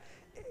blessed.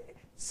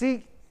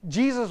 See,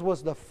 Jesus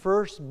was the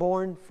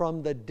firstborn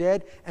from the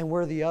dead, and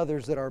we're the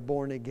others that are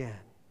born again.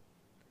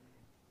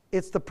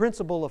 It's the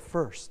principle of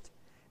first.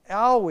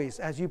 Always,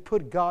 as you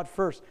put God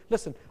first.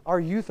 Listen, our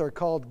youth are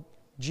called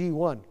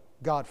G1,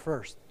 God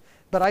first.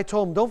 But I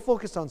told them, don't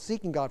focus on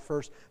seeking God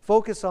first.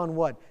 Focus on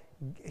what?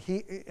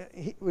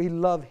 We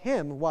love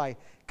Him. Why?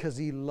 Because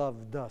He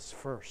loved us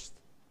first.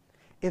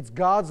 It's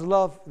God's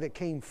love that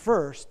came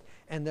first,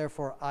 and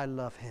therefore I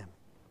love Him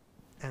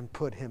and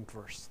put Him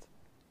first.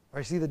 All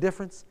right, see the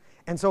difference?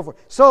 And so forth.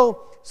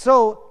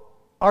 So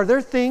are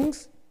there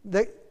things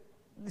that,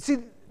 see,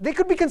 they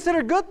could be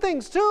considered good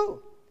things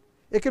too.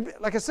 It could be,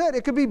 like I said,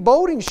 it could be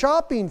boating,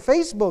 shopping,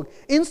 Facebook,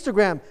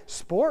 Instagram,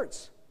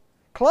 sports,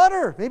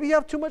 clutter. Maybe you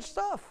have too much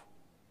stuff.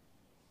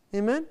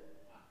 Amen?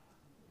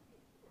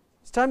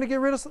 It's time to get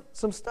rid of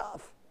some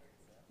stuff.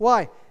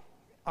 Why?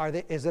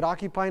 Is it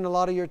occupying a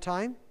lot of your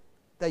time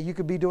that you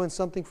could be doing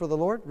something for the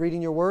Lord,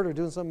 reading your word or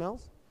doing something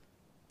else?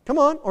 Come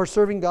on. Or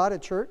serving God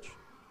at church.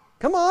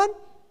 Come on.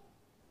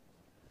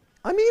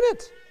 I mean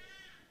it.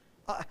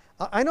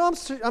 I know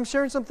I'm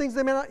sharing some things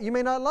that you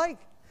may not like.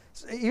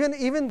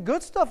 Even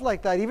good stuff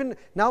like that. Even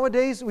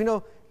nowadays,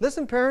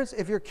 listen, parents,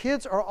 if your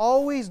kids are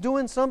always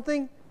doing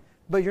something,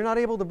 but you're not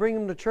able to bring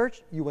them to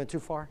church, you went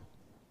too far.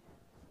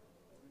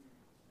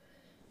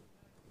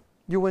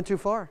 You went too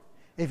far.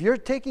 If you're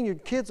taking your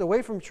kids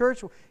away from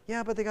church,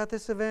 yeah, but they got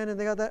this event and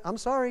they got that. I'm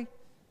sorry.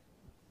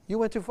 You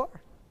went too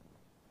far.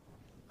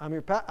 I'm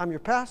your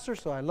pastor,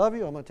 so I love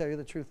you. I'm going to tell you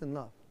the truth in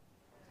love.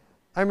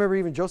 I remember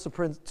even Joseph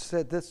Prince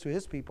said this to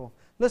his people.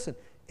 Listen,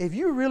 if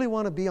you really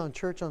want to be on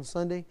church on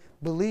Sunday,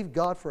 believe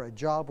God for a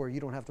job where you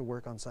don't have to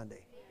work on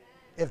Sunday.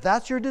 If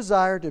that's your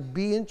desire to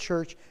be in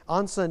church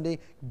on Sunday,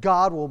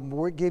 God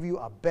will give you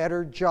a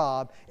better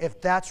job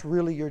if that's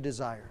really your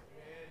desire.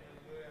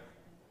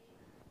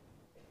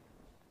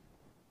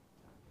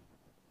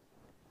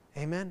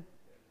 Amen.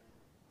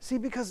 See,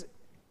 because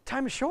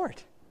time is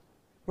short.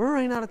 We're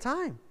running out of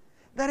time.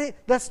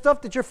 That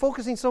stuff that you're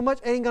focusing so much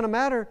ain't going to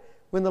matter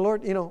when the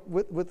Lord,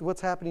 with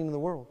what's happening in the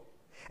world.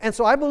 And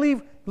so I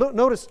believe, look,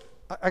 notice,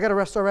 I got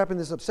to start wrapping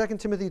this up. 2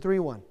 Timothy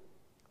 3:1.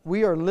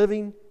 We are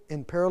living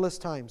in perilous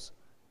times.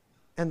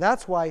 And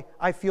that's why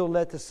I feel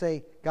led to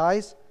say,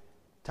 guys,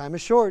 time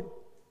is short.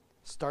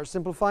 Start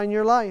simplifying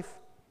your life.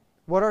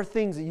 What are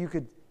things that you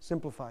could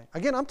simplify?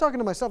 Again, I'm talking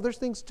to myself. There's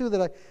things too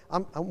that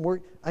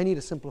I need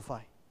to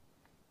simplify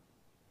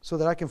so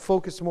that I can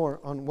focus more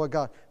on what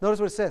God. Notice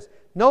what it says.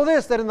 Know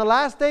this, that in the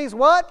last days,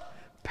 what?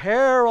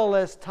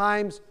 Perilous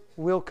times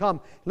will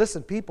come.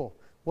 Listen, people,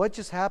 what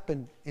just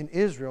happened in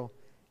Israel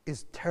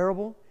is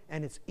terrible,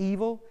 and it's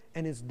evil,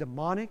 and it's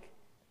demonic.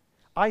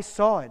 I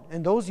saw it.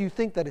 And those of you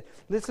think that,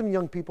 listen,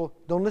 young people,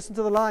 don't listen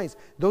to the lies.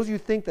 Those of you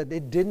think that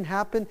it didn't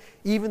happen,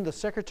 even the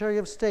Secretary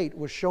of State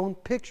was shown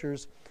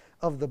pictures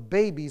of the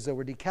babies that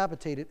were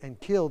decapitated and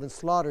killed and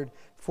slaughtered,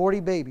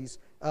 40 babies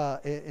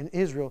in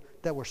Israel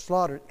that were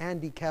slaughtered and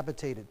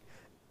decapitated.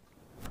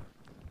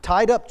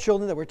 Tied up,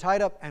 children that were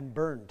tied up and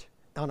burned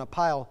on a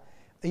pile,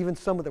 even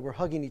some that were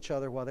hugging each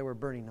other while they were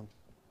burning them.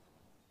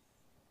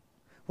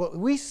 Well,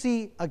 we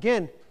see,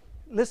 again,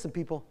 listen,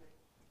 people,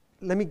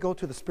 let me go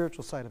to the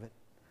spiritual side of it.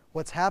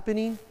 What's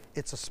happening,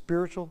 it's a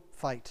spiritual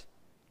fight.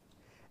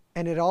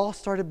 And it all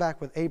started back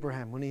with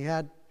Abraham when he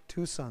had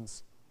two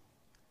sons,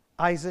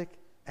 Isaac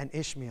and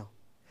Ishmael.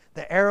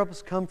 The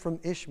Arabs come from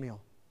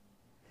Ishmael.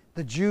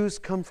 The Jews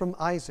come from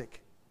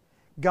Isaac.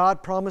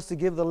 God promised to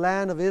give the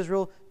land of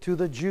Israel to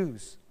the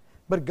Jews.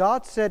 But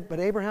God said, but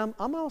Abraham,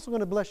 I'm also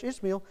going to bless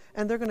Ishmael,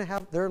 and they're going to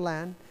have their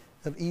land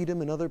of Edom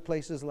and other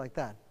places like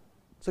that.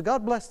 So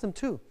God blessed them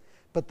too.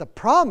 But the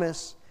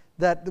promise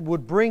that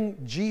would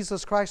bring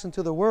Jesus Christ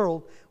into the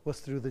world was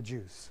through the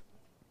Jews.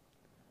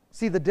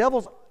 See, the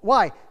devil's...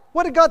 Why?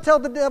 What did God tell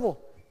the devil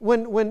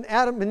when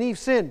Adam and Eve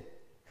sinned?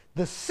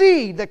 The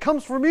seed that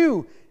comes from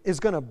you is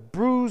going to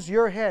bruise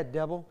your head,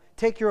 devil.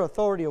 Take your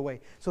authority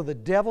away. So the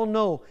devil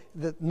knows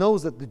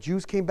that the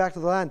Jews came back to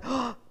the land.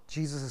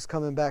 Jesus is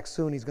coming back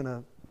soon. He's going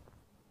to...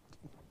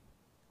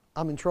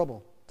 I'm in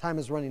trouble. Time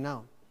is running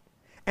out.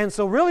 And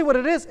so really what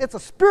it is, it's a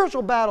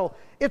spiritual battle.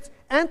 It's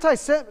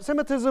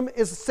anti-Semitism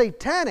is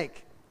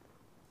satanic.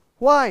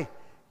 Why?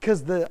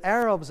 Because the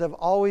Arabs have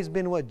always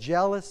been what?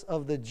 Jealous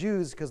of the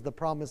Jews because the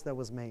promise that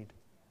was made.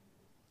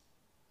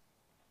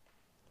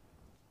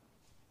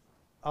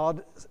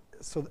 And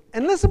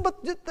listen,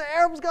 but the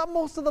Arabs got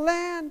most of the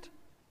land.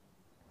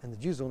 And the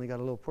Jews only got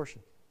a little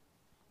portion.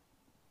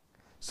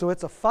 So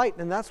it's a fight,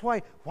 and that's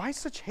why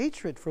such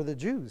hatred for the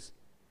Jews?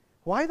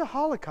 Why the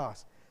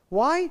Holocaust?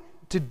 Why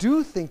to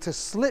do things, to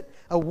slit,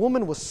 a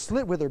woman was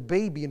slit with her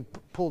baby and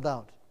pulled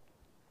out.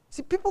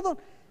 See, people don't,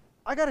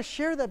 I got to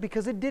share that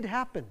because it did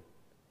happen.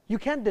 You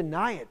can't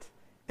deny it.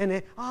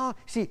 And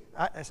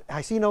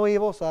I see no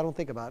evil, so I don't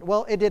think about it.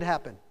 Well, it did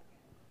happen.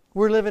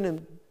 We're living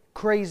in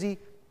crazy,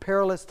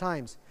 perilous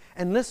times.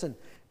 And listen,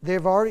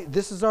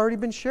 this has already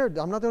been shared.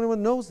 I'm not the only one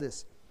who knows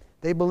this.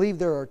 They believe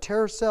there are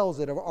terror cells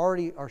that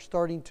are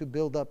starting to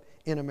build up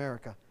in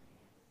America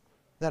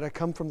that have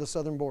come from the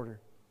southern border.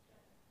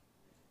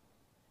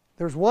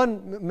 There's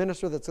one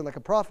minister that's like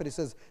a prophet. He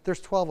says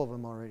there's 12 of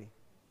them already.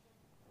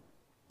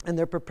 And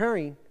they're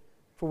preparing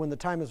for when the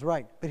time is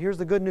right. But here's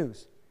the good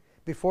news.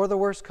 Before the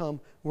worst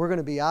come, we're going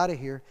to be out of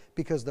here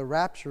because the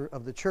rapture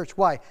of the church.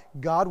 Why?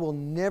 God will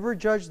never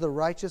judge the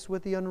righteous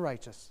with the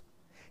unrighteous.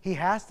 He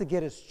has to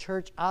get His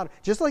church out.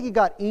 Just like He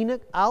got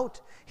Enoch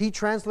out. He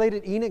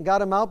translated Enoch,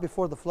 got him out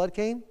before the flood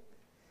came.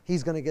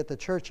 He's going to get the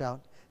church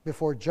out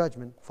before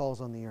judgment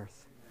falls on the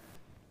earth.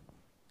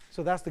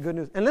 So that's the good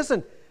news. And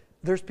listen,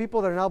 there's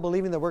people that are now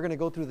believing that we're going to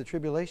go through the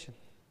tribulation.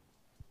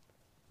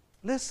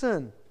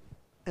 Listen.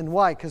 And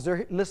why? Because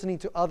they're listening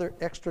to other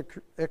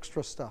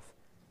extra stuff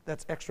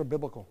that's extra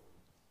biblical.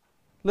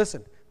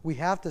 Listen, we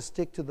have to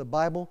stick to the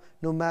Bible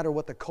no matter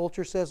what the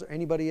culture says or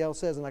anybody else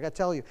says. And like I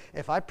tell you,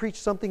 if I preach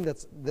something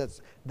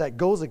that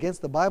goes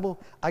against the Bible,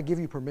 I give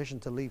you permission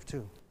to leave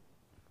too.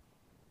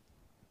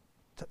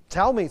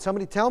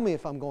 Somebody tell me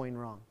if I'm going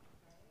wrong.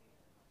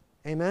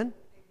 Amen?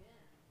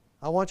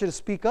 I want you to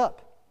speak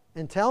up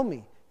and tell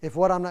me if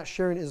what I'm not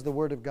sharing is the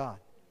Word of God.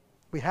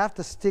 We have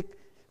to stick.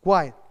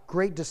 Why?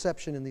 Great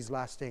deception in these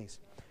last days.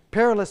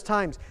 Perilous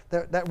times.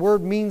 That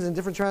word means in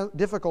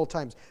difficult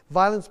times.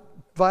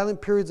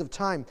 Violent periods of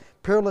time.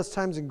 Perilous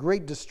times and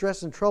great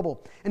distress and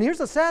trouble. And here's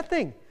the sad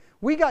thing.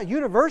 We got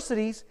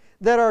universities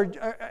that are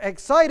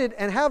excited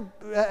and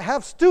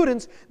have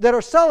students that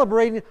are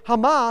celebrating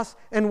Hamas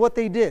and what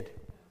they did.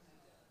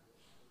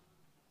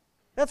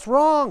 That's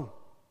wrong.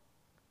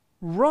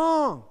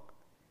 Wrong.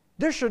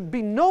 There should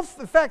be no...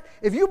 In fact,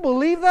 if you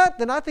believe that,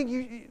 then I think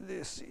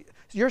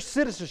your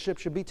citizenship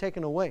should be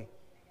taken away.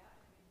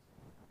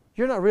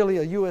 You're not really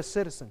a U.S.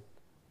 citizen.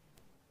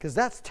 Because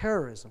that's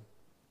terrorism.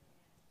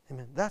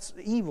 Amen. That's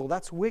evil.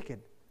 That's wicked.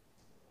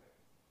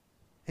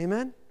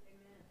 Amen?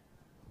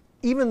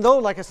 Even though,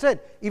 like I said,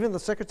 even the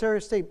Secretary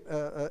of State,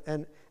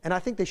 and I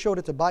think they showed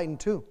it to Biden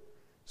too.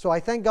 So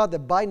I thank God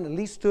that Biden at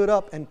least stood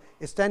up and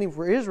is standing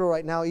for Israel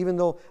right now, even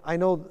though I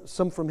know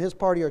some from his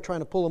party are trying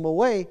to pull him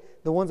away.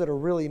 The ones that are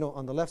really,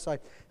 on the left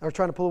side are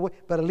trying to pull away.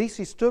 But at least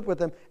he stood with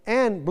them.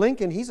 And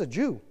Blinken, he's a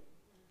Jew.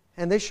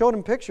 And they showed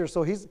him pictures.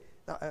 So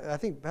I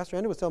think Pastor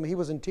Andrew was telling me he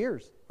was in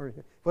tears. Or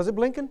was it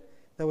Blinken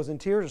that was in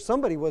tears? Or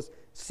somebody was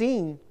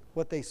seeing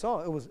what they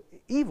saw. It was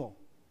evil.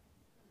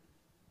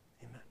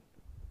 Amen.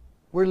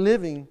 We're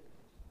living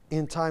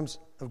in times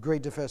of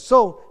great distress.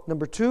 So,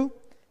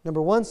 Number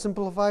one,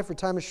 simplify for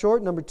time is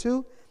short. Number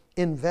two,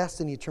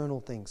 invest in eternal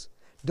things.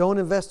 Don't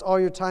invest all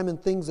your time in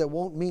things that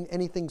won't mean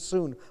anything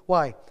soon.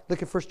 Why?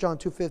 Look at 1 John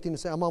 2:15 and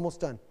say, I'm almost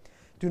done.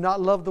 Do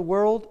not love the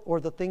world or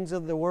the things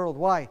of the world.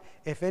 Why?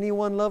 If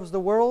anyone loves the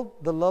world,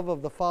 the love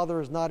of the Father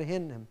is not in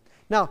him.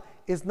 Now,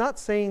 it's not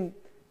saying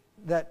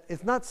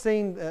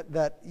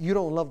that you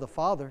don't love the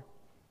Father.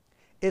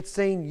 It's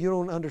saying you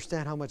don't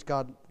understand how much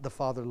God the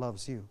Father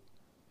loves you.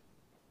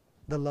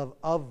 The love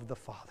of the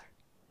Father.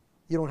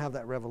 You don't have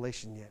that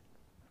revelation yet.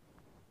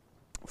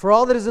 For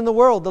all that is in the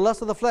world, the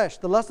lust of the flesh,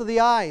 the lust of the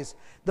eyes,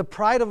 the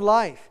pride of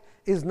life,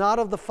 is not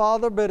of the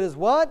Father, but is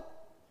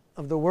what?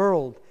 Of the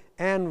world.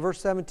 And verse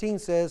 17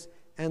 says,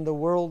 and the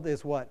world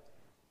is what?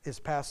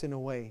 Is passing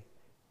away.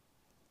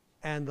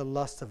 And the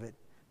lust of it.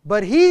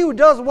 But he who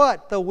does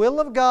what? The will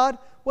of God.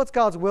 What's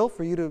God's will?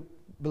 For you to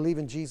believe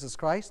in Jesus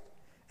Christ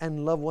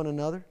and love one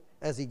another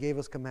as He gave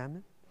us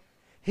commandment.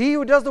 He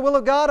who does the will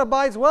of God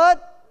abides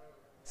what?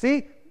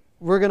 See?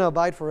 We're going to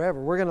abide forever.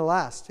 We're going to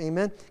last.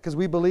 Amen? Because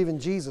we believe in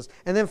Jesus.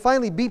 And then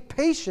finally, be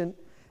patient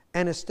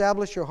and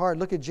establish your heart.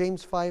 Look at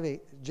James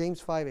 5:8.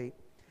 James 5:8.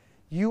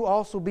 You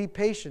also be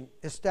patient.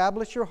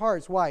 Establish your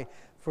hearts. Why?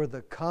 For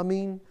the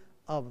coming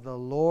of the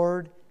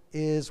Lord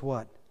is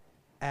what?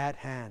 At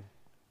hand.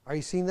 Are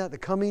you seeing that? The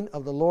coming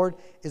of the Lord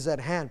is at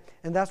hand.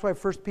 And that's why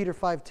 1 Peter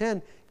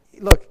 5:10,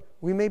 look,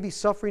 we may be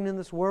suffering in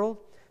this world,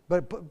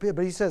 but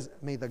he says,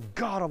 may the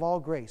God of all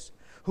grace,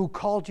 who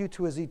called you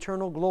to his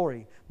eternal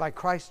glory by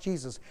Christ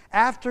Jesus,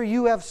 after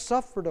you have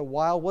suffered a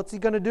while, what's he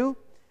going to do?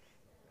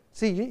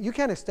 See, you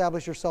can't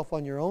establish yourself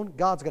on your own.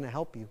 God's going to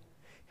help you.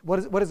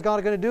 What is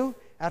God going to do?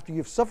 After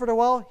you've suffered a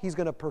while, he's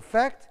going to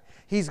perfect,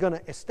 he's going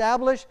to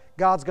establish,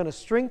 God's going to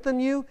strengthen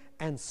you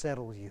and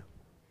settle you.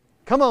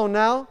 Come on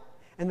now.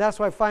 And that's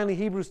why finally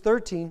Hebrews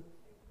 13,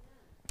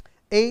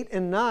 8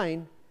 and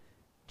 9,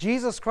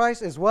 Jesus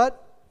Christ is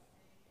what?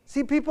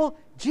 See, people,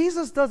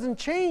 Jesus doesn't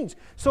change.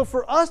 So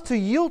for us to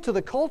yield to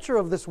the culture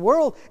of this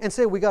world and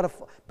say, we got to,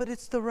 but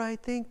it's the right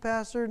thing,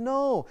 Pastor.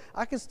 No,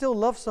 I can still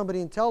love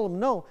somebody and tell them,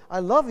 no, I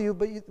love you,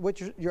 but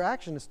your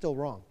action is still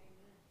wrong.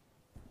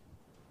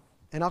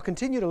 And I'll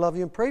continue to love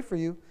you and pray for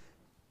you,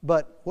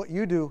 but what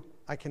you do,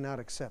 I cannot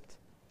accept.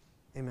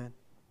 Amen.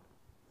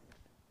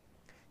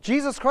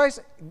 Jesus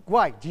Christ,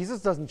 why?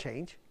 Jesus doesn't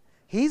change.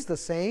 He's the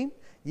same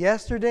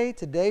yesterday,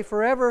 today,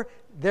 forever.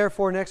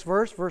 Therefore, next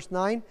verse, verse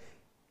 9,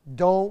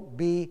 don't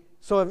be,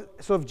 so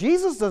if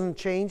Jesus doesn't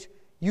change,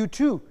 you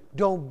too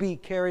don't be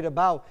carried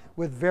about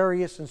with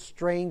various and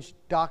strange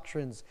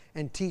doctrines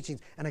and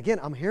teachings. And again,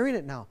 I'm hearing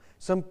it now.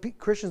 Some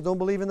Christians don't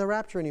believe in the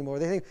rapture anymore.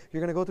 They think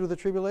you're going to go through the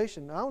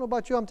tribulation. I don't know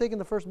about you, I'm taking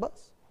the first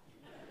bus.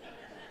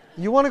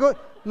 You want to go,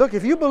 look,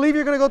 if you believe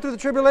you're going to go through the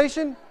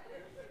tribulation,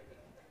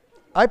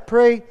 I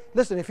pray,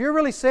 listen, if you're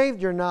really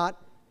saved, you're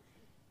not.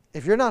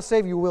 If you're not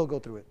saved, you will go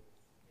through it.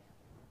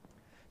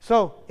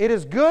 So, it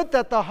is good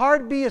that the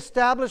heart be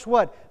established,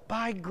 what?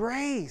 By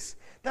grace.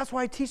 That's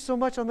why I teach so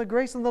much on the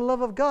grace and the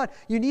love of God.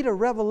 You need a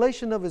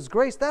revelation of His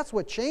grace. That's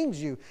what changed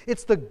you.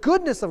 It's the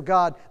goodness of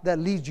God that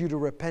leads you to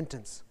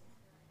repentance.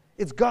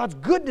 It's God's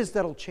goodness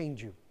that'll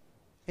change you.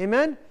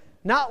 Amen?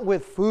 Not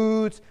with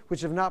foods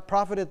which have not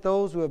profited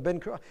those who have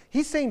been...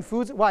 He's saying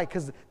foods... Why?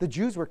 Because the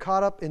Jews were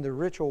caught up in the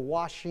ritual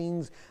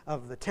washings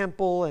of the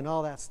temple and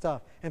all that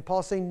stuff. And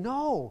Paul's saying,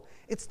 no,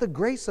 it's the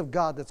grace of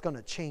God that's going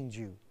to change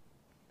you.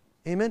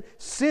 Amen?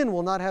 Sin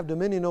will not have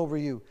dominion over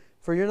you,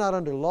 for you're not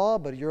under law,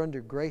 but you're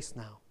under grace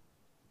now.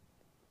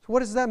 So what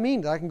does that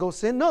mean? That I can go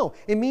sin? No.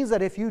 It means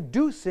that if you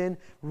do sin,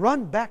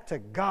 run back to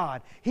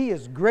God. He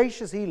is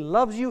gracious. He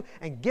loves you.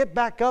 And get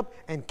back up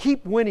and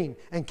keep winning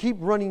and keep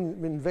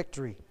running in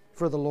victory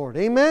for the Lord.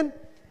 Amen?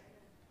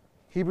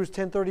 Hebrews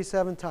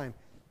 10:37 time.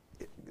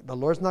 The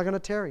Lord's not going to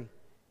tarry.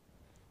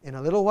 In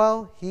a little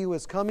while, He who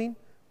is coming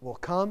will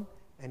come,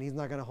 and He's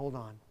not going to hold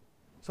on.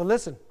 So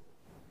listen,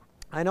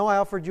 I know I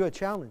offered you a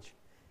challenge,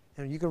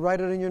 and you can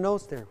write it in your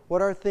notes there.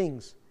 What are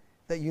things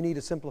that you need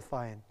to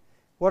simplify in?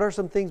 What are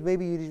some things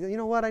maybe you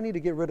know what, I need to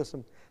get rid of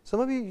some. Some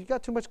of you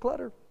got too much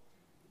clutter,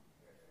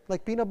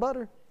 like peanut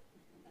butter.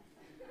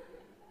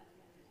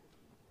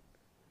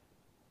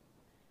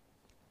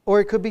 Or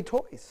it could be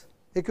toys.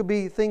 It could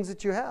be things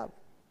that you have.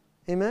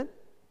 Amen?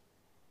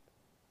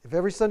 If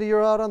every Sunday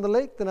you're out on the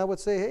lake, then I would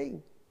say,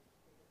 hey,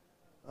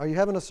 are you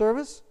having a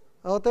service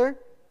out there?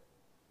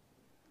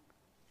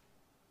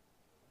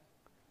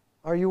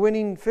 Are you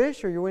winning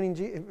fish or are you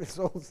winning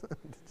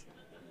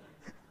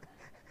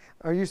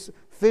Are you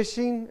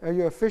fishing? Are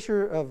you a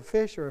fisher of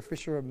fish or a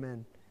fisher of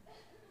men?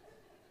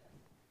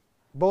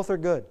 Both are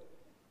good.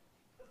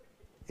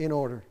 In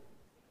order.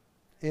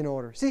 In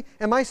order. See,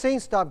 am I saying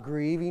stop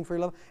grieving for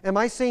your love? Am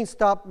I saying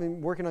stop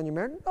working on your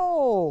marriage?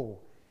 No.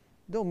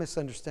 Don't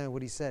misunderstand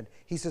what he said.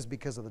 He says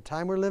because of the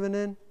time we're living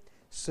in,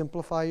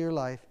 simplify your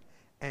life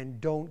and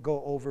don't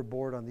go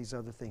overboard on these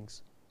other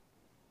things.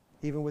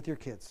 Even with your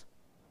kids.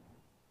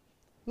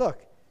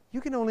 Look,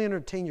 you can only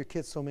entertain your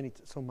kids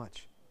so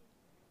much.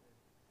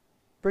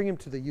 Bring them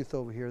to the youth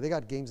over here. They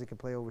got games they can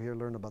play over here,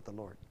 learn about the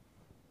Lord.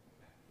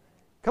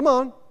 Come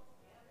on.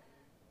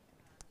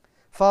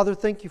 Father,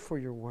 thank you for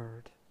your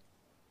word.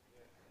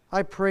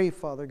 I pray,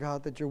 Father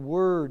God, that your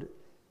word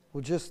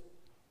will just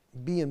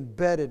be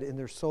embedded in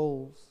their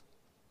souls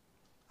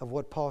of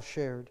what Paul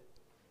shared.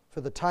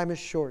 For the time is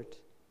short,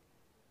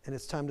 and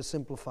it's time to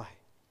simplify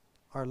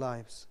our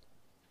lives.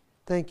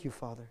 Thank you,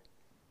 Father.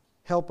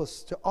 Help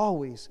us to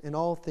always, in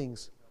all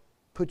things,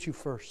 put you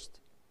first.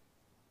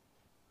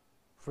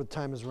 For the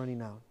time is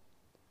running out.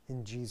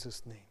 In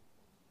Jesus' name.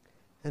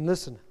 And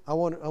listen, I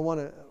want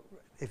to,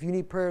 if you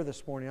need prayer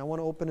this morning, I want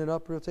to open it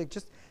up real quick.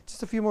 Just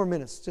a few more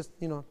minutes. Just,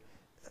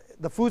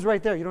 the food's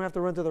right there. You don't have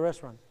to run to the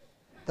restaurant.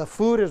 The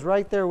food is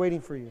right there waiting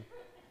for you.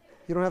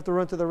 You don't have to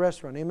run to the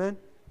restaurant. Amen?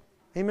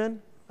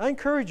 Amen? I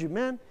encourage you,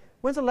 man.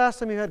 When's the last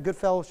time you had good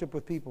fellowship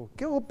with people?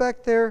 Go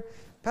back there.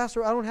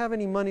 Pastor, I don't have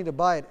any money to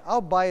buy it. I'll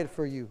buy it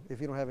for you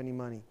if you don't have any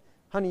money.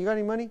 Honey, you got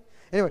any money?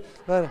 Anyway,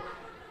 but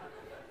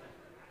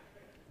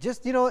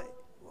just,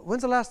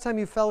 when's the last time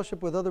you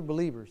fellowship with other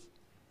believers?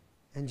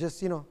 And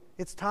just,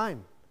 it's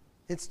time.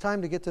 It's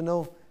time to get to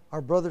know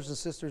our brothers and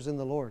sisters in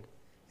the Lord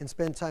and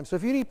spend time. So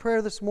if you need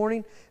prayer this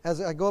morning,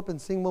 as I go up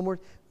and sing one more,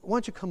 why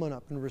don't you come on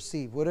up and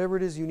receive whatever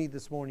it is you need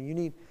this morning.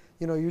 You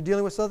you're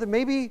dealing with something.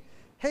 Maybe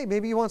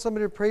you want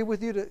somebody to pray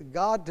with you,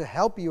 God to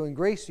help you and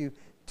grace you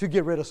to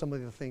get rid of some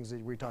of the things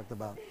that we talked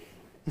about.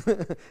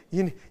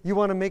 You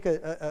want to make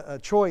a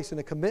choice and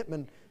a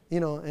commitment,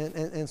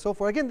 and so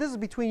forth. Again, this is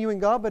between you and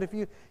God, but if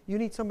you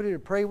need somebody to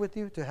pray with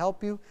you, to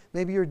help you,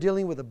 maybe you're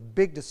dealing with a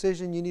big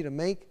decision you need to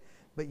make,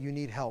 but you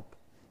need help,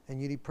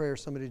 and you need prayer,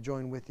 somebody to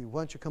join with you.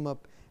 Why don't you come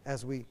up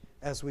as we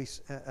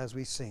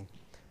sing?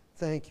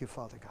 Thank you,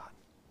 Father God.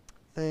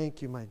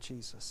 Thank you, my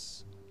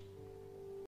Jesus.